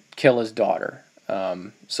had to kill his daughter.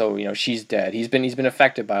 So she's dead. He's been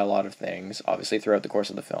affected by a lot of things, obviously throughout the course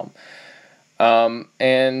of the film.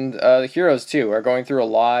 And the heroes too are going through a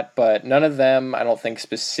lot, but none of them, I don't think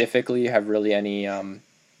specifically, have really any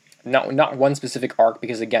not one specific arc,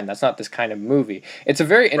 because again, that's not this kind of movie. It's a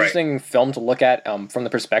very interesting film to look at from the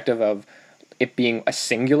perspective of it being a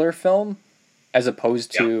singular film, as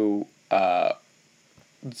opposed to like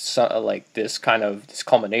this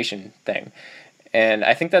culmination thing. And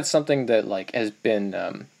I think that's something that has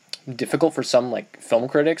been difficult for some film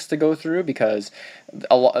critics to go through, because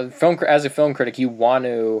as a film critic,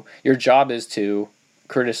 your job is to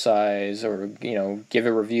criticize or give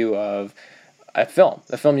a review of the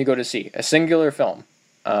film you go to see, a singular film.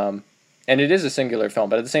 And it is a singular film,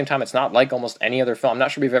 but at the same time, it's not like almost any other film. I'm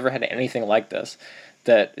not sure we've ever had anything like this,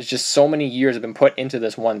 that it's just so many years have been put into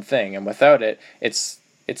this one thing, and without it, it's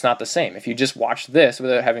not the same. If you just watch this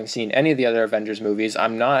without having seen any of the other Avengers movies,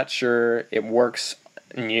 I'm not sure it works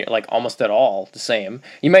almost at all the same.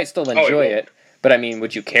 You might still enjoy it, but I mean,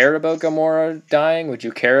 would you care about Gamora dying? Would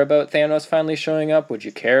you care about Thanos finally showing up? Would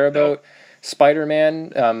you care about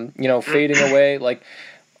Spider-Man, fading away?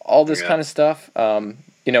 All this kind of stuff.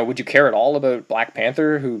 Would you care at all about Black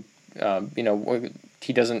Panther, who,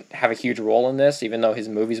 he doesn't have a huge role in this, even though his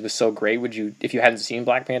movies was so great? If you hadn't seen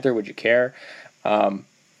Black Panther, would you care?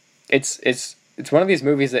 It's one of these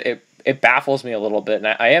movies that it baffles me a little bit, and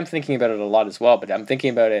I am thinking about it a lot as well, but I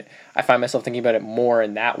find myself thinking about it more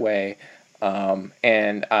in that way,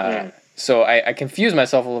 so I confuse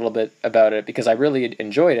myself a little bit about it, because I really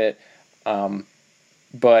enjoyed it,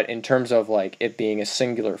 but in terms of it being a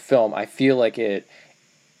singular film, I feel like it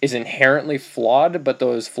is inherently flawed, but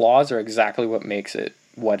those flaws are exactly what makes it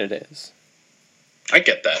what it is. I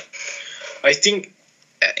get that. I think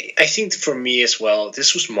for me as well,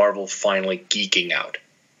 this was Marvel finally geeking out.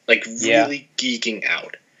 Really geeking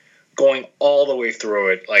out. Going all the way through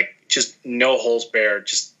it, just no holes barred,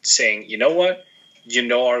 just saying, you know what? You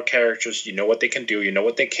know our characters, you know what they can do, you know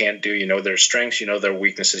what they can't do, you know their strengths, you know their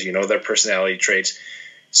weaknesses, you know their personality traits.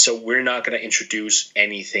 So we're not going to introduce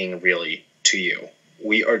anything really to you.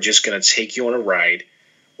 We are just going to take you on a ride.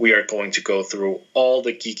 We are going to go through all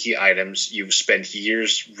the geeky items you've spent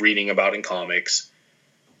years reading about in comics,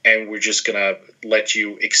 and we're just going to let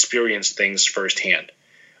you experience things firsthand.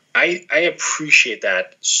 I appreciate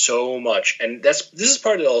that so much, and this is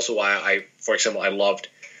part of also why for example, I loved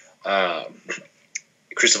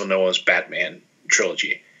Christopher Nolan's Batman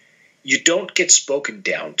trilogy. You don't get spoken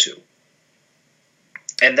down to,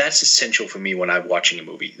 and that's essential for me when I'm watching a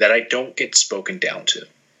movie, that I don't get spoken down to.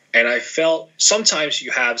 And I felt sometimes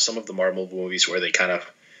you have some of the Marvel movies where they kind of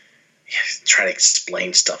try to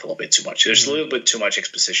explain stuff a little bit too much. There's a little bit too much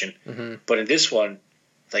exposition, but in this one,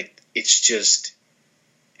 it's just,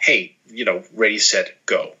 hey, ready, set,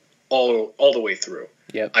 go, all the way through.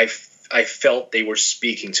 Yep. I felt they were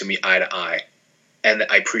speaking to me eye to eye, and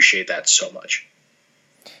I appreciate that so much.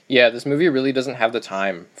 Yeah, this movie really doesn't have the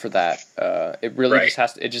time for that. It really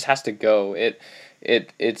just has to go.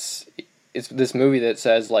 It's this movie that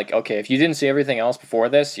says okay, if you didn't see everything else before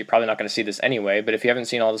this, you're probably not going to see this anyway. But if you haven't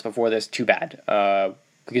seen all this before this, too bad.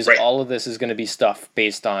 Because all of this is going to be stuff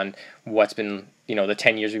based on what's been the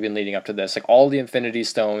 10 years we've been leading up to this, all the Infinity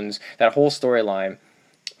Stones, that whole storyline.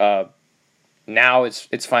 Now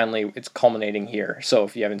it's finally culminating here. So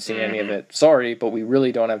if you haven't seen any of it, sorry, but we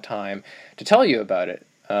really don't have time to tell you about it.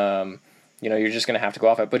 You're just going to have to go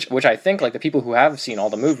off it, which I think the people who have seen all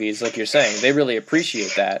the movies, like you're saying, they really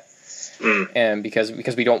appreciate that. And because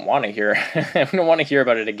we don't want to hear we don't want to hear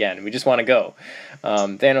about it again. We just want to go.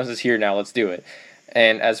 Thanos is here now. Let's do it.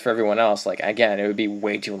 And as for everyone else, again, it would be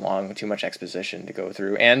way too long, too much exposition to go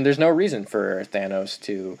through. And there's no reason for Thanos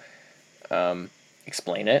to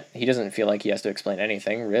explain it. He doesn't feel like he has to explain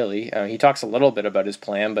anything, really. He talks a little bit about his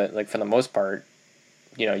plan, but for the most part,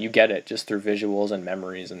 you get it just through visuals and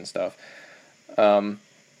memories and stuff. And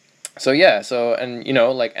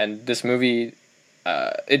this movie,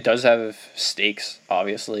 it does have stakes,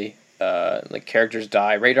 obviously. Characters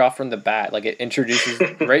die right off from the bat. It introduces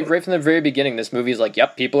right from the very beginning. This movie is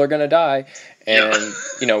yep, people are gonna die, and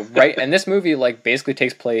right. And this movie basically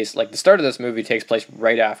takes place the start of this movie takes place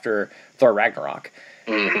right after Thor Ragnarok.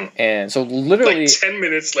 And so literally 10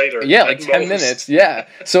 minutes later. Yeah, 10 minutes. Yeah.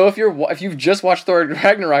 So if you've just watched Thor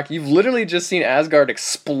Ragnarok, you've literally just seen Asgard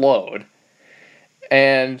explode,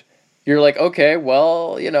 and you're okay,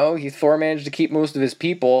 well, Thor managed to keep most of his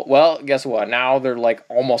people. Well, guess what? Now they're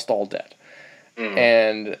almost all dead.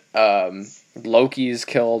 And Loki's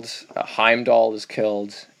killed, Heimdall is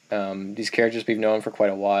killed, these characters we've known for quite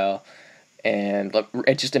a while, and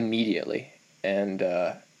it just immediately. And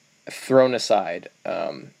thrown aside.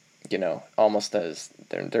 Almost as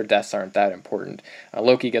their deaths aren't that important.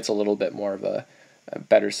 Loki gets a little bit more of a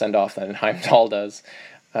better send off than Heimdall does,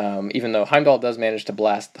 even though Heimdall does manage to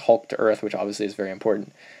blast Hulk to Earth, which obviously is very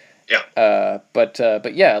important. Yeah.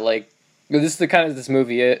 But yeah, like this is the kind of this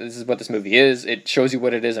movie. This is what this movie is. It shows you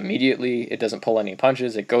what it is immediately. It doesn't pull any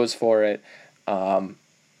punches. It goes for it. And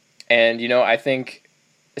I think,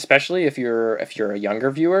 especially if you're a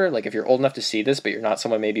younger viewer, like if you're old enough to see this, but you're not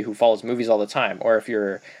someone maybe who follows movies all the time, or if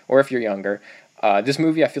you're younger, this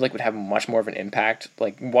movie I feel like would have much more of an impact.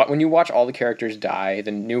 Like when you watch all the characters die,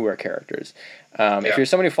 the newer characters. If you're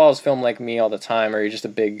somebody who follows film like me all the time, or you're just a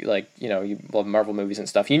big you love Marvel movies and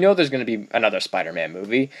stuff, there's going to be another Spider-Man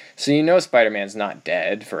movie, so Spider-Man's not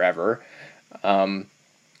dead forever.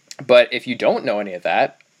 But if you don't know any of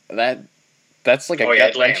that, that's like a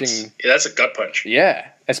gut wrenching. Yeah, that's a gut punch. Yeah,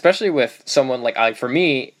 especially with someone like for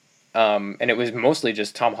me, and it was mostly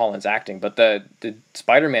just Tom Holland's acting, but the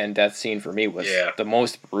Spider-Man death scene for me was the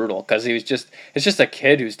most brutal because it's just a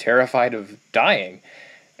kid who's terrified of dying.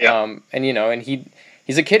 Yeah. And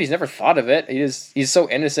he's a kid. He's never thought of it. He's so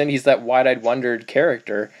innocent. He's that wide-eyed, wondered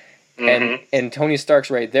character, and Tony Stark's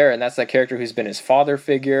right there, and that's that character who's been his father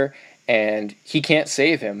figure, and he can't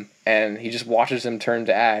save him, and he just watches him turn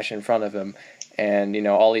to ash in front of him, and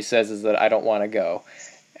all he says is that I don't want to go,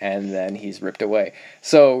 and then he's ripped away.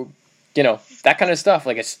 So that kind of stuff,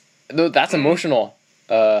 like that's emotional.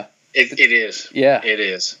 It is. Yeah, it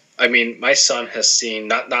is. I mean, my son has seen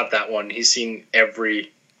not that one. He's seen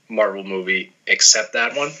every Marvel movie except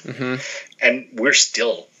that one, and we're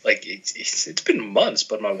still like it's been months,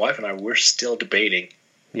 but my wife and I we're still debating.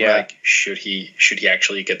 Yeah, like should he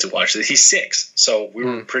actually get to watch this? He's 6, so we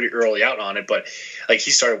were pretty early out on it. But like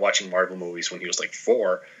he started watching Marvel movies when he was like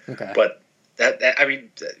 4. Okay, but that I mean,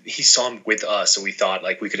 he saw him with us, so we thought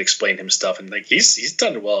like we could explain him stuff, and like he's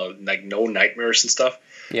done well, like no nightmares and stuff.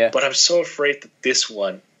 Yeah, but I'm so afraid that this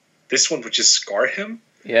one would just scar him.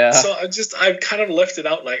 Yeah. So I've kind of left it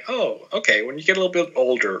out like, oh, okay, when you get a little bit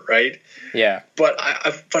older, right? Yeah. But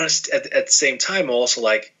at the same time, I'm also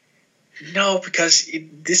like, no, because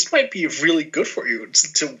this might be really good for you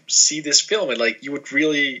to see this film, and like you would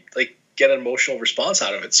really like get an emotional response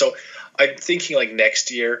out of it. So I'm thinking like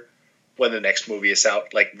next year when the next movie is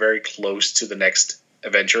out, like very close to the next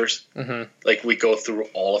Avengers, like we go through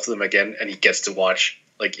all of them again, and he gets to watch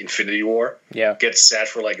like Infinity War. Yeah. Gets sad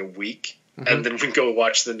for like a week. And then we go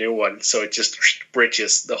watch the new one, so it just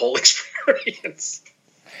bridges the whole experience.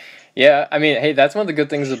 Yeah, I mean, hey, that's one of the good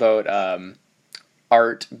things about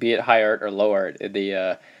art, be it high art or low art.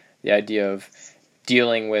 The idea of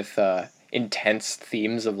dealing with intense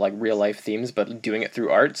themes of like real life themes, but doing it through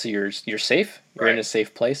art, so you're safe. You're in a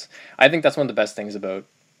safe place. I think that's one of the best things about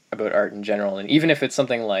art in general. And even if it's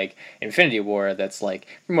something like Infinity War, that's like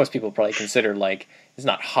most people probably consider like it's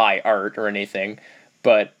not high art or anything,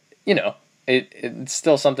 but it's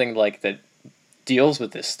still something like that deals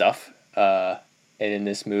with this stuff in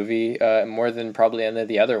this movie more than probably any of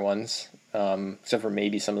the other ones, except for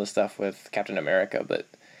maybe some of the stuff with Captain America, but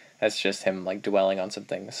that's just him like dwelling on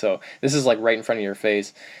something. So this is like right in front of your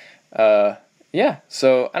face. Yeah,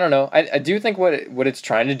 so I don't know. I do think what it's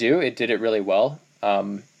trying to do, it did it really well.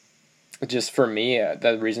 Just for me,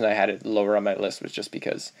 the reason I had it lower on my list was just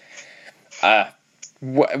because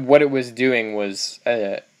what it was doing was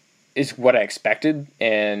is what I expected,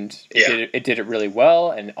 and it did it really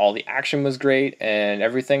well, and all the action was great and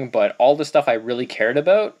everything, but all the stuff I really cared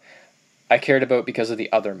about, I cared about because of the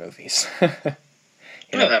other movies.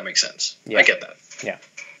 That makes sense. Yeah. I get that. Yeah.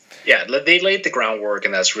 Yeah, they laid the groundwork,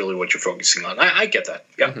 and that's really what you're focusing on. I get that.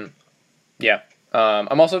 Yeah. Yeah.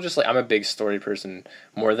 I'm also just like, I'm a big story person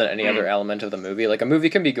more than any other element of the movie. Like a movie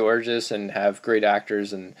can be gorgeous and have great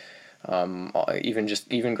actors and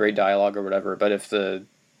even great dialogue or whatever, but if the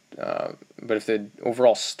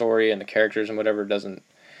overall story and the characters and whatever doesn't,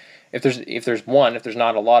 if there's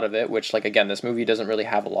not a lot of it, which like again this movie doesn't really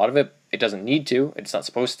have a lot of it. It doesn't need to. It's not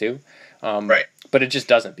supposed to. Right. But it just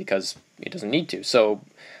doesn't because it doesn't need to. So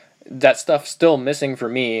that stuff's still missing for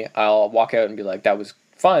me. I'll walk out and be like, that was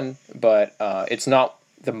fun, but it's not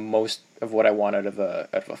the most of what I want out of a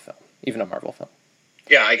film, even a Marvel film.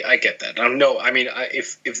 Yeah, I get that. No, I mean,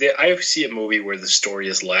 if I see a movie where the story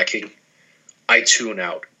is lacking, I tune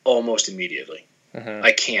out almost immediately.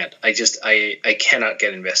 I can't. I cannot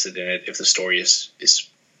get invested in it if the story is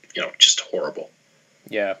just horrible.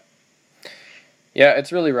 Yeah. Yeah,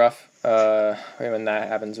 it's really rough when that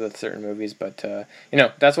happens with certain movies, but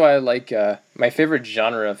that's why I like my favorite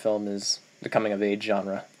genre of film is the coming of age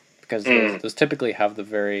genre, because those typically have the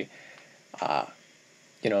very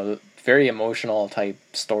very emotional type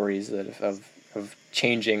stories that of of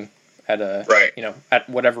changing at a right. At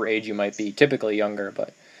whatever age you might be, typically younger,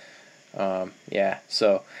 but yeah.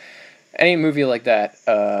 So any movie like that,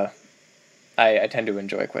 I tend to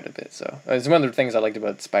enjoy quite a bit. So it's one of the things I liked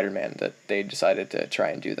about Spider-Man, that they decided to try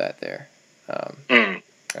and do that there.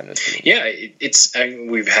 Yeah,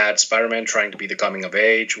 we've had Spider-Man trying to be the coming of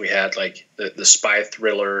age. We had like the spy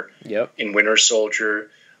thriller in Winter Soldier,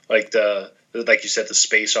 like like you said, the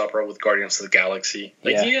space opera with Guardians of the Galaxy.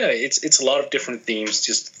 It's a lot of different themes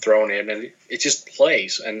just thrown in, and it just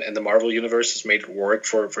plays. And the Marvel Universe has made it work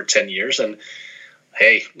for 10 years, and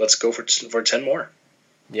hey, let's go for 10 more.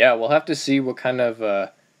 Yeah, we'll have to see what kind of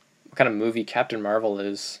movie Captain Marvel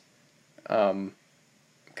is.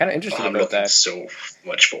 Kind of interested about that. I'm looking so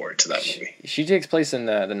much forward to that movie. She takes place in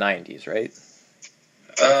the 90s, right?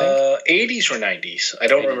 80s or 90s. I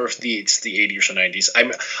don't remember if it's the 80s or 90s.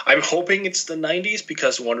 I'm hoping it's the 90s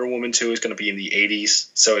because Wonder Woman 2 is going to be in the 80s,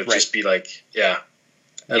 so it'd just be like, a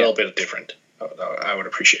little bit different. I would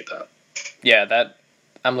appreciate that. Yeah, that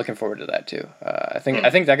I'm looking forward to that too. I think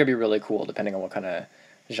that could be really cool, depending on what kind of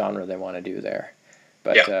genre they want to do there.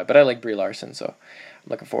 But I like Brie Larson, so I'm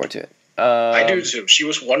looking forward to it. I do too. She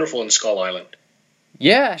was wonderful in Skull Island.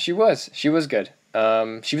 Yeah, she was. She was good.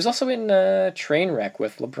 She was also in Trainwreck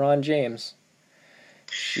with LeBron James.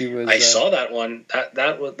 She was. I saw that one.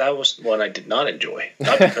 That was one I did not enjoy.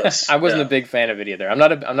 Not because I wasn't a big fan of it either. I'm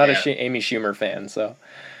not a Amy Schumer fan. So.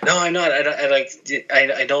 No, I'm not.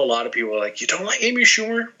 I know a lot of people are like, you don't like Amy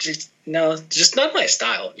Schumer? Just not my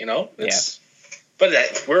style. It's,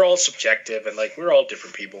 But we're all subjective, and like we're all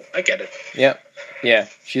different people. I get it. Yeah.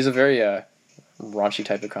 She's a very raunchy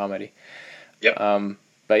type of comedy. Yep.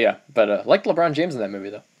 But like LeBron James in that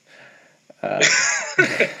movie though.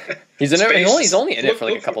 He's only in it for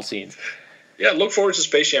like a couple scenes. Yeah, look forward to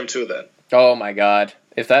Space Jam 2 then. Oh my god,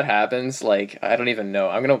 if that happens, like I don't even know.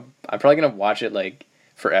 I'm probably gonna watch it like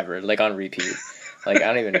forever, like on repeat. Like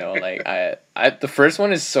I don't even know. Like I the first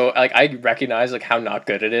one is so like I recognize like how not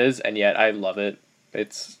good it is, and yet I love it.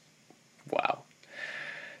 It's wow.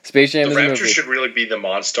 Space Jam. The Raptors should really be the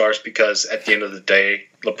Monstars because at the end of the day,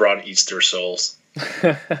 LeBron eats their souls.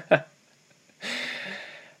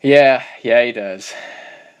 Yeah, he does.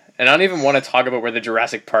 And I don't even want to talk about where the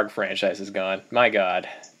Jurassic Park franchise has gone. My God.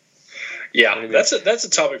 Yeah, that's a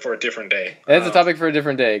topic for a different day. That's a topic for a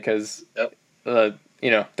different day because,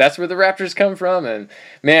 that's where the Raptors come from. And,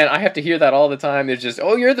 man, I have to hear that all the time. It's just,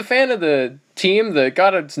 oh, you're the fan of the team that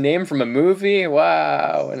got its name from a movie?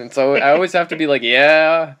 Wow. And so I always have to be like,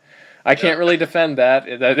 yeah, I can't really defend that.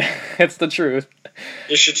 It's the truth.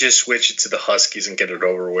 You should just switch it to the Huskies and get it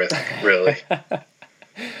over with, really.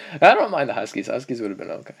 I don't mind the Huskies. Huskies would have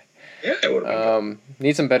been okay. Yeah, it would have been good.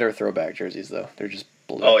 Need some better throwback jerseys, though. They're just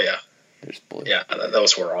blue. Oh, yeah. They're just blue. Yeah,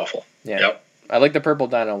 those were awful. Yeah. Yep. I like the purple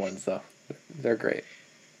dino ones, though. They're great.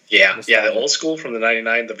 Yeah, the old school from the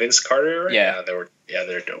 99, the Vince Carter era. Yeah. They're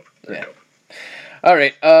dope. They're dope. All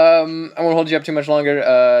right. I won't hold you up too much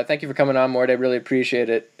longer. Thank you for coming on, Mort. I really appreciate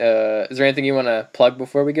it. Is there anything you want to plug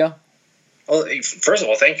before we go? Well, first of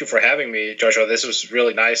all, thank you for having me, Joshua. This was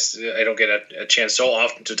really nice. I don't get a chance so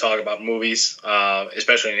often to talk about movies,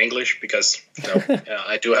 especially in English, because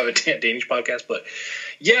I do have a Danish podcast. But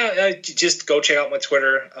yeah, just go check out my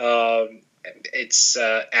Twitter. It's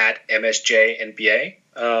at MSJNBA,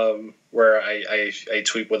 where I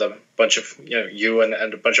tweet with a bunch of you and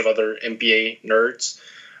a bunch of other NBA nerds.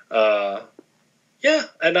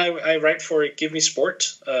 And I write for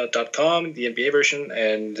GiveMeSport.com, the NBA version,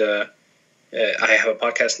 and I have a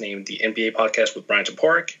podcast named the NBA Podcast with Brian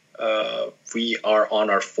Toporek. We are on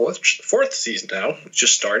our fourth season now. It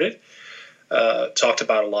just started. Talked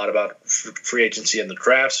about a lot about free agency and the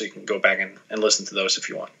draft, so you can go back and listen to those if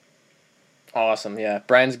you want. Awesome, yeah.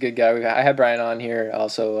 Brian's a good guy. I had Brian on here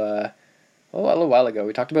also a little while ago.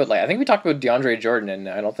 We talked about DeAndre Jordan, and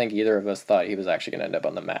I don't think either of us thought he was actually going to end up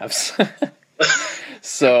on the Mavs.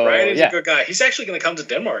 So Brian is a good guy. He's actually going to come to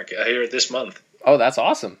Denmark here this month. Oh, that's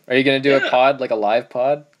awesome. Are you going to do a pod, like a live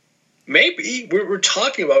pod? Maybe. We're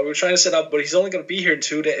talking about it. We're trying to set up, but he's only going to be here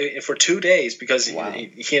for 2 days because he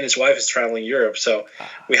and his wife is traveling Europe. So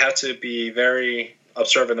we have to be very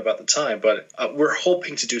observant about the time. But we're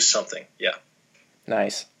hoping to do something. Yeah.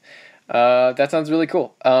 Nice. That sounds really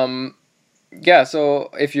cool. Yeah, so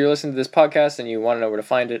if you're listening to this podcast and you want to know where to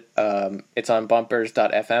find it, it's on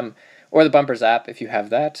bumpers.fm or the Bumpers app if you have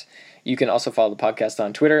that. You can also follow the podcast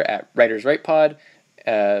on Twitter at WritersWritePod,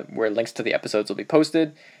 where links to the episodes will be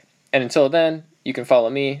posted. And until then, you can follow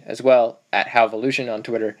me as well at Halvolution on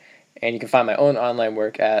Twitter. And you can find my own online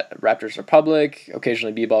work at Raptors Republic,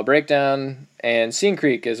 occasionally B-Ball Breakdown, and Scene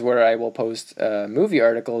Creek is where I will post movie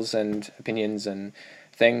articles and opinions and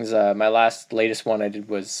things. My latest one I did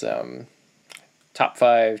was top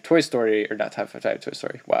 5 Toy Story, or not top 5 Toy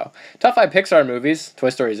Story. Wow, top 5 Pixar movies. Toy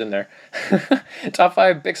Story's in there. Top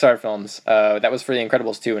 5 Pixar films. That was for The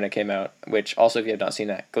Incredibles 2 when it came out. Which also, if you have not seen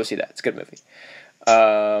that, go see that. It's a good movie.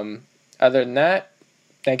 Other than that,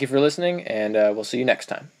 thank you for listening, and we'll see you next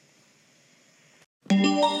time.